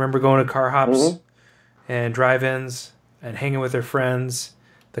 They remember going to car hops and drive-ins and hanging with their friends.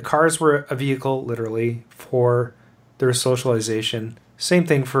 The cars were a vehicle, literally, for their socialization. Same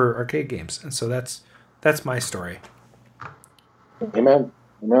thing for arcade games. And so that's my story. Amen.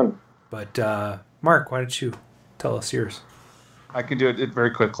 But Mark, why don't you tell us yours? I can do it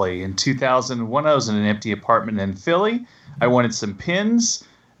very quickly. In 2001, I was in an empty apartment in Philly. I wanted some pins,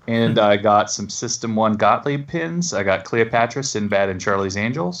 and I got some System 1 Gottlieb pins. I got Cleopatra, Sinbad, and Charlie's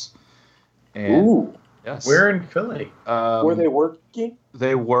Angels. And, ooh. Yes. Where in Philly? Were they working?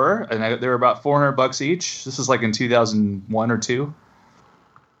 They were, and they were about $400 each. This was in 2001 or 2.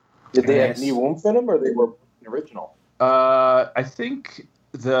 Did they have knee womb in them, or they were original? I think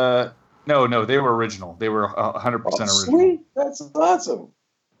No, they were original. They were 100% original. Sweet, that's awesome.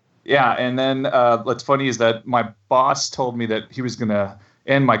 Yeah, and then what's funny is that my boss told me that he was going to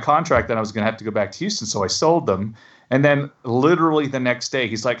end my contract, and I was going to have to go back to Houston, so I sold them. And then literally the next day,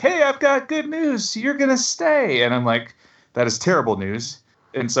 he's like, "Hey, I've got good news. You're going to stay." And I'm like, "That is terrible news."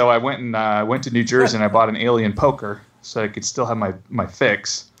 And so I went to New Jersey, and I bought an Alien Poker so I could still have my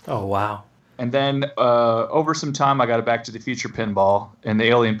fix. Oh, wow. And then over some time, I got a Back to the Future pinball, and the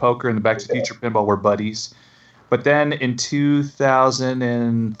Alien Poker and the Back to the Future pinball were buddies. But then in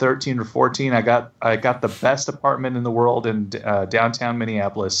 2013 or 14, I got the best apartment in the world in downtown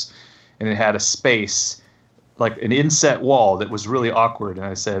Minneapolis, and it had a space, like an inset wall that was really awkward. And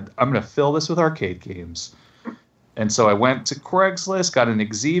I said, "I'm going to fill this with arcade games." And so I went to Craigslist, got an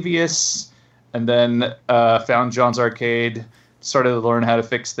Exevious, and then found John's Arcade, started to learn how to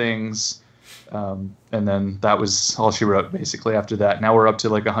fix things, and then that was all she wrote, basically, after that. Now we're up to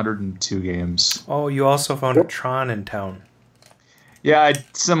like 102 games. Oh, you also found a Tron in town. Yeah,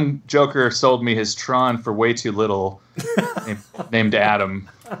 some joker sold me his Tron for way too little, named Adam.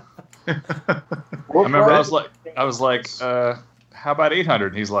 I remember I was like, how about 800?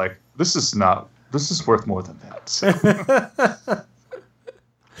 And he's like, this is worth more than that.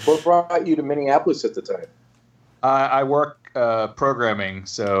 What brought you to Minneapolis at the time? I work programming,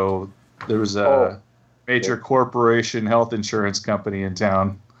 so there was a major corporation health insurance company in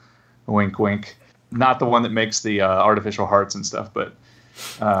town. Wink, wink. Not the one that makes the artificial hearts and stuff, but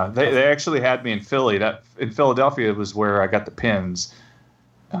they actually had me in Philly. That in Philadelphia was where I got the pins.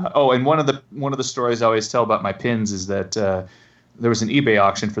 And one of the stories I always tell about my pins is that there was an eBay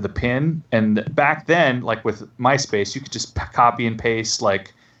auction for the pin, and back then, like with MySpace, you could just copy and paste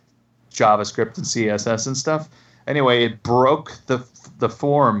like JavaScript and CSS and stuff. Anyway, it broke the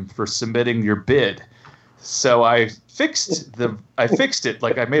form for submitting your bid, so I fixed it.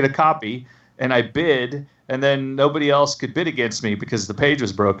 Like I made a copy and I bid, and then nobody else could bid against me because the page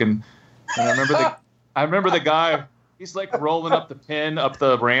was broken. And I remember the guy. He's like rolling up the pin up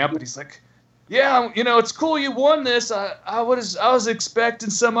the ramp, and he's like, "Yeah, it's cool you won this. I was expecting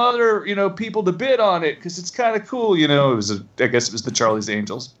some other people to bid on it because it's kind of cool. I guess it was the Charlie's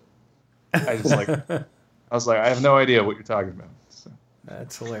Angels." I was like, I have no idea what you're talking about. So.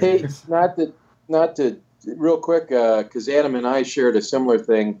 That's hilarious. Hey, not to real quick, because Adam and I shared a similar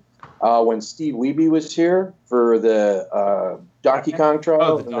thing when Steve Wiebe was here for the Donkey Kong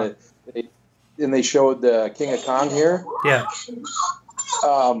trial, and they showed the King of Kong here. Yeah.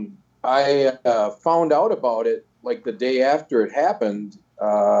 I found out about it like the day after it happened.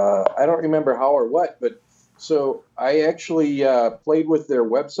 I don't remember how or what, but so I actually played with their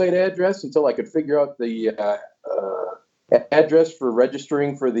website address until I could figure out the address for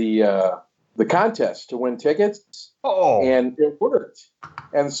registering for the contest to win tickets. Oh. And it worked.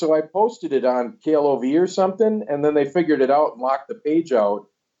 And so I posted it on KLOV or something, and then they figured it out and locked the page out.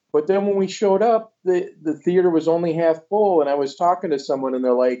 But then when we showed up, the theater was only half full, and I was talking to someone, and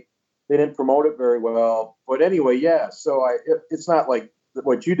they're like, they didn't promote it very well. But anyway, yeah, so it's not like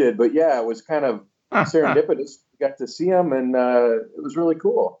what you did, but yeah, it was kind of serendipitous. We got to see him, and it was really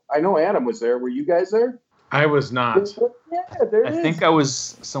cool. I know Adam was there. Were you guys there? I was not. Yeah, there it is. I think I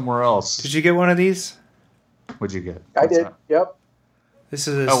was somewhere else. Did you get one of these? What'd you get? I did. Yep. This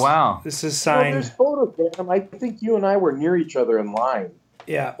is. Oh wow. This is signed. There's photos, Adam. I think you and I were near each other in line.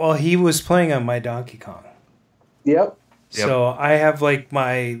 Yeah. Well, he was playing on my Donkey Kong. Yep. So I have like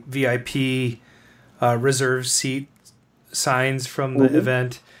my VIP reserve seat signs from the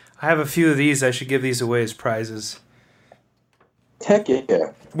event. I have a few of these. I should give these away as prizes. Heck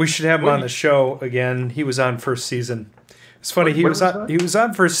yeah. We should have him on the show again. He was on first season. It's funny. He was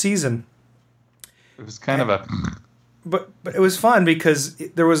on first season. It was kind of a... But it was fun because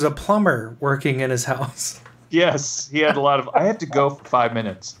there was a plumber working in his house. Yes. He had a lot of... I had to go for 5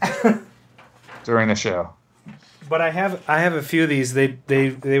 minutes during the show. But I have a few of these. They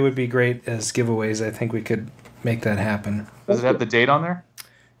would be great as giveaways. I think we could make that happen. Does it have the date on there?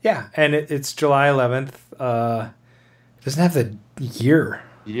 Yeah, and it's July 11th. It doesn't have the year.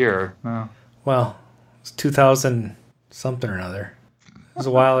 Year? No. Well, it's 2000 something or another. It was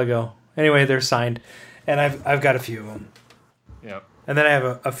a while ago. Anyway, they're signed, and I've got a few of them. Yep. And then I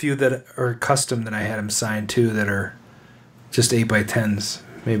have a few that are custom that I had them signed too that are just 8x10s.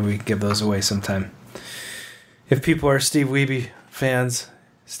 Maybe we can give those away sometime. If people are Steve Wiebe fans,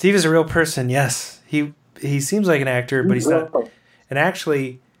 Steve is a real person. Yes, he seems like an actor, but he's not. And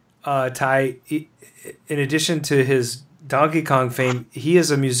actually, Ty, in addition to his Donkey Kong fame, he is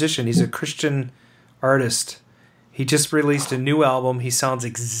a musician. He's a Christian artist. He just released a new album. He sounds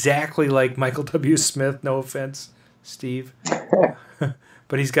exactly like Michael W. Smith. No offense, Steve,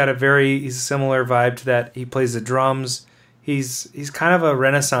 but he's got he's a similar vibe to that. He plays the drums. He's kind of a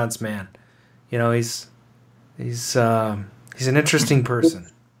Renaissance man. He's an interesting person.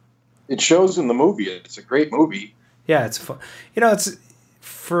 It shows in the movie. It's a great movie. Yeah, it's fun. It's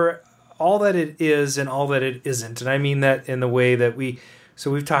for all that it is and all that it isn't. And I mean that in the way that we've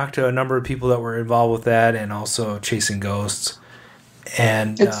talked to a number of people that were involved with that and also Chasing Ghosts.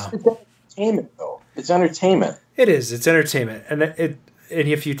 And it's entertainment, though. It's entertainment. It is. It's entertainment. And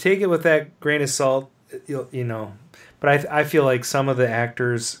if you take it with that grain of salt, but I feel like some of the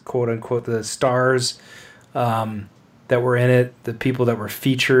actors, quote unquote, the stars that were in it, the people that were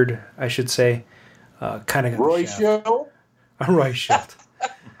featured, I should say, kind of got Roy Schilt. Roy Schilt.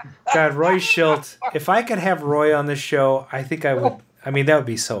 God, Roy Schilt. If I could have Roy on this show, I think I would. I mean, that would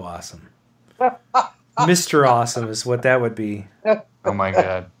be so awesome. Mr. Awesome is what that would be. Oh my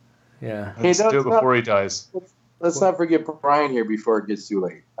God. Yeah. Hey, Let's do it before he dies. Let's not forget Brian here before it gets too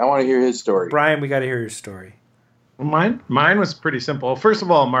late. I want to hear his story. Brian, we got to hear your story. Mine was pretty simple. First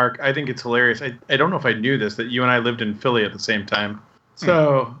of all, Mark, I think it's hilarious. I don't know if I knew this, that you and I lived in Philly at the same time.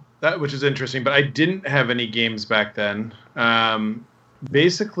 So which is interesting, but I didn't have any games back then.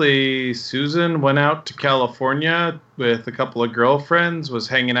 Basically, Susan went out to California with a couple of girlfriends, was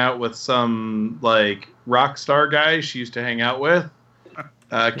hanging out with some like rock star guys she used to hang out with.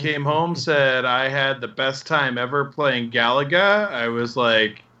 Came home, said I had the best time ever playing Galaga. I was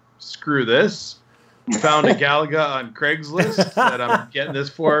like, screw this. Found a Galaga on Craigslist that I'm getting this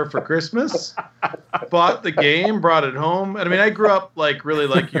for Christmas. Bought the game, brought it home. And I mean, I grew up like really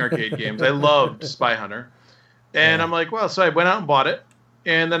liking arcade games. I loved Spy Hunter. And I'm like, well, so I went out and bought it.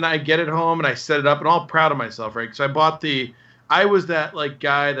 And then I get it home and I set it up and all proud of myself, right? So I was that like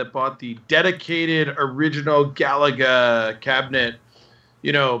guy that bought the dedicated original Galaga cabinet,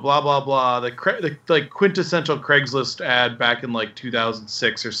 you know, blah, blah, blah. The like quintessential Craigslist ad back in like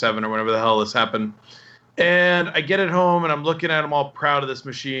 2006 or 7 or whenever the hell this happened. And I get it home and I'm looking at him all proud of this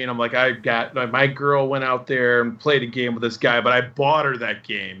machine. I'm like, my girl went out there and played a game with this guy, but I bought her that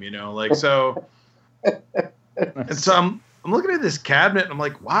game, you know, like, so. And so I'm looking at this cabinet and I'm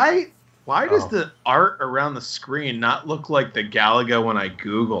like, why does the art around the screen not look like the Galaga when I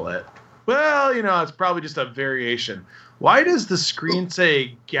Google it? Well, you know, it's probably just a variation. Why does the screen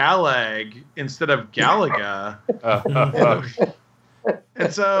say Galag instead of Galaga?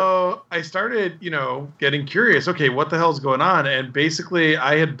 And so I started, you know, getting curious. Okay, what the hell's going on? And basically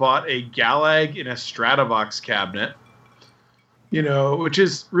I had bought a Galag in a Stratovox cabinet, you know, which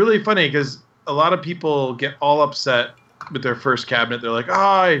is really funny because a lot of people get all upset with their first cabinet. They're like, oh,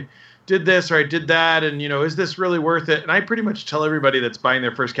 I did this or I did that. And, you know, is this really worth it? And I pretty much tell everybody that's buying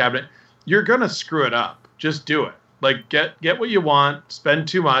their first cabinet, you're going to screw it up. Just do it. Like, get what you want, spend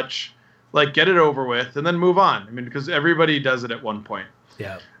too much, like, get it over with, and then move on. I mean, because everybody does it at one point.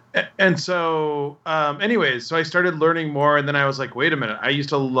 Yeah. And so, anyways, so I started learning more, and then I was like, wait a minute, I used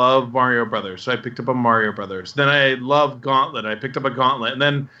to love Mario Brothers, so I picked up a Mario Brothers. Then I loved Gauntlet, I picked up a Gauntlet, and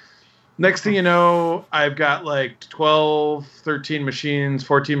then next thing you know, I've got like 12, 13 machines,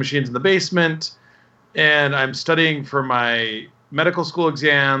 14 machines in the basement, and I'm studying for my medical school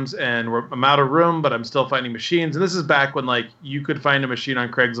exams, and I'm out of room, but I'm still finding machines. And this is back when like you could find a machine on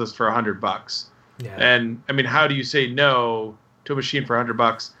Craigslist for $100. Yeah. And I mean, how do you say no to a machine for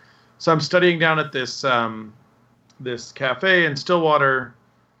 $100? So I'm studying down at this this cafe in Stillwater,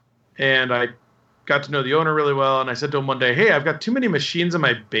 and I got to know the owner really well. And I said to him one day, hey, I've got too many machines in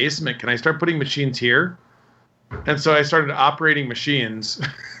my basement. Can I start putting machines here? And so I started operating machines.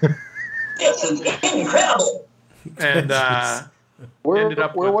 It's incredible. And ended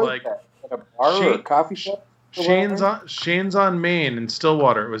up with like that? At a bar or a coffee shop? Shane's on Main in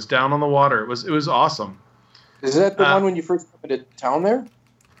Stillwater. It was down on the water. It was awesome. Is that the one when you first came into town there?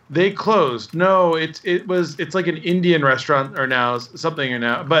 They closed. No, it's like an Indian restaurant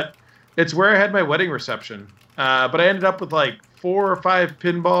but it's where I had my wedding reception. But I ended up with like 4 or 5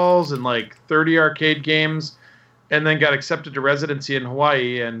 pinballs and like 30 arcade games, and then got accepted to residency in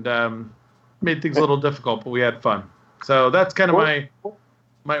Hawaii and made things a little difficult, but we had fun. So that's kind of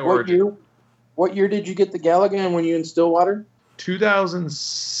my origin. What year did you get the Galaga when you were in Stillwater?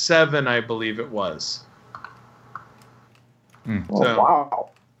 2007, I believe it was. Oh, wow.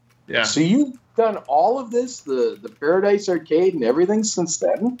 Yeah. So you've done all of this, the Paradise Arcade and everything since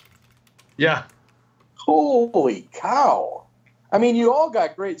then? Yeah. Holy cow. I mean, you all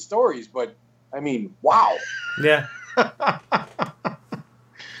got great stories, but, I mean, wow. Yeah.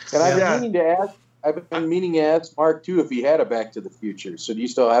 And I've been meaning to ask Mark, too, if he had a Back to the Future. So do you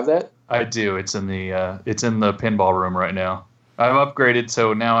still have that? I do. It's in the pinball room right now. I've upgraded,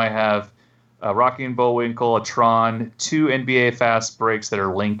 so now I have Rocky and Bullwinkle, a Tron, 2 NBA Fast Breaks that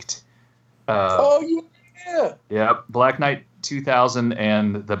are linked. Oh, yeah. Yep. Black Knight 2000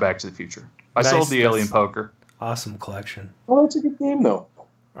 and the Back to the Future. I sold the Alien Poker. Awesome collection. Well, that's a good game, though.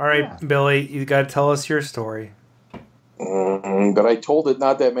 All right, Billy, you got to tell us your story. But I told it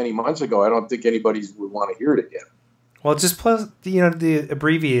not that many months ago. I don't think anybody would want to hear it again. Well, just plus, the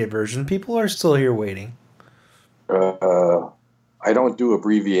abbreviated version. People are still here waiting. I don't do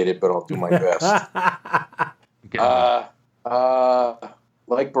abbreviated, but I'll do my best.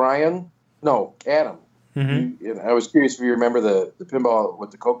 Like Brian? No, Adam. Mm-hmm. I was curious if you remember the pinball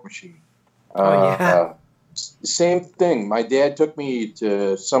with the Coke machine. Same thing. My dad took me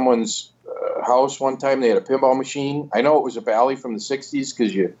to someone's house one time. They had a pinball machine. I know it was a Bally from the 60s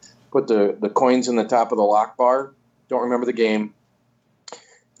because you put the coins in the top of the lock bar. Don't remember the game.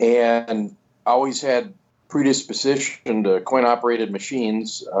 And always had predisposition to coin-operated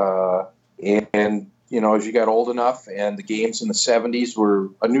machines. And, as you got old enough and the games in the 70s were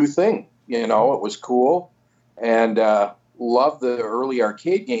a new thing, it was cool. And loved the early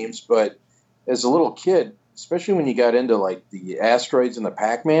arcade games. But as a little kid, especially when you got into, like, the Asteroids and the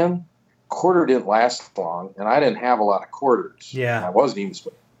Pac-Man, quarter didn't last long, and I didn't have a lot of quarters. Yeah. I wasn't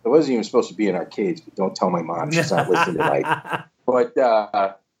even supposed to be in arcades, but don't tell my mom. She's not listening tonight. But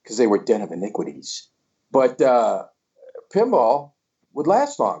because they were den of iniquities. But pinball would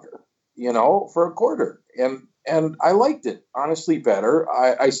last longer, for a quarter. And I liked it, honestly, better.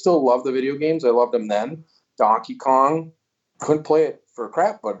 I still love the video games. I loved them then. Donkey Kong, couldn't play it for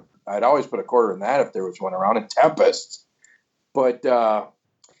crap, but I'd always put a quarter in that if there was one around. And Tempest. But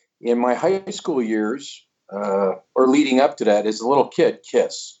in my high school years, or leading up to that, as a little kid,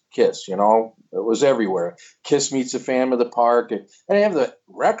 Kiss, it was everywhere. Kiss Meets the Phantom of the Park. And I didn't have the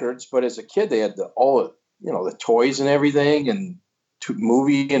records, but as a kid, they had all the toys and everything, and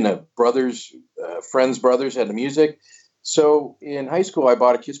movie, and the friends' brothers had the music. So in high school, I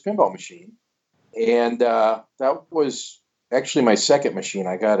bought a Kiss pinball machine, and that was actually my second machine.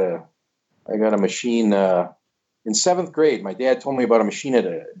 I got a machine in 7th grade. My dad told me about a machine at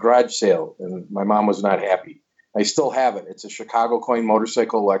a garage sale, and my mom was not happy. I still have it. It's a Chicago coin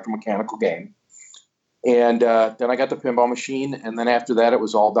motorcycle electromechanical game. And then I got the pinball machine, and then after that, it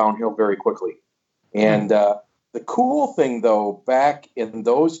was all downhill very quickly. And the cool thing, though, back in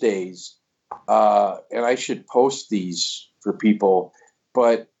those days, and I should post these for people,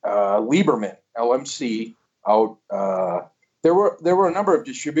 but Lieberman, LMC, out. There were a number of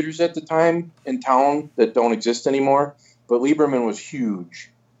distributors at the time in town that don't exist anymore, but Lieberman was huge,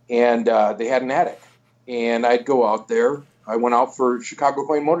 and they had an attic. And I'd go out there. I went out for Chicago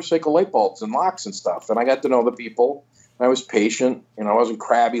coin motorcycle light bulbs and locks and stuff, and I got to know the people. I was patient, and I wasn't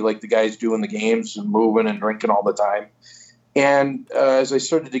crabby like the guys do in the games and moving and drinking all the time. And as I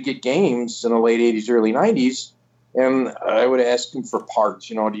started to get games in the late 80s, early 90s, and I would ask them for parts,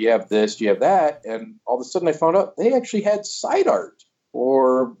 do you have this, do you have that? And all of a sudden I found out they actually had side art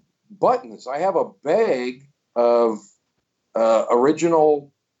or buttons. I have a bag of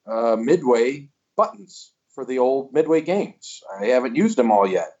original Midway buttons for the old Midway games. I haven't used them all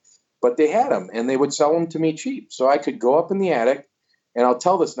yet, but they had them, and they would sell them to me cheap. So I could go up in the attic, and I'll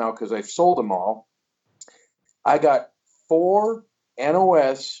tell this now because I've sold them all. I got 4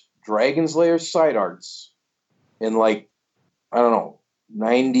 NOS Dragon's Lair side arts in early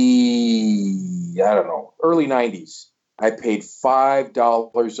 90s. I paid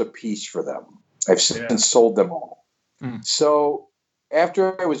 $5 a piece for them. I've since sold them all. So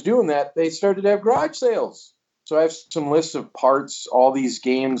after I was doing that, they started to have garage sales. So I have some lists of parts, all these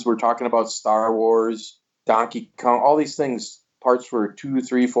games. We're talking about Star Wars, Donkey Kong, all these things. Parts were $2,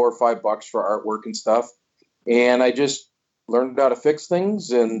 $3, $4, $5 for artwork and stuff. And I just learned how to fix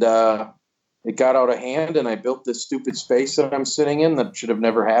things, and it got out of hand, and I built this stupid space that I'm sitting in that should have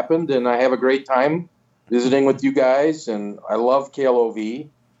never happened. And I have a great time visiting with you guys, and I love KLOV.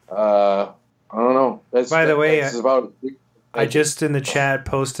 I don't know. By the way, about I just in the chat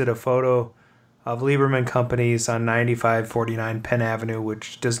posted a photo of Lieberman Companies on 9549 Penn Avenue,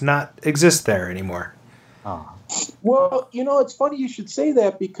 which does not exist there anymore. Oh. Well, it's funny you should say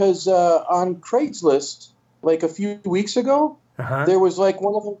that, because on Craigslist, like a few weeks ago, there was like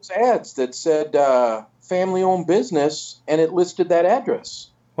one of those ads that said family-owned business, and it listed that address.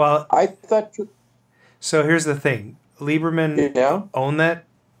 Well, I thought. So here's the thing: Lieberman owned that.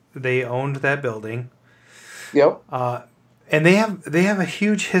 They owned that building. Yep. And they have a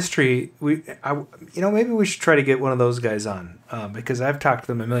huge history. Maybe we should try to get one of those guys on because I've talked to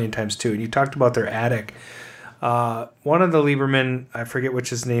them a million times too. And you talked about their attic. One of the Lieberman, I forget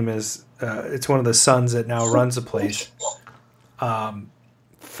which his name is. It's one of the sons that now runs the place.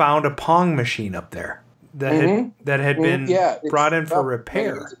 Found a Pong machine up there that had been brought in for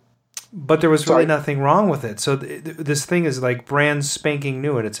repair, but there was really nothing wrong with it. So this thing is like brand spanking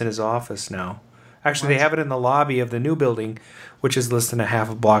new, and it's in his office now. Actually, they have it in the lobby of the new building, which is less than a half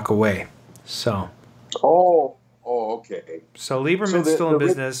a block away. So. Oh, okay. So Lieberman's still in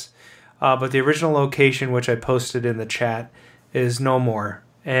business, but the original location, which I posted in the chat, is no more.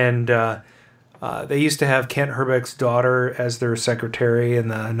 And they used to have Kent Herbeck's daughter as their secretary in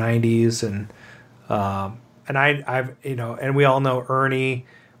the 90s, and and we all know Ernie,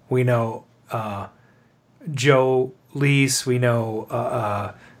 we know Joe Lease, we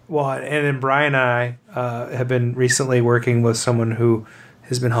know. And then Brian and I have been recently working with someone who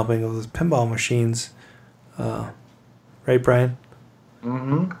has been helping with pinball machines. Right, Brian?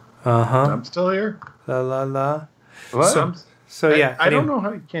 Mm-hmm. Uh-huh. I'm still here. La, la, la. What? So yeah, I don't know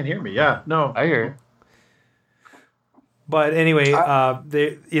how you can't hear me. Yeah, no, I hear you. But anyway,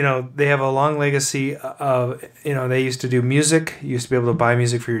 they have a long legacy of, they used to do music. You used to be able to buy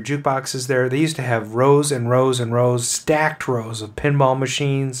music for your jukeboxes there. They used to have rows and rows and rows, stacked rows of pinball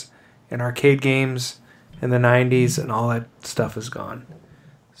machines and arcade games in the 90s, and all that stuff is gone.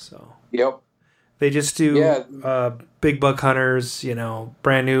 So yep. They just do Big Buck Hunters,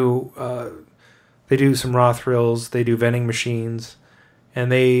 brand new. They do some raw thrills. They do vending machines.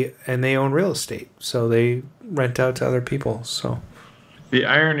 And they own real estate, so they rent out to other people. So the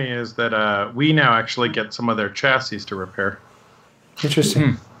irony is that we now actually get some of their chassis to repair.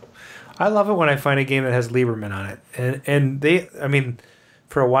 Interesting. I love it when I find a game that has Lieberman on it, and they,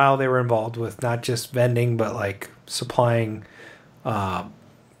 for a while they were involved with not just vending, but like supplying,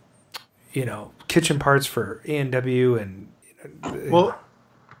 kitchen parts for A&W and.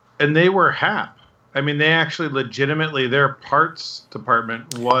 And they were HAP. They actually legitimately, their parts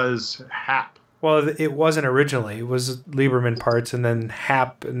department was HAP. Well, it wasn't originally. It was Lieberman Parts, and then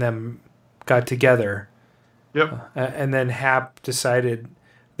HAP and them got together. Yep. And then HAP decided,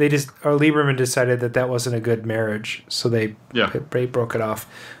 Lieberman decided that wasn't a good marriage, so they broke it off.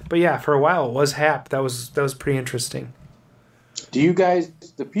 But yeah, for a while it was HAP. That was pretty interesting. Do you guys,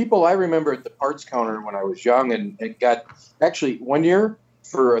 the people I remember at the parts counter when I was young and got, actually one year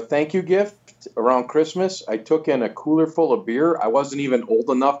for a thank you gift, around Christmas, I took in a cooler full of beer. I wasn't even old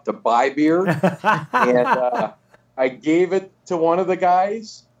enough to buy beer. And I gave it to one of the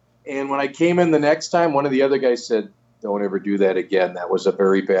guys. And when I came in the next time, one of the other guys said, "Don't ever do that again. That was a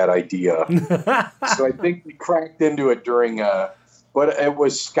very bad idea." So I think we cracked into it during, but it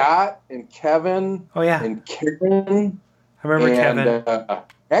was Scott and Kevin and Karen. I remember Kevin.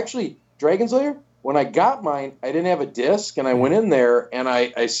 Actually, Dragon's Lair, when I got mine, I didn't have a disc. And I went in there and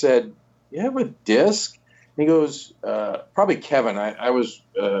I said, "You have a disc?" And he goes, "Probably Kevin." I was,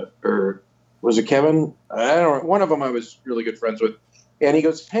 or was it Kevin? I don't know. One of them I was really good friends with. And he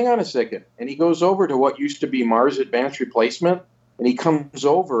goes, "Hang on a second." And he goes over to what used to be Mars Advanced Replacement. And he comes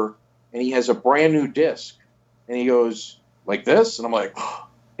over and he has a brand new disc. And he goes, "Like this?" And I'm like, oh.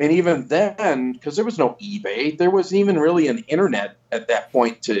 And even then, because there was no eBay, there wasn't even really an internet at that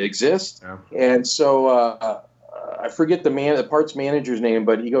point to exist. Yeah. And so, I forget the parts manager's name,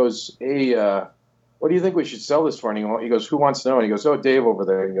 but he goes, "Hey, what do you think we should sell this for?" And he goes, "Who wants to know?" And he goes, "Oh, Dave over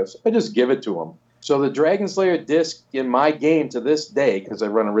there." And he goes, "I just give it to him." So the Dragon Slayer disc in my game to this day, because I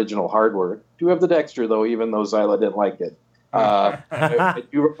run original hardware, do have the Dexter though, even though Zyla didn't like it. I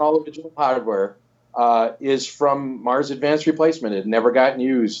do recall original hardware, is from Mars Advanced Replacement. It had never gotten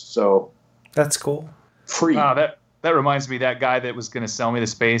used, so that's cool. Free. That reminds me, that guy that was going to sell me the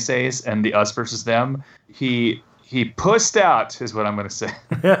Space Ace and the Us versus Them, he pussed out, is what I'm going to say.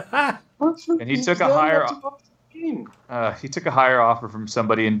 And he took a higher offer from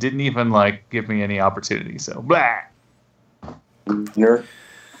somebody and didn't even give me any opportunity. So blah. Nerd.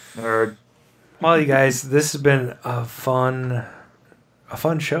 Well, you guys, this has been a fun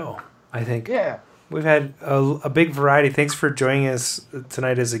show, I think. Yeah. We've had a big variety. Thanks for joining us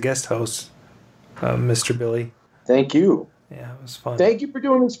tonight as a guest host, Mr. Billy. Thank you. Yeah, it was fun. Thank you for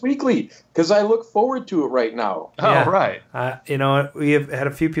doing this weekly, because I look forward to it right now. Yeah. Oh, right. We have had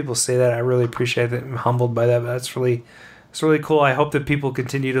a few people say that. I really appreciate it. I'm humbled by that. But it's really cool. I hope that people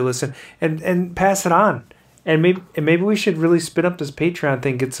continue to listen and pass it on. And maybe we should really spin up this Patreon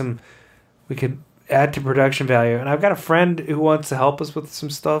thing. We could add to production value. And I've got a friend who wants to help us with some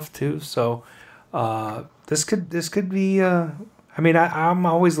stuff too. So this could be. I'm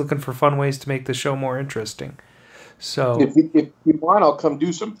always looking for fun ways to make the show more interesting. So if you want, I'll come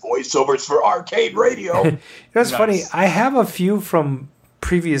do some voiceovers for Arcade Radio. That's nice. Funny. I have a few from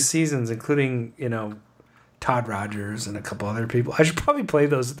previous seasons, including Todd Rogers and a couple other people. I should probably play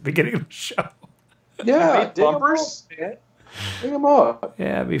those at the beginning of the show. Yeah, bumpers. Bring them up.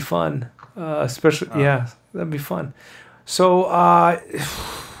 Yeah, it'd be fun. Especially, that'd be fun. So I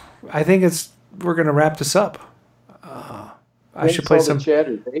think we're gonna wrap this up. I should play some.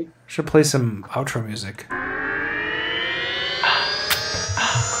 Should play some outro music.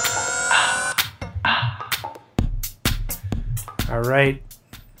 All right,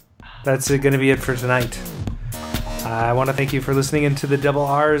 that's going to be it for tonight. I want to thank you for listening into the Double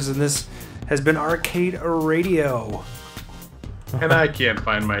R's, and this has been Arcade Radio. And I can't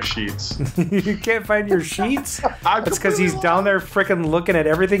find my sheets. You can't find your sheets? That's because he's down there freaking looking at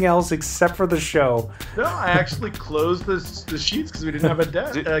everything else except for the show. No, I actually closed the sheets because we didn't have a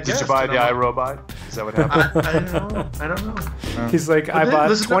guest. Did you buy the iRobot? Is that what happened? I don't know. He's like, I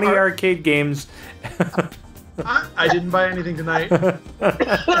bought 20 arcade games. I didn't buy anything tonight. Yeah.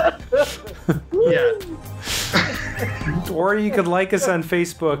 Or you could like us on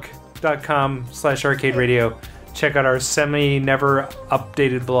Facebook.com/Arcade Radio. Check out our never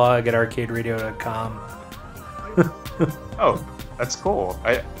updated blog at arcaderadio.com. Oh, that's cool.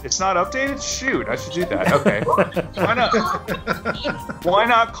 It's not updated? Shoot, I should do that. Okay. Why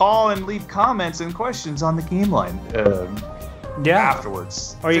not call and leave comments and questions on the game line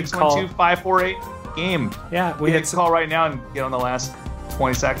afterwards? Or you call 612-548-GAME. Yeah, we can call right now and get on the last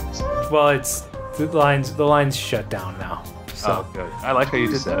 20 seconds. Well, it's the line's shut down now. So. Oh, good. I like how you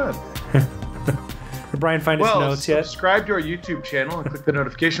did that. Did Brian find his notes yet? Subscribe to our YouTube channel and click the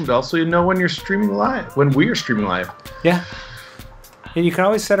notification bell so you know when you're streaming live. When we are streaming live. Yeah. And you can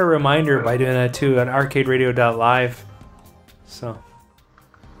always set a reminder by doing that too at arcaderadio.live. So,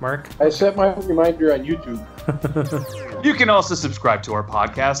 Mark? I set my reminder on YouTube. You can also subscribe to our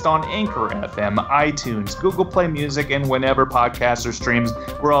podcast on Anchor FM, iTunes, Google Play Music, and whenever podcasts or streams.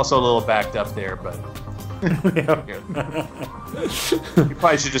 We're also a little backed up there, but you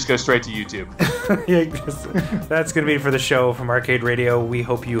probably should just go straight to YouTube. That's going to be it for the show from Arcade Radio. We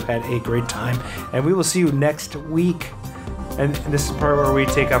hope you had a great time, and we will see you next week. And this is the part where we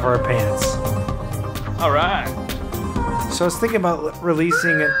take off our pants. All right. So I was thinking about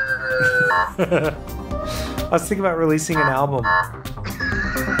releasing it. I was thinking about releasing an album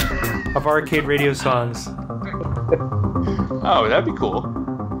of Arcade Radio songs. Oh, that'd be cool.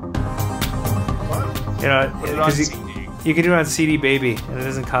 You know, because you can do it on CD Baby, and it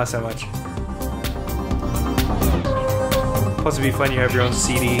doesn't cost that much. Plus, it'd be fun. You have your own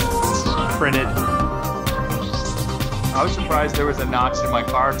CD printed. I was surprised there was a notch in my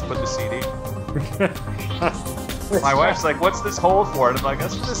car to put the CD. My wife's like, "What's this hole for?" And I'm like,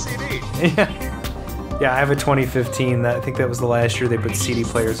 "That's for the CD." Yeah, I have a 2015. I think that was the last year they put CD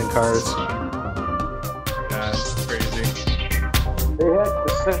players in cars. That's crazy. They had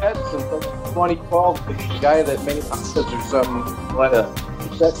cassettes in 2012. The guy that made houses or something had a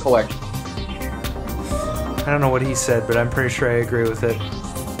cassette collection. I don't know what he said, but I'm pretty sure I agree with it.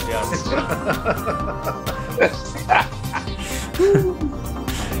 Yes.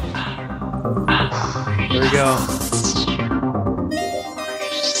 There we go.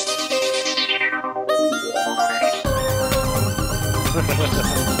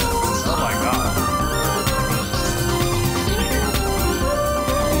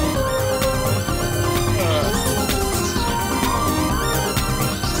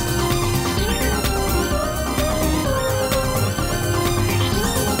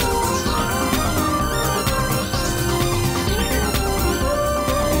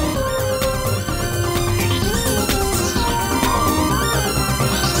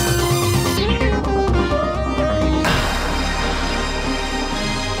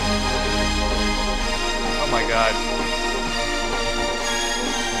 Oh my god.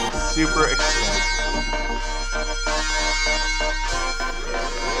 Super excited.